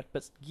of a unit,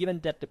 but given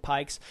that the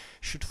pikes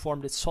should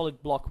form this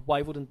solid block,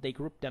 why wouldn't they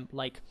group them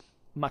like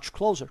much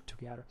closer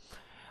together?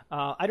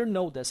 I don't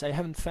know this. I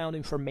haven't found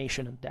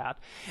information on that.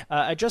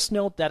 I just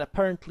know that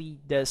apparently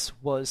this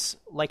was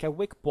like a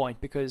weak point,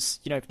 because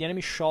if the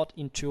enemy shot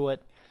into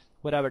it,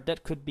 whatever,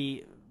 that could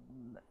be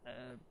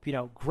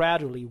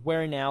gradually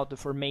wearing out the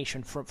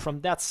formation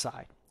from that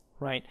side,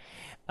 right?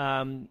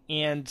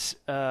 It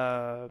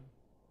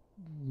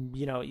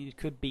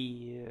could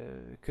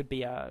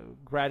be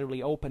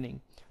gradually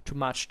opening to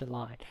match the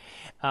line.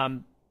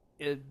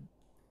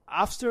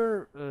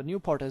 After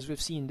Newport, as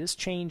we've seen, this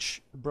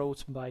change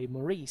brought by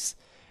Maurice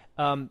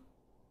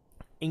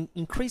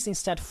increased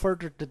instead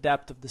further the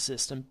depth of the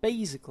system.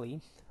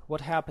 Basically,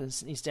 what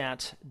happens is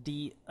that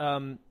the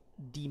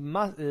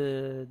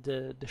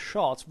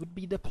shots would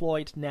be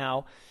deployed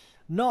now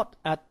not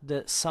at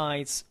the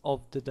sides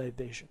of the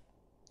division.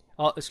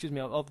 Of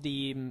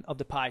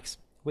the pikes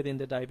within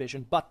the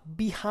division, but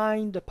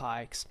behind the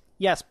pikes.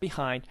 Yes,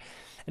 behind.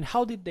 And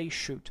how did they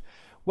shoot?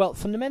 Well,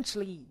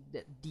 fundamentally,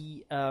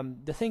 the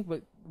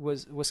thing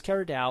was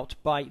carried out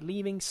by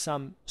leaving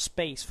some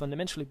space,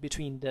 fundamentally,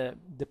 between the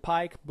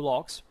pike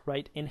blocks,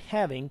 right, and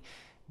having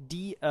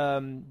the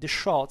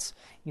shots,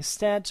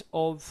 instead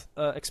of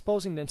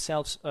exposing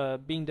themselves,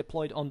 being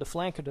deployed on the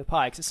flank of the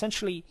pikes,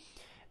 essentially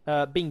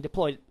being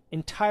deployed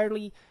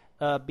entirely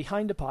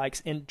behind the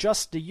pikes, and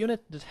just the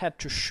unit that had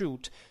to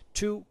shoot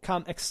to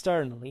come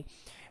externally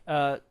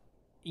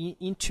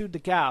into the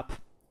gap,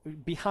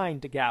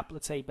 behind the gap,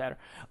 let's say better,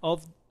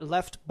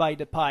 left by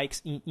the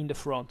pikes in the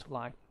front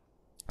line.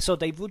 So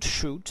they would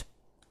shoot,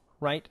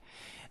 right?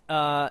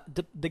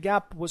 The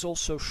gap was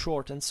also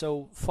short, and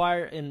so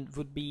fire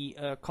would be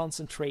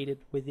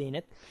concentrated within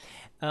it.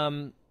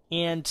 And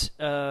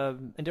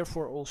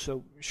therefore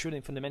also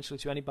shooting fundamentally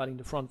to anybody in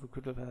the front. We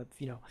could have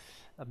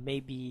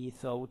maybe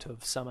thought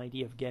of some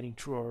idea of getting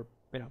through, or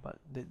but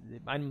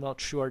I'm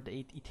not sure that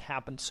it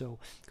happened. So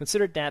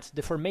consider that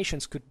the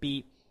formations could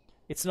be,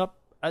 it's not,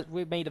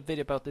 we made a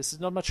video about this,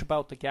 it's not much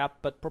about the gap,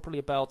 but properly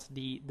about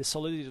the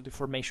solidity of the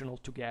formation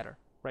altogether,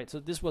 right? So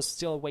this was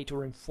still a way to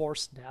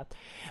reinforce that.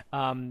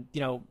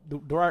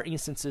 There are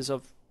instances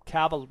of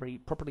cavalry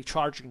properly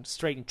charging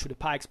straight into the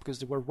pikes because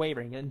they were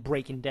wavering and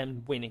breaking them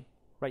and winning.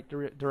 Right,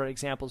 there are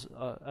examples,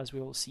 as we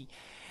will see,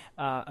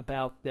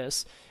 about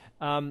this,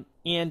 and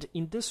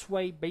in this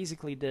way,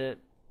 basically, the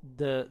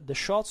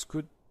shots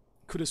could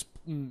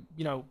in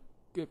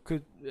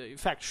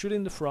fact shoot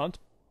in the front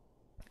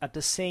at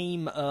the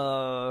same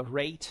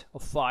rate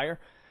of fire,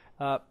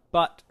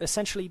 but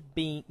essentially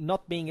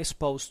not being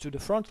exposed to the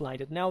front line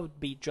that now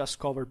would be just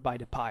covered by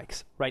the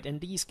pikes, right,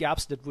 and these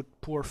gaps that would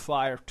pour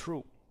fire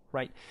through,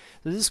 right.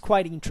 So this is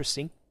quite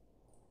interesting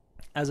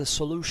as a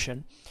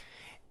solution.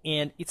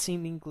 And it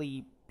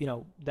seemingly,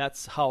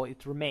 that's how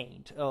it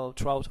remained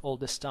throughout all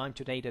this time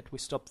today, that we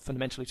stopped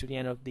fundamentally to the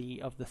end of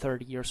the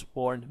 30 Years'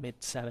 War in the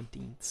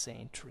mid-17th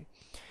century.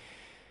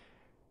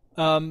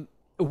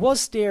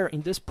 Was there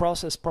in this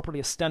process properly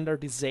a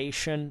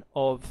standardization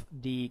of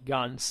the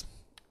guns,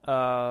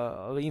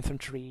 of the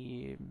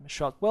infantry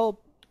shot? Well,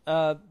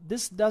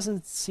 this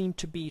doesn't seem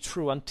to be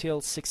true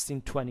until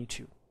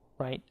 1622,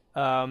 right?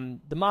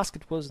 The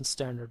musket wasn't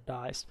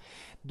standardized.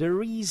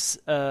 There is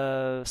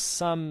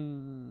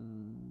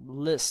some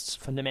lists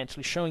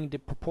fundamentally showing the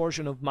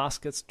proportion of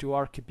muskets to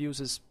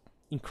arquebuses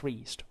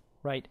increased,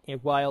 right?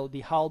 And while the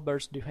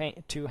halberds,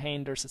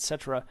 two-handers,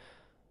 etc.,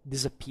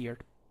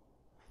 disappeared.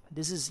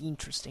 This is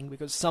interesting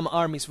because some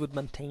armies would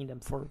maintain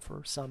them for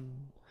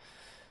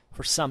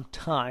some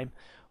time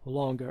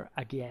longer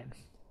again,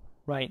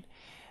 right?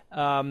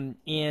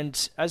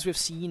 And as we've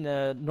seen,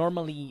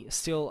 normally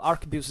still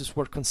arquebuses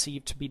were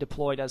conceived to be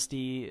deployed as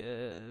the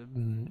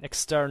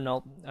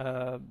external,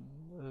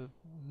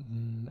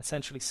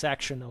 essentially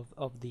section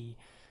of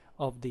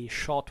the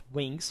shot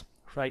wings,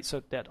 right?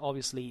 So that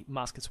obviously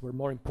muskets were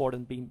more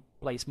important, being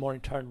placed more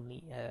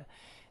internally,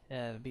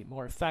 be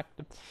more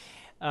effective.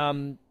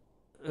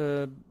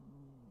 There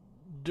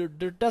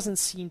doesn't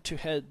seem to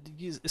have,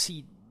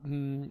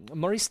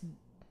 Maurice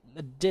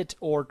did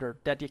order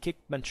that the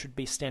equipment should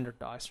be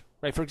standardized,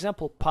 right? For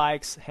example,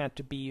 pikes had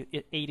to be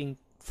 18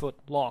 foot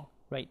long,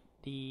 right?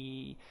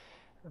 The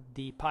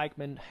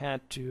pikemen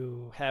had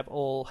to have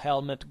all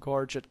helmet,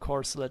 gorget,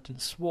 corselet,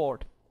 and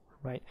sword,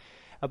 right?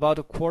 About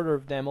a quarter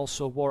of them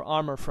also wore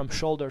armor from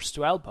shoulders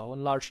to elbow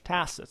and large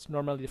tassets.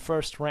 Normally the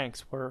first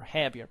ranks were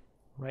heavier,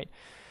 right?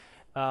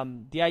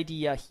 The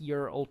idea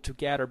here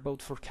altogether,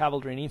 both for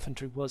cavalry and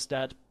infantry, was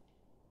that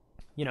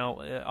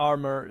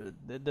armor,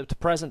 the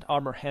present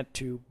armor had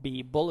to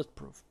be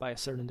bulletproof by a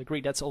certain degree.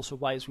 That's also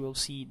why, as we will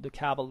see, the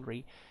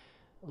cavalry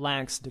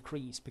lengths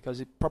decrease, because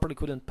it properly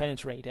couldn't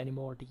penetrate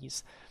anymore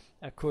these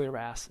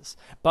cuirasses.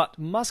 But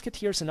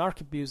musketeers and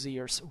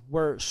arquebusiers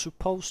were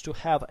supposed to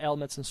have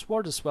helmets and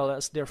swords as well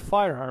as their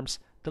firearms,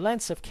 the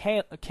lengths of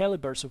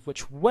calibers of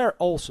which were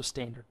also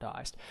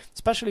standardized,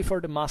 especially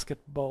for the musket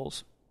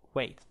ball's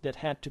weight, that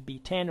had to be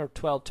 10 or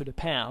 12 to the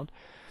pound.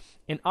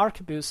 An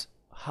arquebus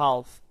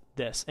half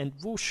this, and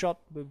Wu shot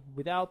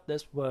without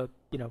this would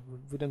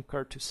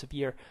incur to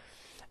severe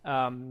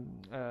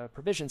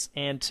provisions.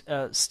 And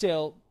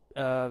still,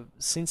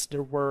 since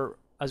there were,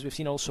 as we've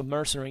seen, also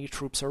mercenary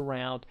troops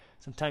around,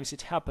 sometimes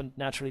it happened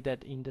naturally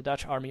that in the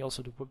Dutch army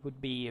also there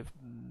would be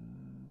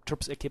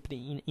troops equipped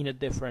in a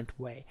different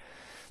way.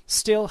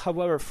 Still,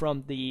 however,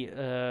 from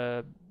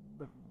the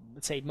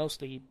let's say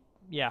mostly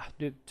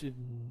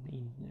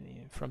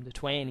from the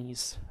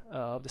 20s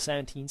of the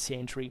 17th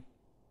century,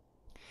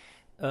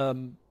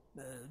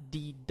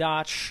 the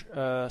Dutch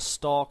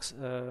stocks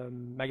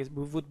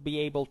would be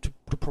able to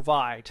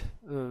provide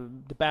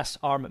the best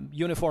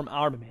uniform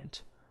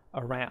armament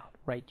around,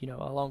 right?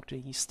 Along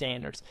to these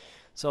standards,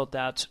 so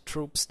that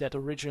troops that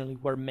originally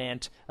were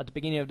meant at the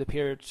beginning of the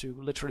period to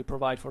literally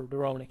provide for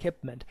their own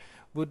equipment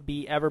would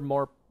be ever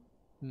more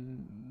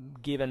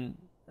given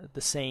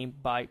the same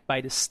by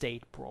the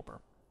state proper,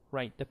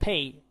 right? The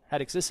pay had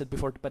existed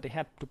before, but they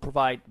had to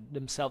provide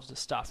themselves the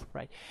stuff,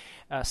 right?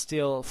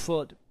 Still,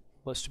 food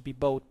was to be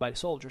bought by the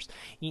soldiers.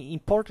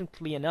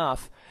 Importantly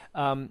enough,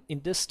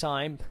 in this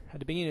time, at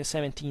the beginning of the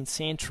 17th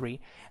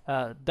century,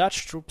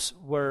 Dutch troops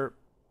were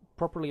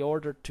properly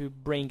ordered to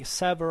bring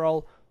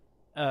several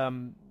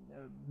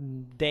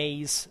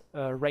days'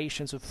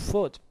 rations of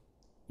food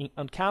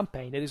on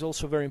campaign. That is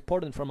also very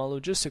important from a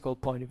logistical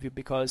point of view,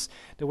 because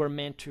they were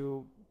meant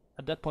to,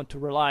 at that point, to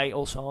rely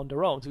also on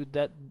their own. So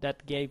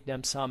that gave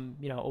them some,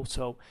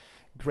 also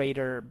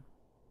greater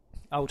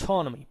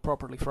autonomy,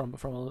 properly from a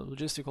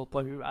logistical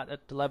point of view,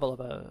 at the level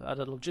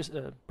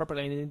of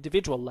properly an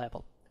individual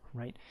level,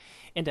 right?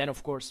 And then,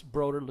 of course,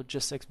 broader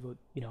logistics would,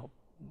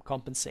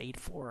 compensate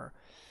for.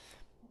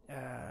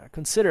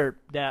 Consider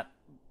that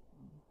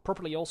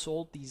properly also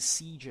all these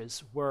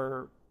sieges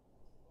were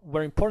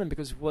important,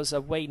 because it was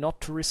a way not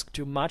to risk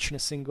too much in a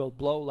single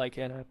blow, like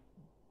in a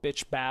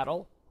pitched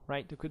battle,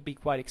 right? It could be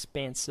quite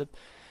expensive.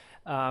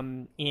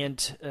 And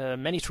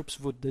many troops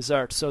would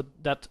desert. So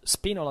that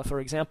Spinola, for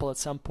example, at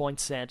some point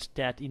said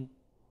that in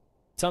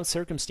some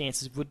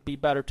circumstances it would be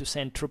better to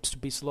send troops to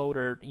be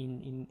slaughtered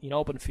in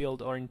open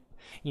field or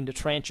in the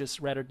trenches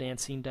rather than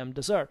seeing them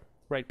desert,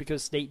 right?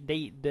 Because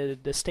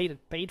the state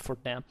had paid for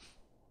them,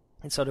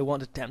 and so they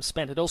wanted them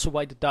spent. And also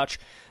why the Dutch,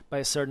 by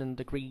a certain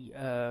degree,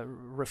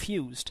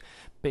 refused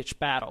pitched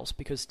battles,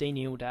 because they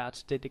knew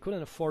that they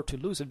couldn't afford to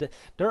lose it.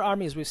 Their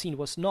army, as we've seen,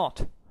 was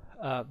not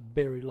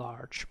very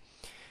large.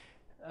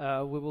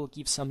 We will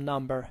give some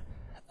number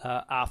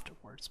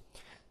afterwards.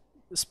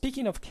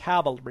 Speaking of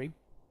cavalry,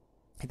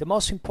 the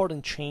most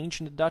important change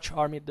in the Dutch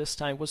army at this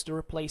time was the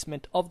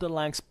replacement of the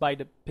lance by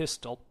the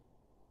pistol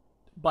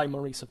by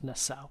Maurice of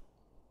Nassau.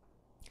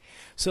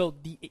 So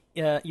the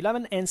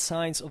 11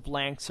 ensigns of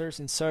Lancers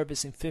in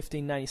service in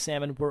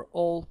 1597 were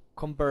all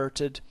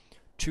converted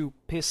to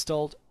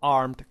pistoled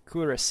armed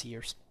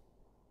cuirassiers,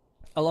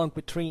 along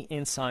with 3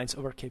 ensigns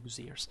of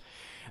arquebusiers.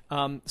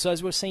 So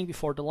as we were saying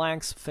before, the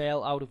lance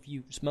fell out of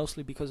use,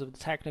 mostly because of the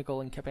technical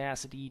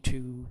incapacity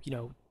to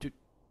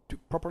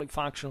properly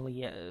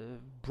functionally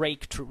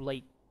break through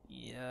a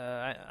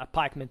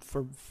pikeman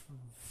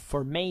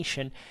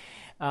formation,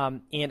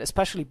 and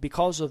especially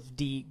because of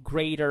the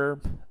greater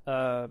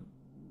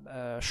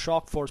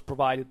shock force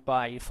provided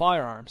by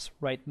firearms,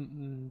 right?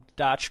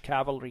 Dutch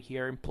cavalry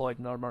here employed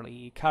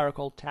normally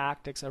caracole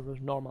tactics that were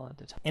normal at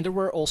the time. And there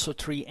were also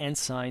 3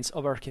 ensigns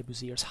of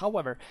arquebusiers.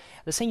 However,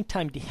 at the same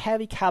time, the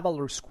heavy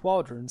cavalry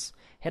squadrons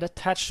had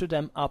attached to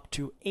them up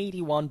to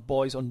 81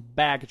 boys on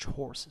baggage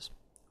horses,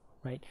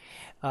 right?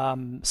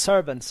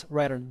 Servants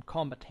rather than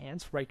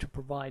combatants, right, to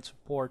provide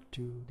support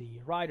to the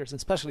riders, and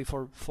especially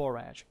for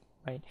foraging.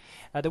 Right,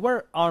 they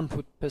were armed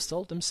with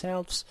pistols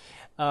themselves,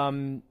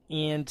 and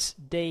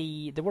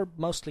they were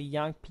mostly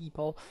young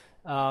people.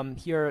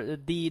 Here,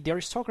 the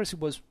aristocracy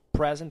was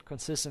present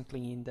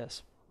consistently in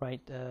this,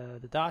 right?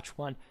 The Dutch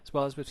one, as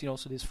well as we've seen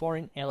also these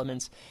foreign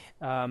elements.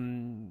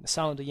 Some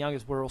of the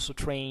youngest were also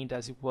trained,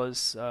 as it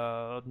was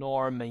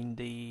norm in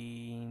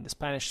the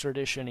Spanish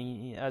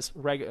tradition, as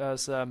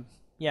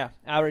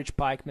average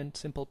pikemen,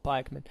 simple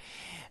pikemen,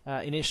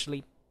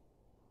 initially.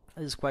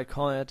 is quite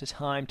common at the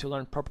time to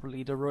learn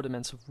properly the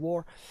rudiments of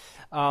war.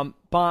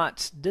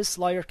 But this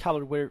lighter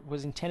cavalry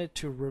was intended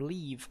to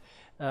relieve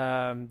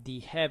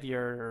the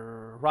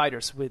heavier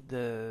riders with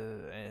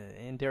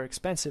in their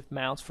expensive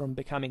mounts from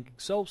becoming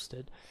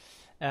exhausted,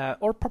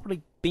 or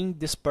properly being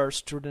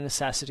dispersed through the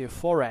necessity of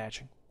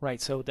foraging,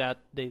 right? So that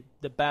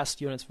the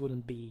best units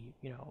wouldn't be,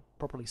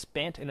 properly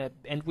spent.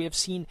 And we have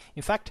seen,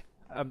 in fact,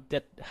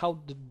 that how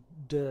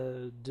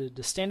the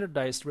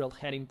standardized drill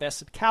had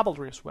invested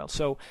cavalry as well.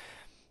 So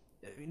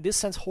in this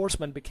sense,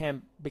 horsemen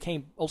became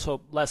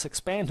also less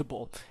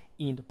expandable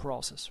in the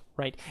process,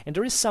 right? And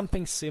there is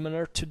something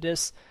similar to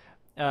this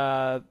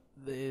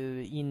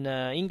in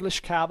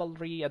English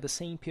cavalry at the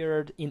same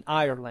period in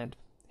Ireland,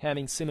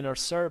 having similar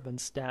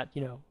servants that,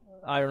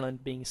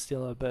 Ireland being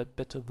still a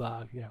bit of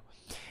a,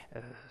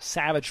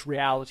 savage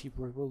reality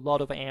with a lot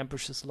of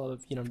ambushes, a lot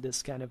of,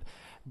 this kind of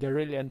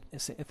guerrilla and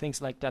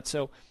things like that.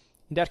 So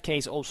in that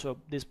case also,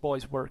 these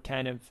boys were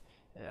kind of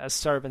as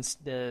servants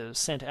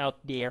sent out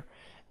there.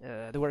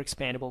 They were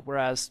expandable,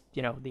 whereas,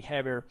 the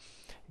heavier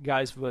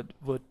guys would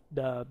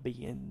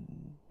be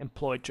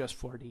employed just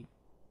for the,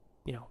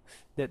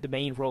 the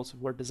main roles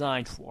were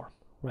designed for,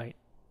 right?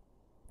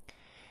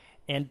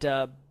 And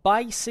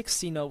by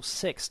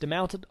 1606, the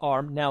mounted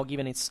arm, now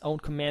given its own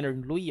commander,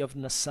 Louis of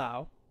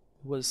Nassau,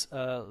 was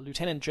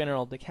Lieutenant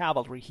General of the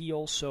Cavalry. He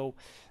also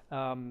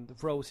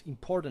wrote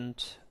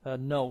important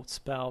notes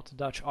about the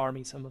Dutch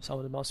army, some of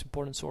the most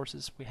important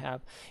sources we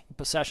have in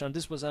possession. And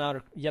this was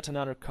yet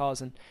another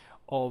cousin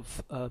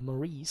of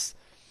Maurice,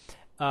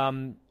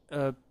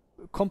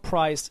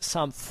 comprised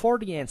some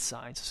 40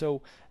 ensigns,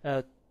 so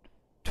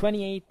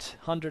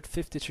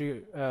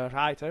 2,853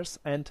 reiters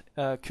and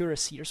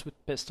cuirassiers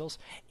with pistols,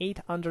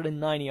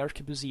 890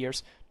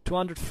 arquebusiers,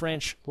 200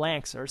 French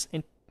lancers,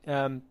 and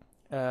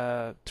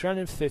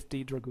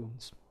 350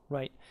 dragoons,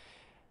 right?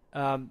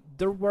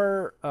 There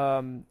were,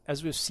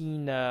 as we've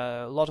seen,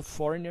 a lot of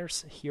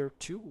foreigners here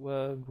too.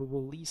 We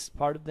will list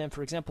part of them.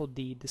 For example,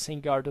 the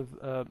Saint Guard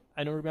of,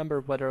 I don't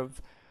remember whether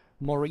of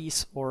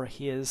Maurice or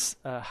his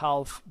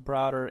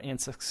half-brother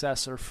and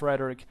successor,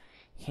 Frederick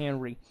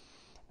Henry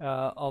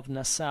of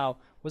Nassau,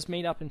 was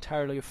made up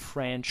entirely of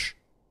French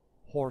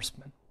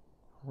horsemen,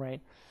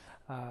 right?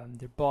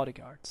 Their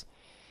bodyguards.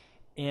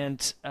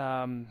 And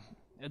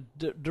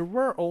there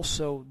were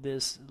also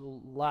this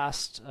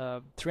last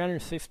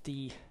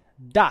 350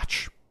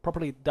 Dutch,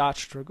 properly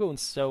Dutch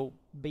dragoons, so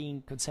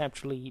being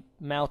conceptually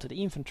mounted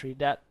infantry,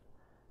 that,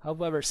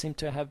 however, seemed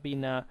to have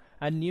been a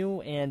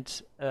new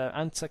and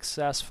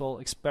unsuccessful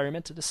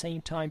experiment at the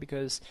same time,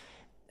 because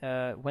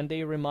when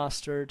they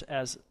remastered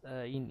as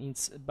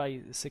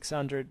by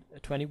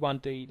 621,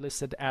 they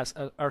listed as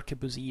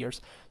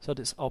arquebusiers, so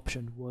this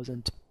option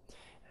wasn't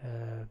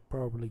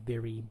probably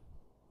very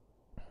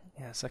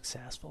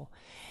successful.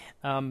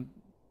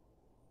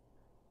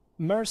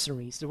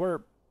 Mercenaries, there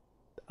were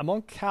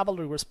among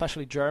cavalry were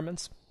especially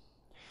Germans,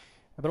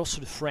 but also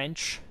the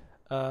French,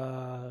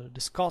 the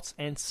Scots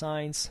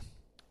ensigns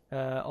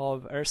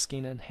of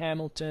Erskine and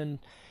Hamilton.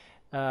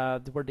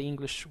 There were the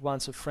English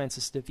ones of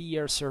Francis de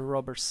Vere, Sir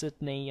Robert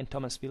Sidney, and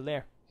Thomas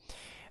Villers.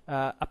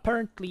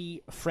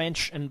 Apparently,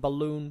 French and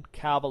Walloon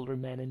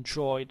cavalrymen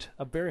enjoyed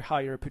a very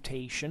high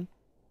reputation,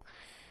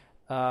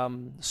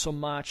 so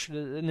much,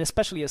 and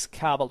especially as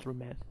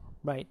cavalrymen,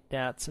 right,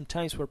 that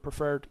sometimes were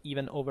preferred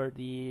even over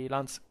the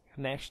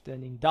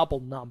Landsknechten in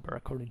double number,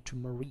 according to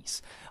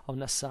Maurice of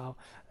Nassau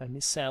and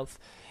himself.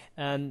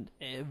 And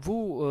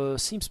Wu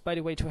seems, by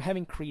the way, to have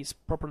increased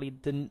properly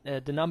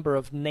the number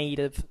of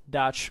native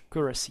Dutch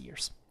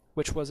cuirassiers,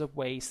 which was a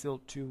way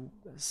still to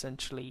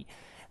essentially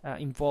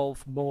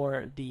involve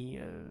more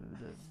the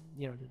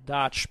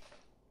Dutch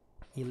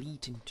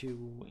elite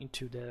into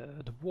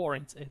the war.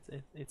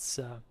 It's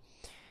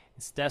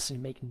definitely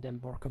making them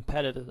more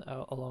competitive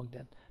along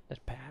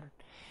that pattern.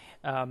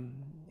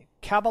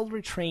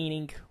 Cavalry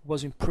training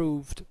was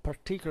improved,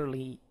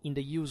 particularly in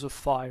the use of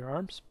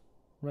firearms,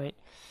 right?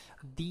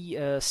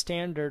 The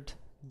standard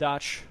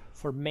Dutch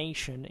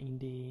formation in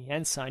the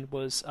ensign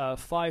was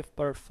 5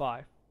 per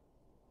 5.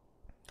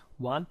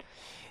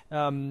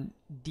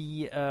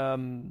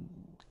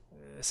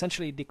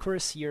 Essentially the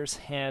cuirassiers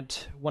had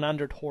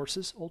 100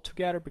 horses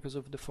altogether because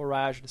of the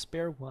forage, the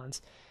spare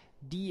ones.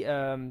 The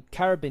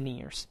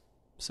carabineers,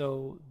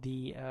 so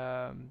the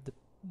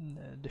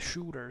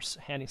shooters,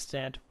 had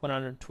instead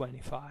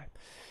 125.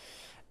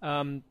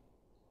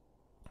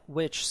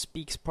 Which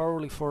speaks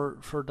probably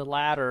for the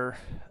latter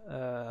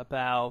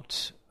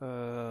about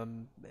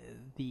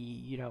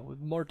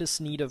more this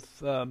need of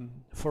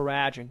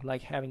foraging,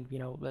 like having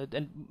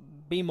and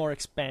being more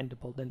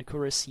expandable than the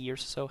cuirassiers,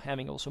 so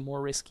having also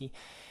more risky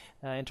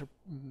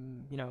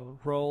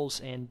roles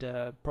and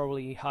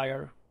probably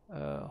higher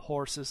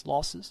horses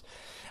losses.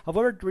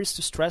 However, there is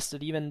to stress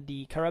that even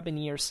the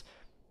carabineers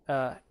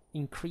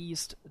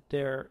increased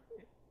their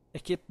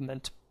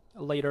equipment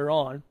later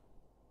on,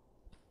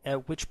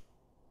 which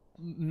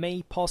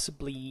may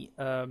possibly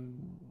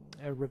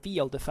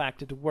reveal the fact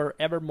that they were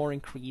ever more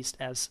increased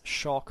as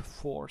shock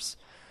force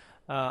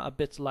a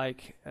bit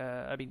like,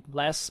 I mean,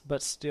 less,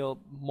 but still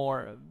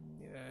more,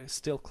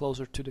 still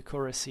closer to the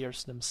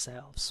cuirassiers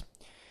themselves.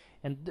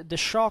 And the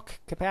shock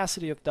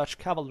capacity of Dutch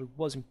cavalry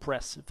was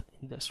impressive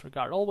in this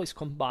regard, always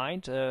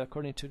combined,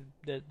 according to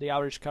the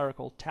average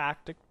caracal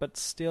tactic, but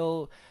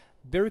still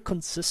very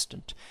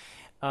consistent.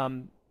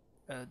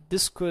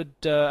 This could,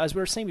 as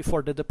we were saying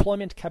before, the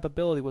deployment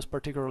capability was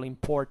particularly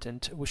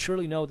important. We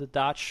surely know the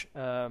Dutch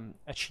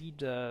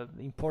achieved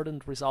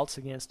important results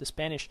against the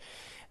Spanish,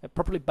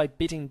 probably by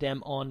beating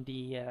them on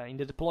the in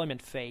the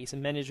deployment phase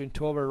and managing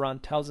to overrun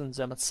thousands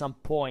of them at some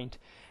point,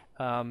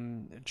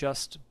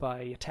 just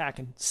by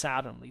attacking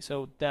suddenly.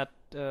 So that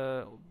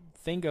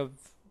thing of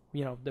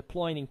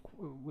deploying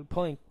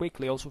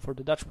quickly also for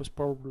the Dutch was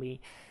probably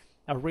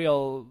a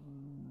real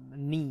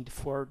need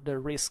for the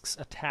risks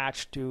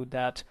attached to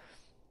that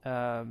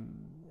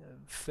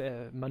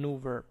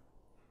maneuver.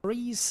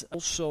 Maurice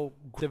also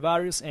the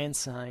various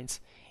ensigns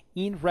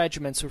in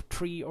regiments of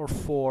 3 or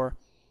 4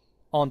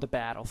 on the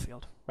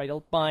battlefield. Right,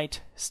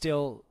 albeit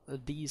still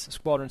these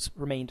squadrons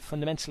remained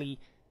fundamentally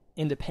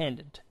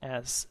independent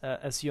as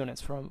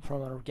units from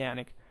an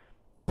organic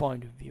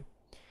point of view.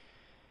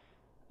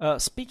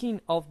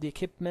 Speaking of the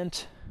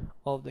equipment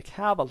of the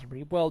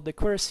cavalry, well, the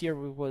cuirassier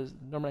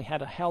normally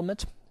had a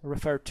helmet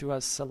referred to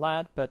as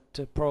salade, but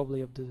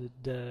probably of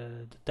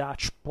the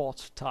Dutch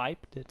pot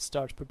type that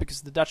starts,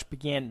 because the Dutch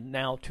began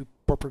now to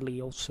properly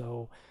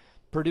also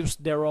produce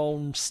their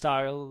own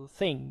style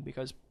thing,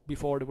 because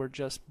before they were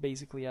just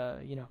basically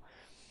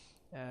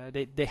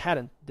they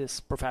hadn't this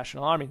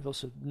professional army. There's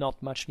also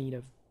not much need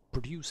of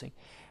producing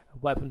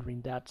weaponry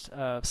in that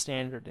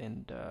standard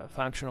and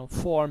functional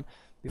form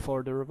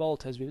before the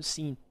revolt, as we've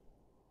seen.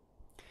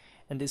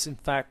 And this, in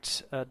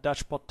fact,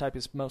 Dutch pot type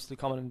is mostly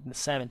common in the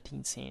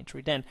 17th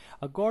century. Then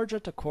a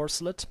gorget, a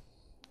corselet,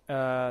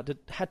 that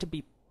had to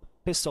be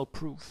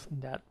pistol-proof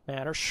in that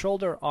matter,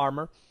 shoulder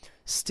armor,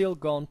 steel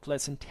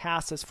gauntlets, and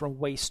tassets from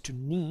waist to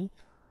knee,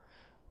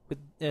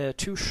 with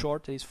 2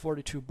 short, that is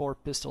 42-bore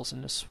pistols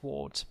and a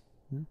sword.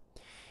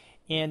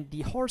 And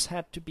the horse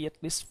had to be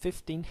at least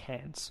 15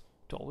 hands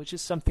tall, which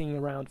is something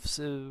around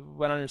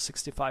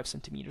 165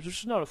 centimeters, which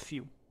is not a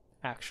few,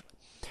 actually.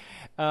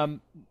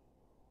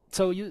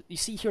 So you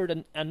see here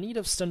a need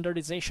of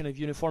standardization of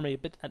uniformity a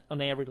bit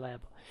on every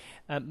level.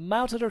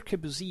 Mounted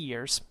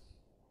arquebusiers,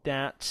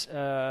 that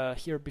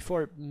here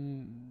before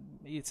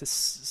it's a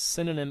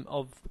synonym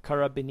of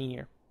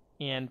carabinier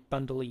and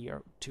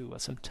bandolier too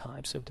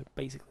sometimes, so they're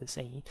basically the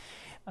same.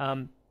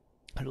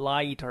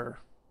 Lighter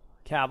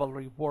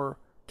cavalry wore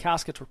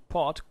casket or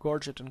pot,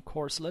 gorget and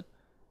corselet,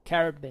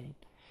 carabine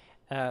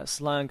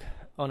slung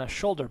on a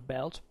shoulder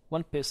belt,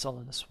 1 pistol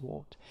and a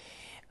sword.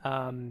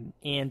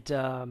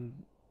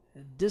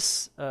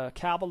 This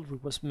cavalry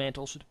was meant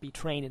also to be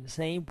trained in the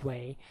same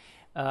way,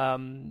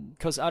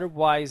 because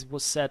otherwise it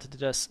was said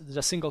that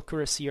a single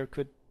cuirassier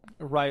could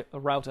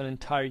route an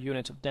entire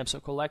unit of them. So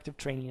collective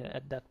training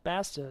at that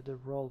best, the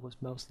role was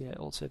mostly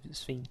also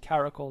seen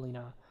caracal in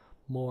a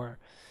more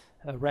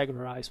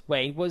regularized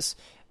way. It was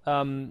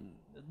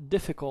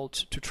difficult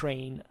to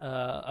train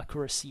a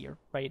cuirassier,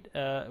 right?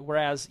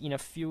 Whereas in a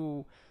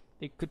few,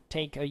 it could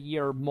take a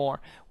year or more.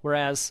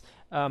 Whereas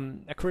a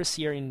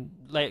cuirassier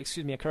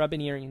a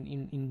carabinier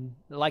in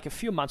like a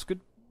few months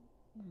could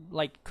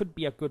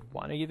be a good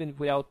one, even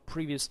without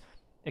previous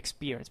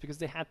experience, because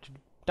they had to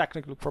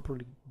technically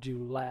properly do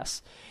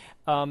less.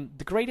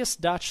 The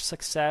greatest Dutch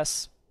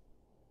success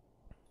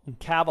in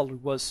cavalry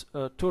was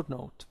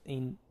Turnhout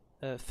in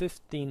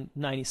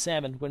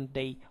 1597, when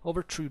they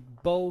overthrew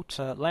both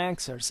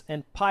lancers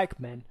and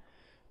pikemen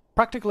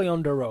practically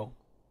on their own,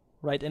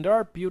 right? And there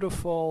are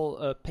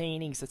beautiful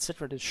paintings,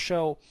 etc., that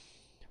show,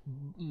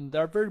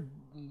 they're very,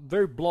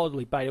 very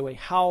bloodily, by the way,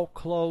 how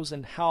close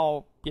and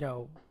how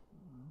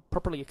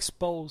properly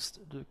exposed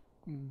the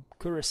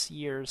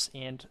cuirassiers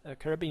and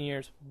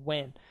carabiniers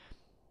went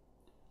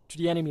to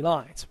the enemy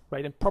lines,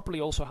 right? And properly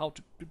also how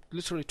to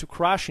literally to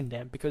crushing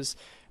them, because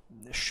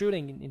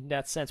shooting in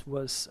that sense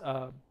was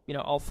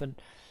often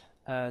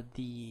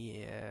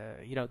the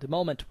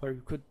moment where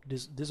you could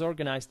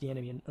disorganize the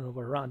enemy and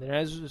overrun. And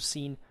as we've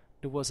seen,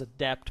 there was a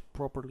depth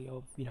properly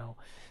of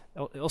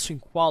also in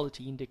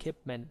quality in the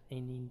equipment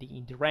and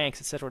in the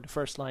ranks, etc. The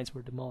first lines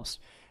were the most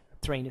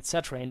trained,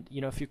 etc. And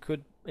if you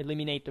could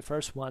eliminate the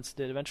first ones,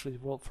 then eventually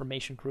the world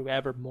formation grew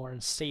ever more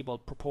unstable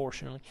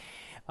proportionally.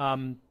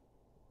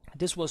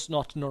 This was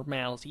not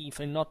normality. If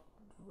I'm not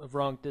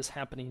wrong, this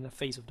happening in the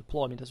phase of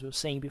deployment, as we were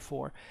saying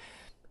before.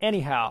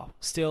 Anyhow,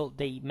 still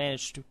they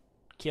managed to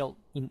kill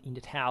in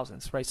the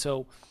thousands, right?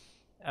 So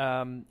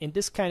in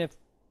this kind of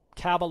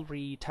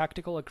cavalry,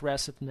 tactical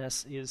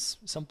aggressiveness is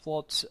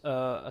somewhat,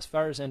 as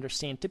far as I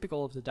understand,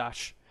 typical of the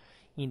Dutch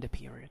in the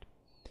period.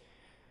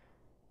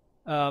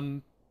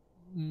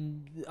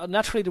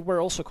 Naturally, there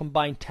were also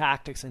combined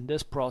tactics in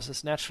this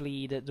process.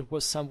 Naturally, there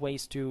was some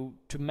ways to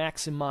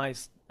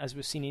maximize, as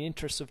we've seen in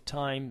interest of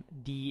time,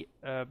 the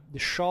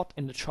shot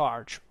and the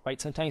charge, right?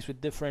 Sometimes with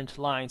different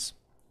lines,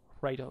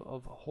 right,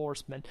 of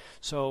horsemen,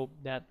 so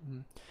that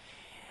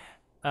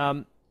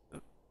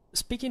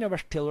speaking of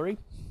artillery,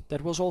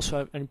 that was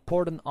also an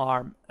important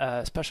arm,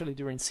 especially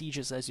during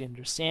sieges, as you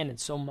understand, and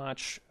so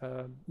much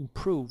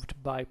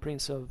improved by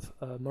Prince of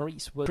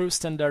Maurice, was through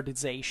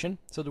standardization.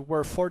 So there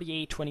were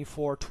 48,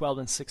 24, 12,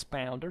 and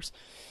 6-pounders.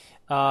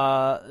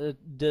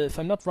 If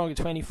I'm not wrong, the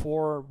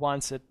 24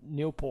 ones at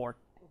Newport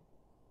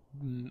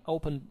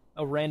opened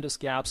horrendous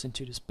gaps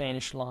into the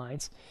Spanish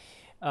lines.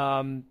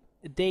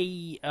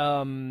 Seemingly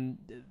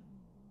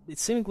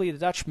the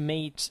Dutch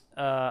made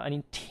an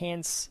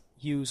intense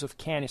use of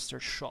canister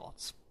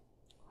shots,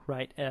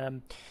 right?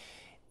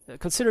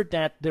 Consider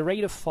that the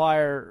rate of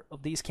fire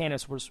of these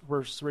cannons was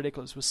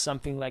ridiculous. It was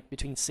something like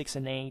between 6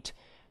 and 8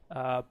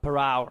 per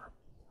hour,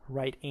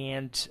 right?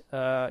 And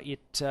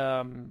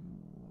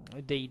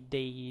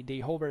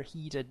they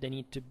overheated. They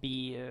need to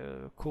be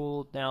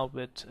cooled now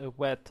with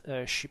wet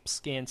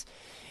sheepskins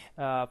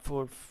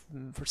for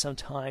some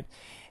time.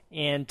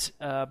 And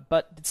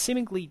but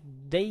seemingly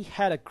they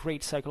had a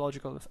great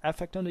psychological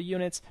effect on the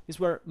units.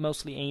 These were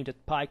mostly aimed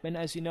at pikemen,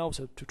 as you know,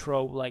 so to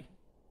throw like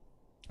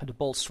the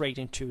ball straight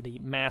into the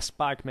masked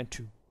pikemen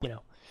to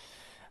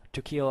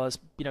to kill us,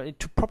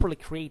 to properly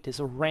create these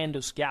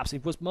horrendous gaps.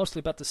 It was mostly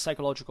about the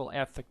psychological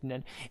effect,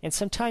 and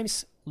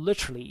sometimes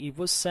literally it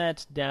was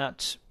said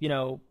that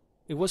it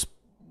was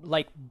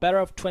like better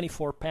of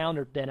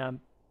 24-pounder than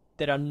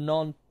a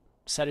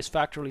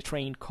non-satisfactorily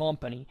trained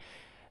company.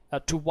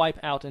 To wipe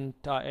out an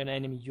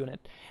enemy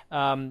unit.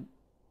 In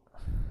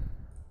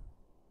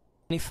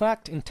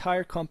fact,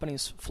 entire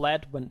companies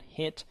fled when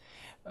hit,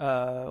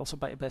 also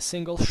by a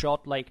single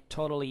shot, like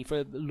totally.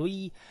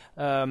 Louis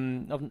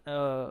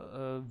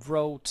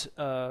wrote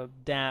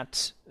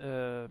that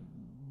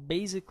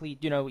basically,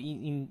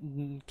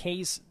 in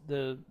case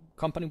the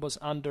company was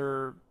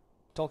under,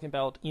 talking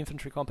about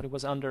infantry company,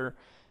 was under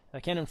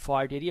cannon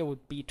fire, the idea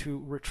would be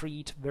to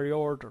retreat very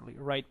orderly,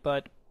 right?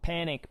 But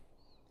panic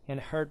and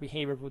herd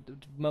behavior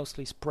would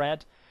mostly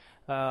spread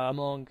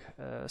among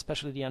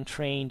especially the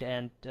untrained,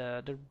 and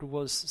there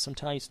was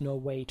sometimes no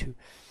way to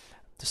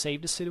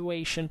save the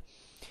situation.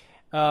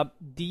 The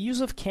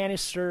use of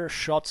canister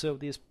shots, so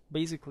these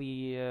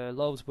basically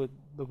loads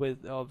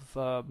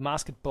of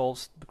musket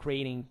balls,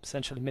 creating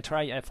essentially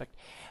mitraille effect,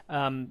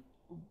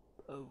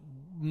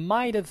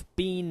 might have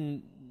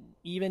been,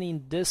 even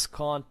in this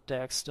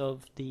context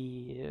of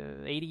the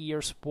 80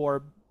 Years'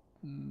 War,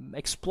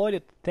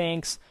 exploited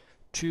thanks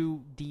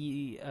to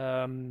the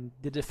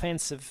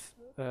defensive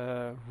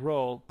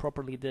role,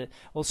 properly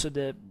also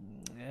the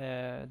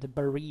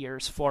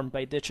barriers formed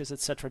by ditches,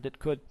 etc., that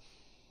could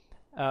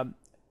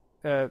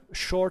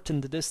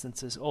shorten the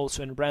distances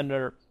also, and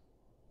render,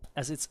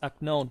 as it's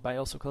known by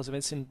also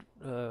Clausewitzian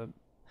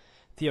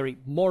theory,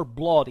 more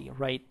bloody,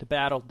 right? The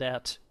battle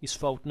that is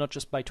fought not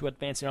just by two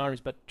advancing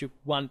armies, but to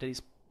one that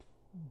is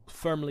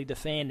firmly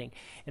defending,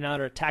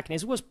 another attacking,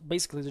 as was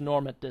basically the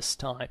norm at this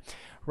time,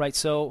 right?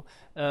 So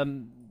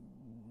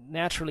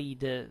naturally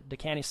the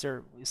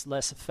canister is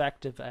less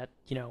effective at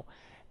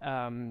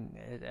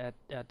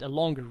at a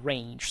longer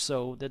range,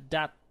 so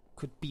that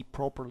could be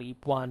properly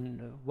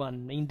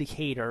one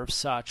indicator of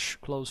such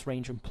close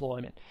range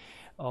employment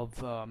of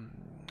the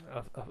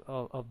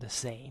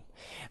same.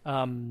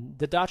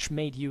 The Dutch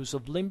made use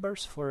of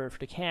limbers for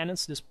the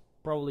cannons. This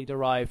probably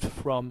derived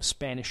from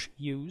Spanish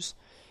use,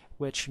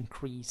 which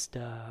increased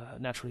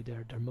naturally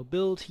their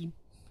mobility.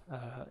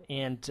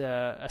 And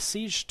a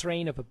siege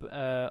train of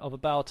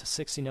about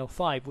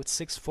 1605 with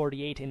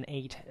 648 and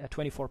 8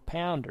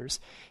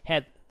 24-pounders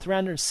had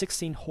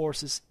 316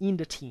 horses in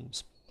the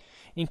teams,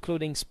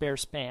 including spare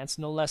spans,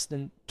 no less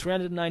than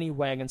 390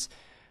 wagons,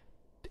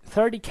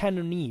 30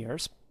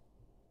 cannoneers,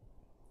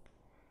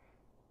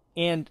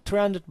 and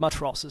 300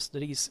 matrosses,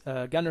 that is,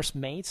 gunners'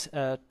 mates,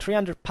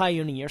 300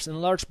 pioneers, and a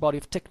large body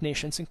of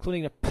technicians,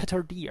 including a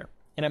petardier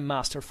and a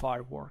master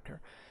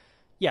fireworker.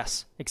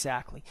 Yes,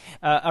 exactly.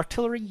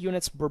 Artillery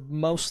units were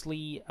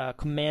mostly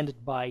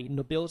commanded by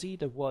nobility.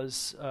 That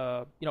was,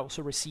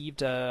 also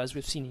received, as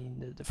we've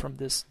seen from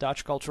this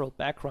Dutch cultural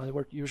background. They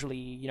were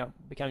usually,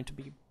 becoming to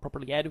be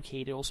properly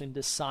educated, also in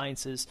the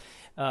sciences.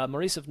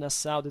 Maurice of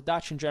Nassau, the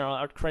Dutch in general,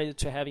 are credited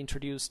to have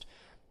introduced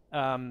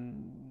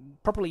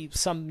properly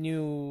some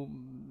new,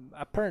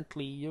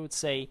 apparently, you would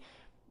say,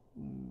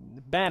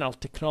 banal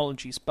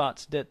technologies,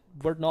 but that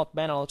were not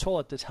banal at all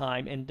at the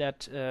time, and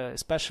that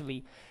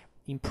especially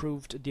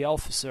improved the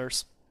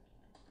officers'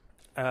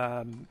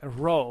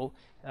 role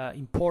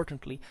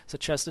importantly,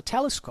 such as the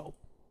telescope,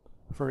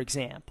 for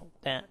example,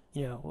 that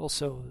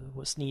also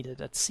was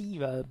needed at sea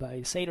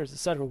by sailors,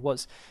 etc.,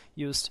 was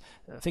used.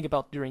 Think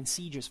about during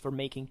sieges for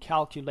making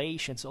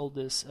calculations, all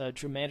this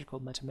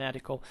geometrical,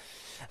 mathematical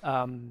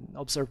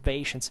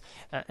observations,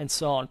 and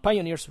so on.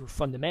 Pioneers were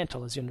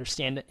fundamental, as you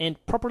understand,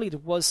 and properly there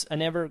was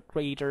an ever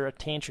greater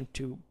attention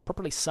to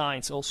properly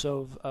science,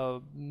 also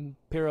of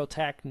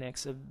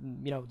pyrotechnics, of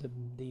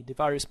the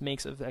various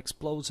makes of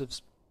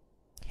explosives.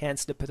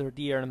 Hence, the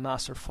petardier and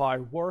master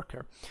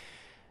fireworker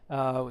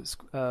was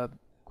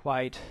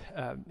quite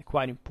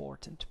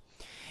important.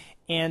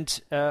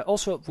 And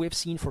also we've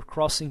seen for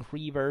crossing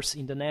rivers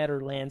in the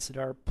Netherlands,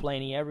 there are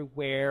plenty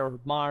everywhere, or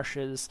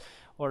marshes,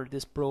 or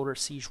this broader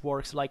siege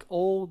works. Like,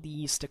 all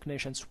these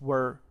technicians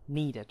were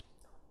needed.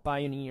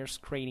 Pioneers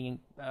creating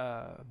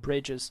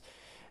bridges,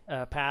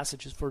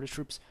 passages for the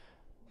troops.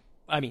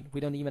 I mean, we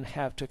don't even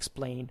have to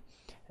explain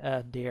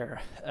their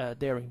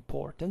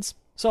importance.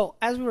 So,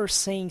 as we were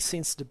saying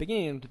since the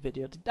beginning of the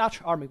video, the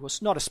Dutch army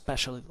was not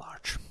especially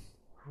large,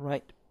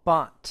 right?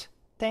 But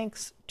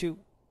thanks to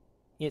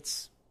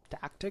its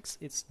tactics,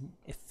 its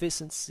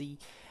efficiency,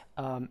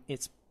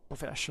 its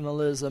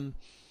professionalism,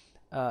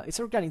 its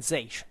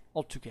organization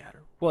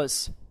altogether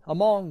was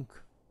among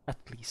at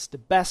least the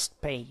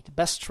best paid,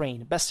 best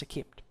trained, best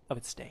equipped of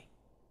its day,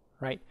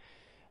 right?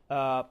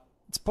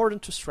 It's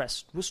important to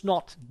stress it was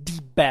not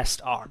the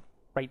best army,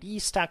 right?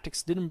 These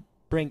tactics didn't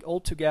bring all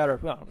together,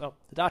 well,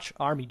 the Dutch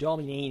army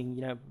dominating,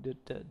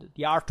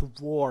 the art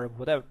of war or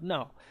whatever.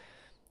 No,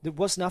 there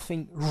was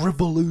nothing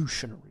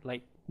revolutionary.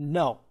 Like,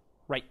 no,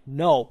 right?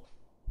 No,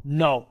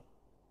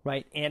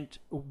 right? And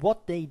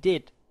what they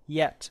did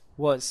yet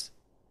was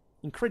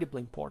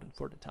incredibly important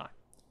for the time,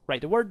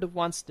 right? They were the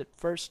ones that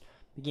first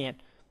began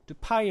to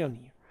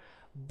pioneer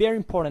very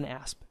important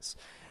aspects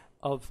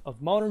of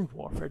modern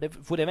warfare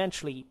that would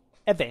eventually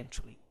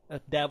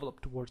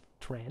develop towards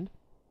the trend.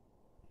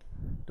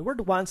 They were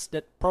the ones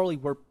that probably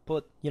were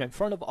put in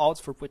front of odds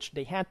for which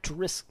they had to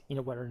risk in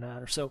a way or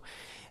another. So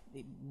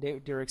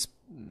their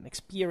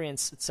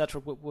experience, etc.,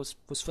 was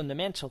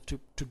fundamental to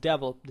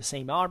develop the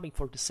same army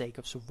for the sake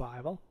of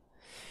survival.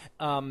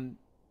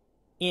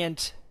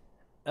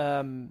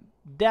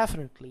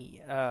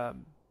 Definitely,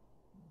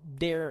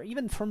 there,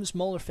 even from the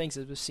smaller things,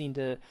 as we've seen,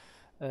 the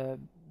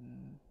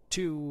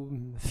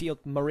two field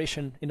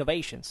Mauritian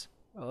innovations.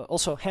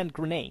 Also hand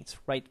grenades,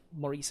 right?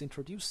 Maurice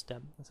introduced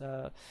them,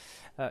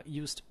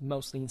 used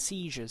mostly in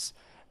sieges.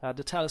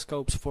 The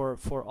telescopes for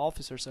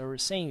officers, I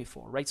was saying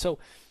before, right? So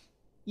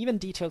even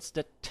details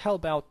that tell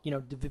about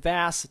the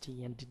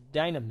vivacity and the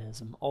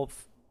dynamism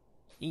of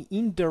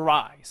in the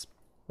rise,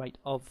 right,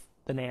 of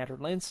the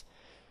Netherlands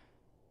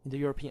in the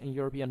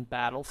European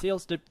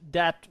battlefields,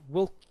 that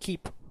will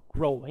keep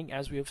growing,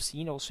 as we have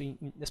seen also,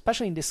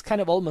 especially in this kind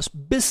of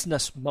almost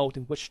business mode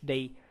in which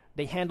they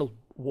handled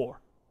war.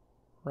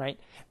 Right?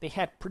 They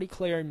had pretty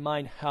clear in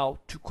mind how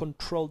to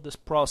control this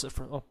process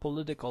from a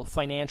political,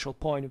 financial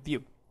point of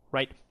view.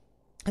 Right?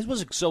 This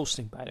was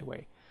exhausting, by the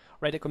way.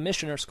 Right? The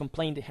commissioners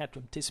complained they had to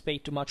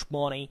anticipate too much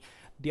money.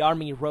 The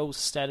army rose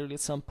steadily at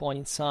some point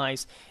in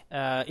size.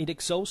 It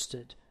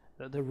exhausted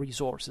the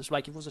resources.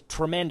 Like, it was a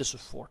tremendous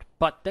effort.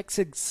 But that's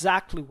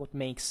exactly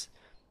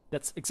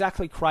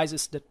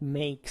crisis that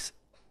makes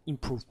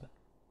improvement.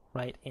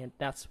 Right? And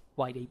that's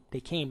why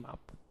they came up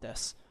with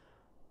this.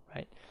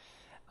 Right?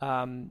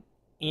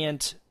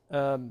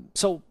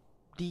 So,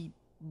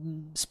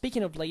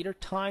 speaking of later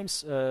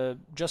times,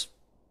 just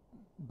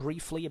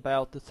briefly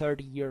about the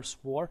 30 Years'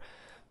 War,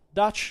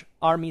 Dutch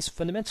armies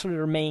fundamentally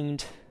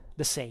remained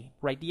the same,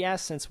 right? The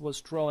essence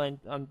was drawn,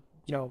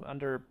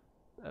 under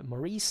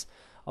Maurice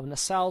of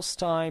Nassau's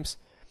times,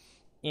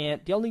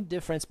 and the only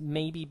difference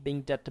maybe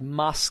being that the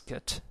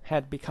musket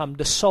had become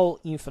the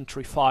sole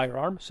infantry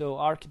firearm, so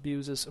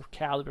arquebuses or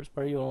calibers,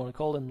 whatever you want to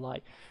call them,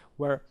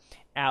 were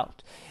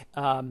out,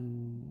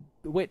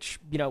 which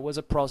was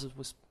a process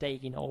was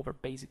taking over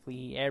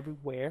basically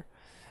everywhere.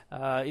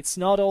 It's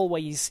not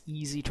always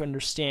easy to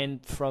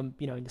understand from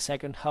in the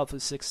second half of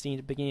the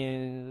 16th,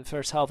 beginning the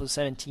first half of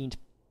the 17th,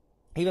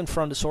 even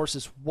from the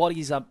sources, what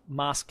is a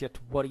musket,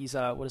 what is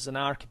an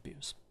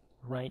arquebus,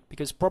 right?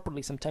 Because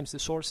properly sometimes the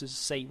sources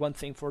say one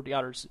thing for the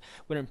others.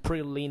 We're in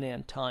pretty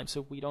lenient time,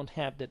 so we don't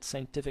have that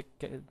scientific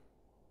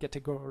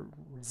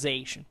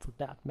categorization for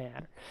that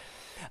matter.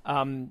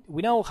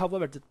 We know,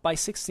 however, that by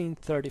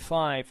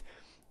 1635,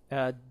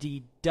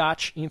 the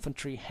Dutch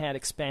infantry had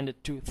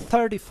expanded to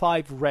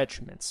 35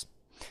 regiments,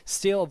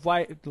 still of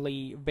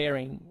widely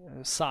varying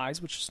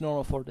size, which is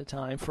normal for the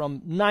time,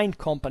 from 9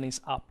 companies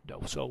up,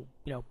 though, so,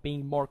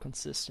 being more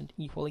consistent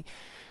equally.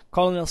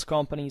 Colonels'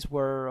 companies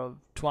were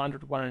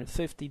 200,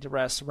 150, the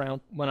rest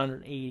around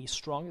 180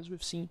 strong, as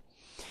we've seen.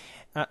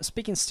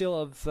 Speaking still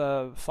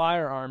of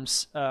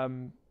firearms,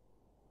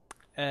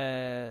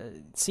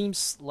 it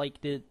seems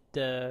like the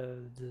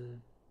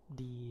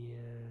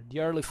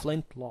early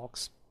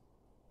flintlocks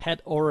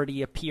had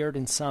already appeared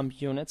in some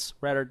units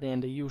rather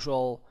than the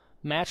usual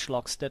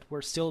matchlocks that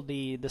were still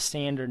the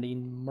standard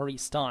in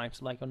Maurice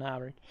times, like on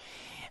average.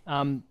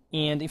 And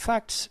in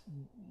fact,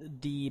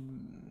 the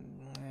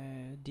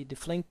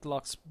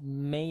flintlocks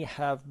may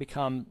have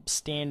become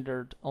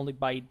standard only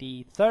by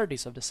the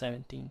 30s of the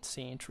 17th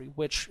century,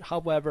 which,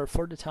 however,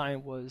 for the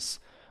time was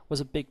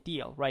a big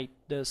deal, right?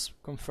 This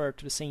conferred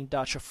to the St.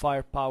 Dutch a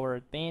firepower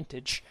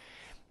advantage,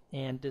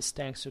 and this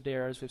thanks to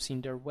their, as we've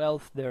seen, their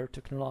wealth, their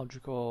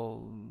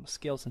technological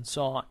skills, and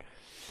so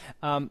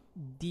on.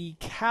 The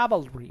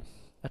cavalry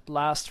at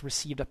last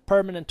received a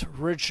permanent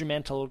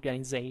regimental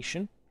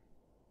organization,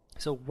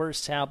 so were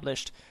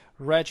established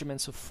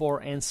regiments of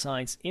 4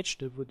 ensigns each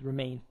that would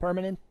remain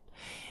permanent,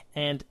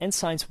 and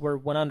ensigns were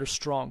 100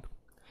 strong.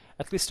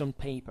 at least on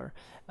paper.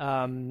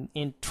 And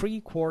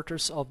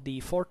 3/4 of the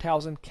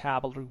 4,000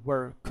 cavalry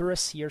were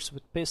cuirassiers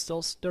with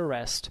pistols, the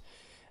rest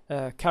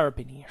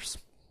carabineers.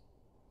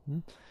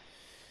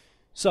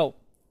 So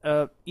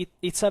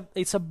it's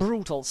a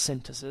brutal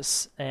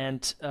synthesis,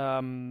 and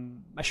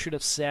I should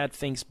have said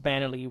things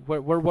banally.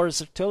 Where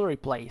was artillery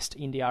placed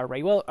in the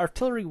array? Well,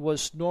 artillery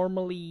was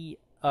normally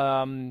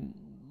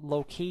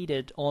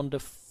located on the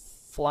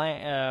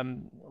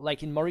flank,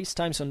 like in Maurice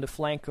times, on the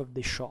flank of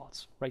the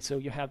shots, right? So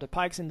you have the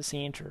pikes in the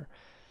center,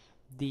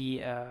 the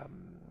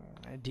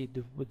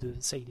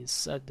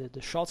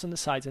shots on the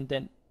sides, and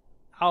then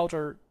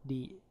outer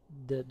the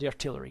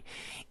artillery,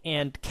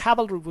 and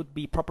cavalry would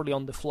be properly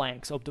on the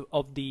flanks of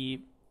the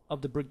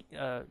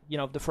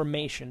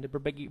formation, the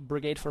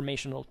brigade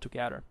formation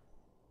altogether,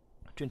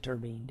 to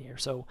intervene there.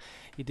 So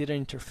it didn't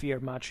interfere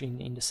much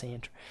in the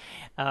center,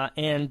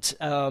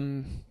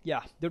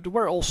 there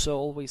were also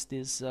always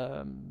this.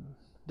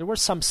 There were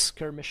some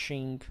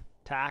skirmishing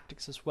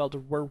tactics as well.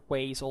 There were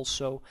ways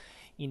also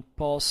in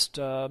post,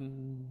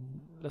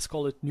 let's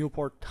call it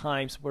Newport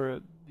times,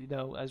 where, you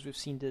know, as we've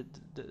seen,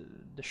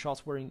 the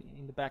shots were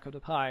in the back of the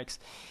pikes,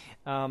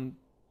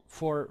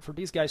 for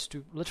these guys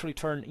to literally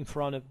turn in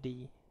front of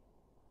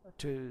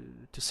to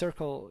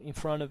circle in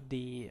front of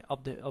the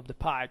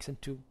pikes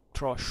and to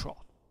throw a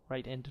shot,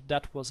 right? And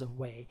that was a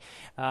way.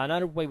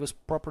 Another way was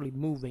properly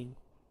moving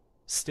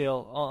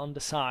still on the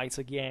sides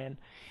again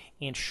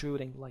and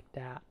shooting like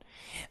that.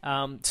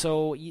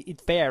 So it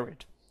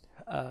varied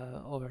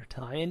over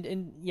time,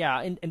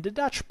 and the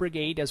Dutch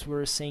brigade, as we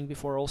were saying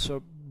before,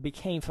 also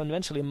became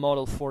fundamentally a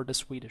model for the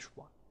Swedish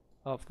one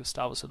of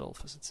Gustavus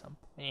Adolphus at some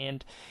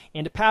point.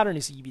 And the pattern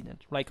is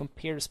evident, like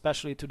compared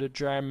especially to the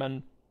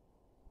German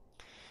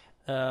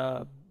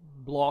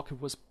block.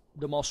 It was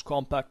the most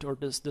compact, or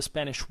the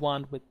Spanish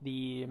one with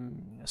the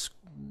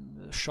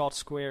shot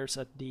squares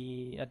at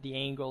the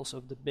angles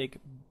of the big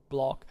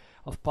block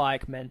of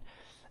pikemen.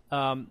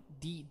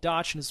 The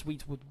Dutch and the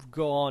Swedes would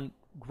go on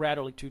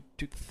gradually to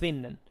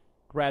thin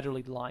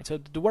gradually the line. So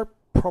they were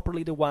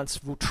properly the ones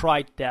who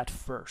tried that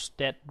first,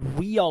 that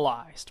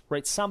realized,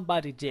 right?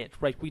 Somebody did,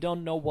 right? We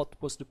don't know what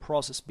was the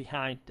process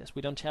behind this.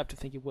 We don't have to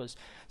think it was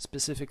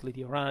specifically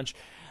the Orange,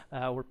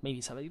 or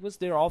maybe somebody. It was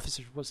their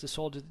officers, was the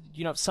soldiers.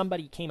 You know,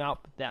 somebody came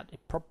out with that.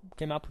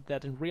 Came up with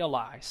that and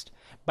realized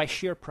by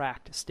sheer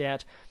practice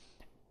that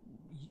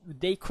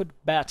they could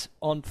bet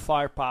on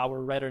firepower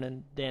rather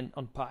than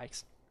on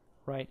pikes,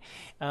 right?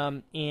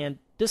 And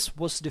this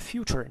was the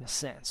future in a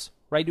sense,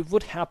 right? It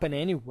would happen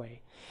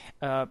anyway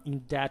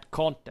in that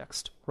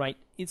context, right?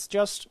 It's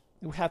just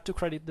we have to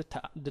credit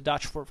the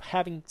Dutch for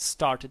having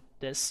started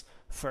this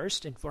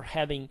first, and for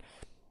having,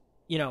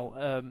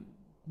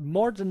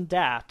 more than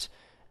that,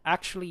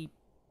 actually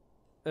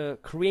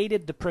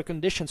created the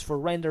preconditions for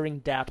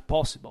rendering that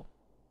possible.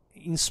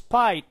 In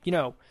spite,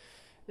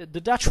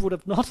 the Dutch would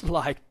have not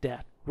liked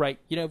that, right?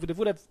 They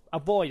would have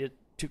avoided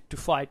to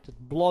fight the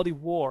bloody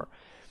war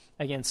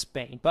against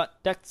Spain, but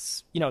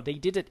that's, they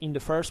did it in the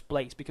first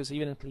place because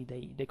evidently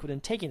they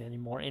couldn't take it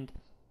anymore, and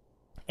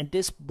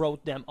this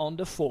brought them on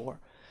the fore,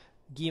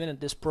 given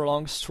this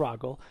prolonged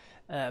struggle,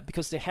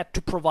 because they had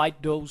to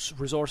provide those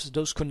resources,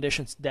 those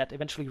conditions that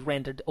eventually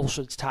rendered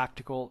also its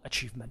tactical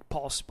achievement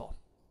possible,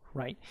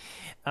 right?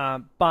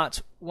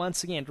 But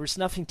once again, there is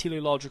nothing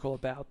teleological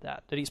about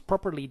that. That is,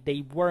 properly, they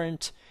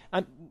weren't.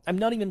 I'm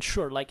not even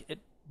sure,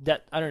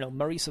 that I don't know.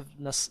 Maurice of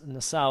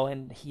Nassau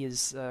and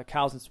his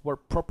cousins were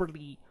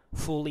properly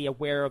fully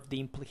aware of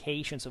the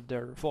implications of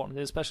their reform,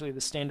 especially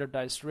the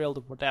standardized drill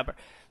or whatever.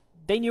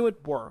 They knew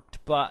it worked,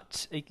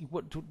 but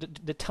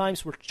the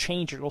times were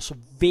changing also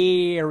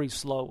very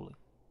slowly,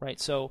 right?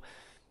 So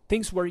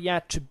things were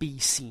yet to be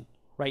seen,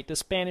 right? The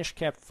Spanish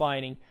kept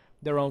fighting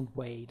their own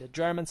way. The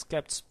Germans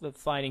kept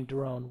fighting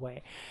their own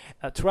way.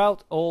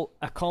 Throughout all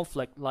a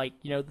conflict like,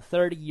 the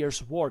 30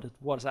 Years' War, that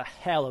was a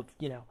hell of,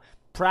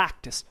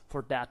 practice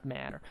for that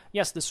matter.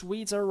 Yes, the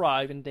Swedes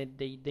arrive and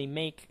they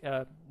make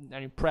an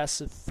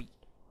impressive feat,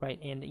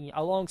 right? And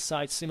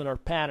alongside similar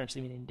patterns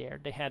even in there,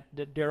 they had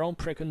their own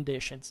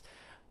preconditions.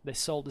 They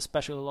sold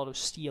especially a lot of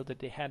steel that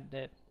they had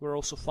that were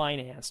also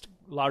financed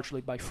largely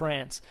by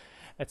France,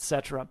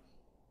 etc.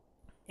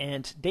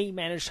 And they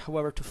managed,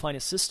 however, to find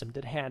a system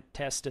that had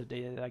tested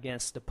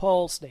against the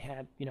Poles. They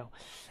had,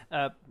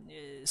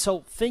 so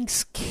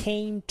things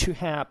came to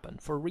happen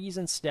for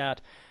reasons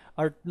that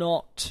are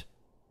not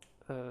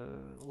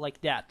like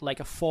that, like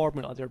a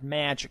formula. They're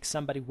magic.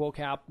 Somebody woke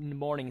up in the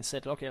morning and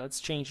said, okay, let's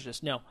change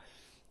this. No.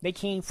 They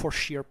came for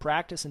sheer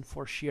practice and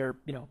for sheer,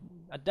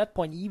 at that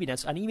point,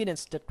 evidence, an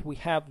evidence that we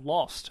have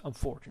lost,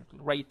 unfortunately,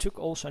 right? It took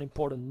also an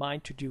important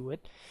mind to do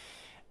it,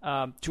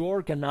 to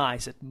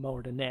organize it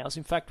more than else.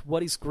 In fact,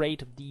 what is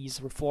great of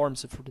these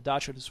reforms for the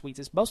Dutch or the Swedes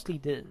is mostly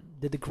the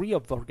degree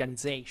of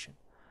organization.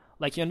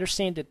 Like, you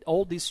understand that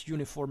all this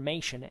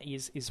uniformation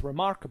is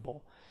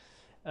remarkable,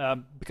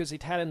 because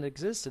it hadn't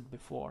existed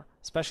before,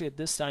 especially at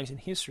this times in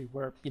history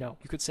where, you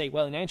could say,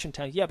 well, in ancient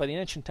times, yeah, but in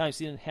ancient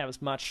times you didn't have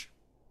as much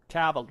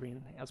cavalry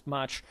and as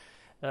much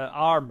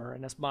armor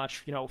and as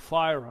much,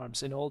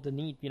 firearms and all the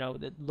need,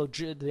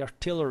 the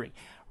artillery,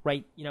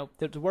 right?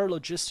 There were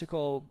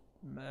logistical,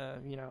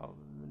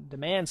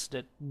 demands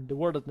that the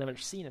world had never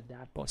seen at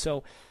that point.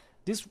 So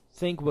this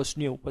thing was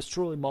new, was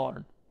truly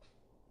modern,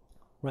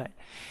 right?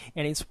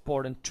 And it's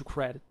important to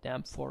credit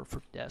them for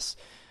this.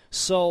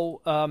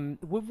 So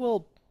we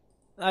will,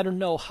 I don't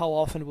know how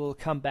often we'll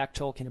come back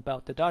talking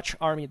about the Dutch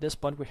army. At this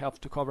point, we have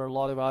to cover a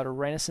lot of other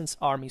Renaissance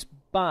armies,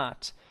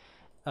 but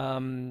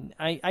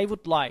I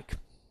would like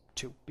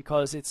to,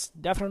 because it's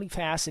definitely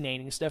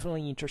fascinating, it's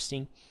definitely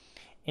interesting,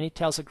 and it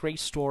tells a great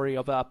story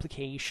of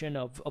application,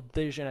 of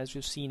vision, as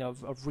we've seen,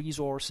 of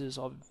resources,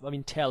 of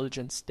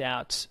intelligence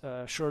that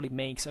surely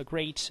makes a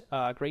great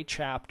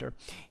chapter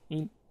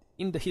in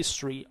the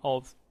history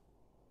of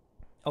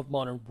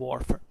modern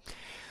warfare.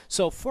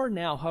 So for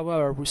now,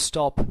 however, we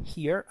stop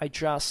here. I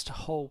just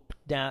hope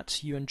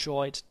that you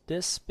enjoyed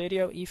this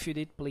video. If you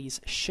did, please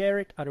share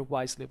it.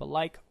 Otherwise, leave a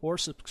like or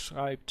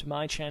subscribe to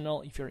my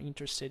channel if you're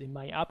interested in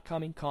my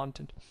upcoming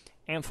content.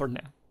 And for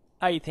now,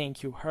 I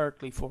thank you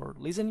heartily for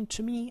listening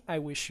to me. I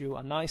wish you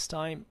a nice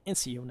time and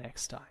see you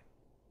next time.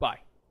 Bye.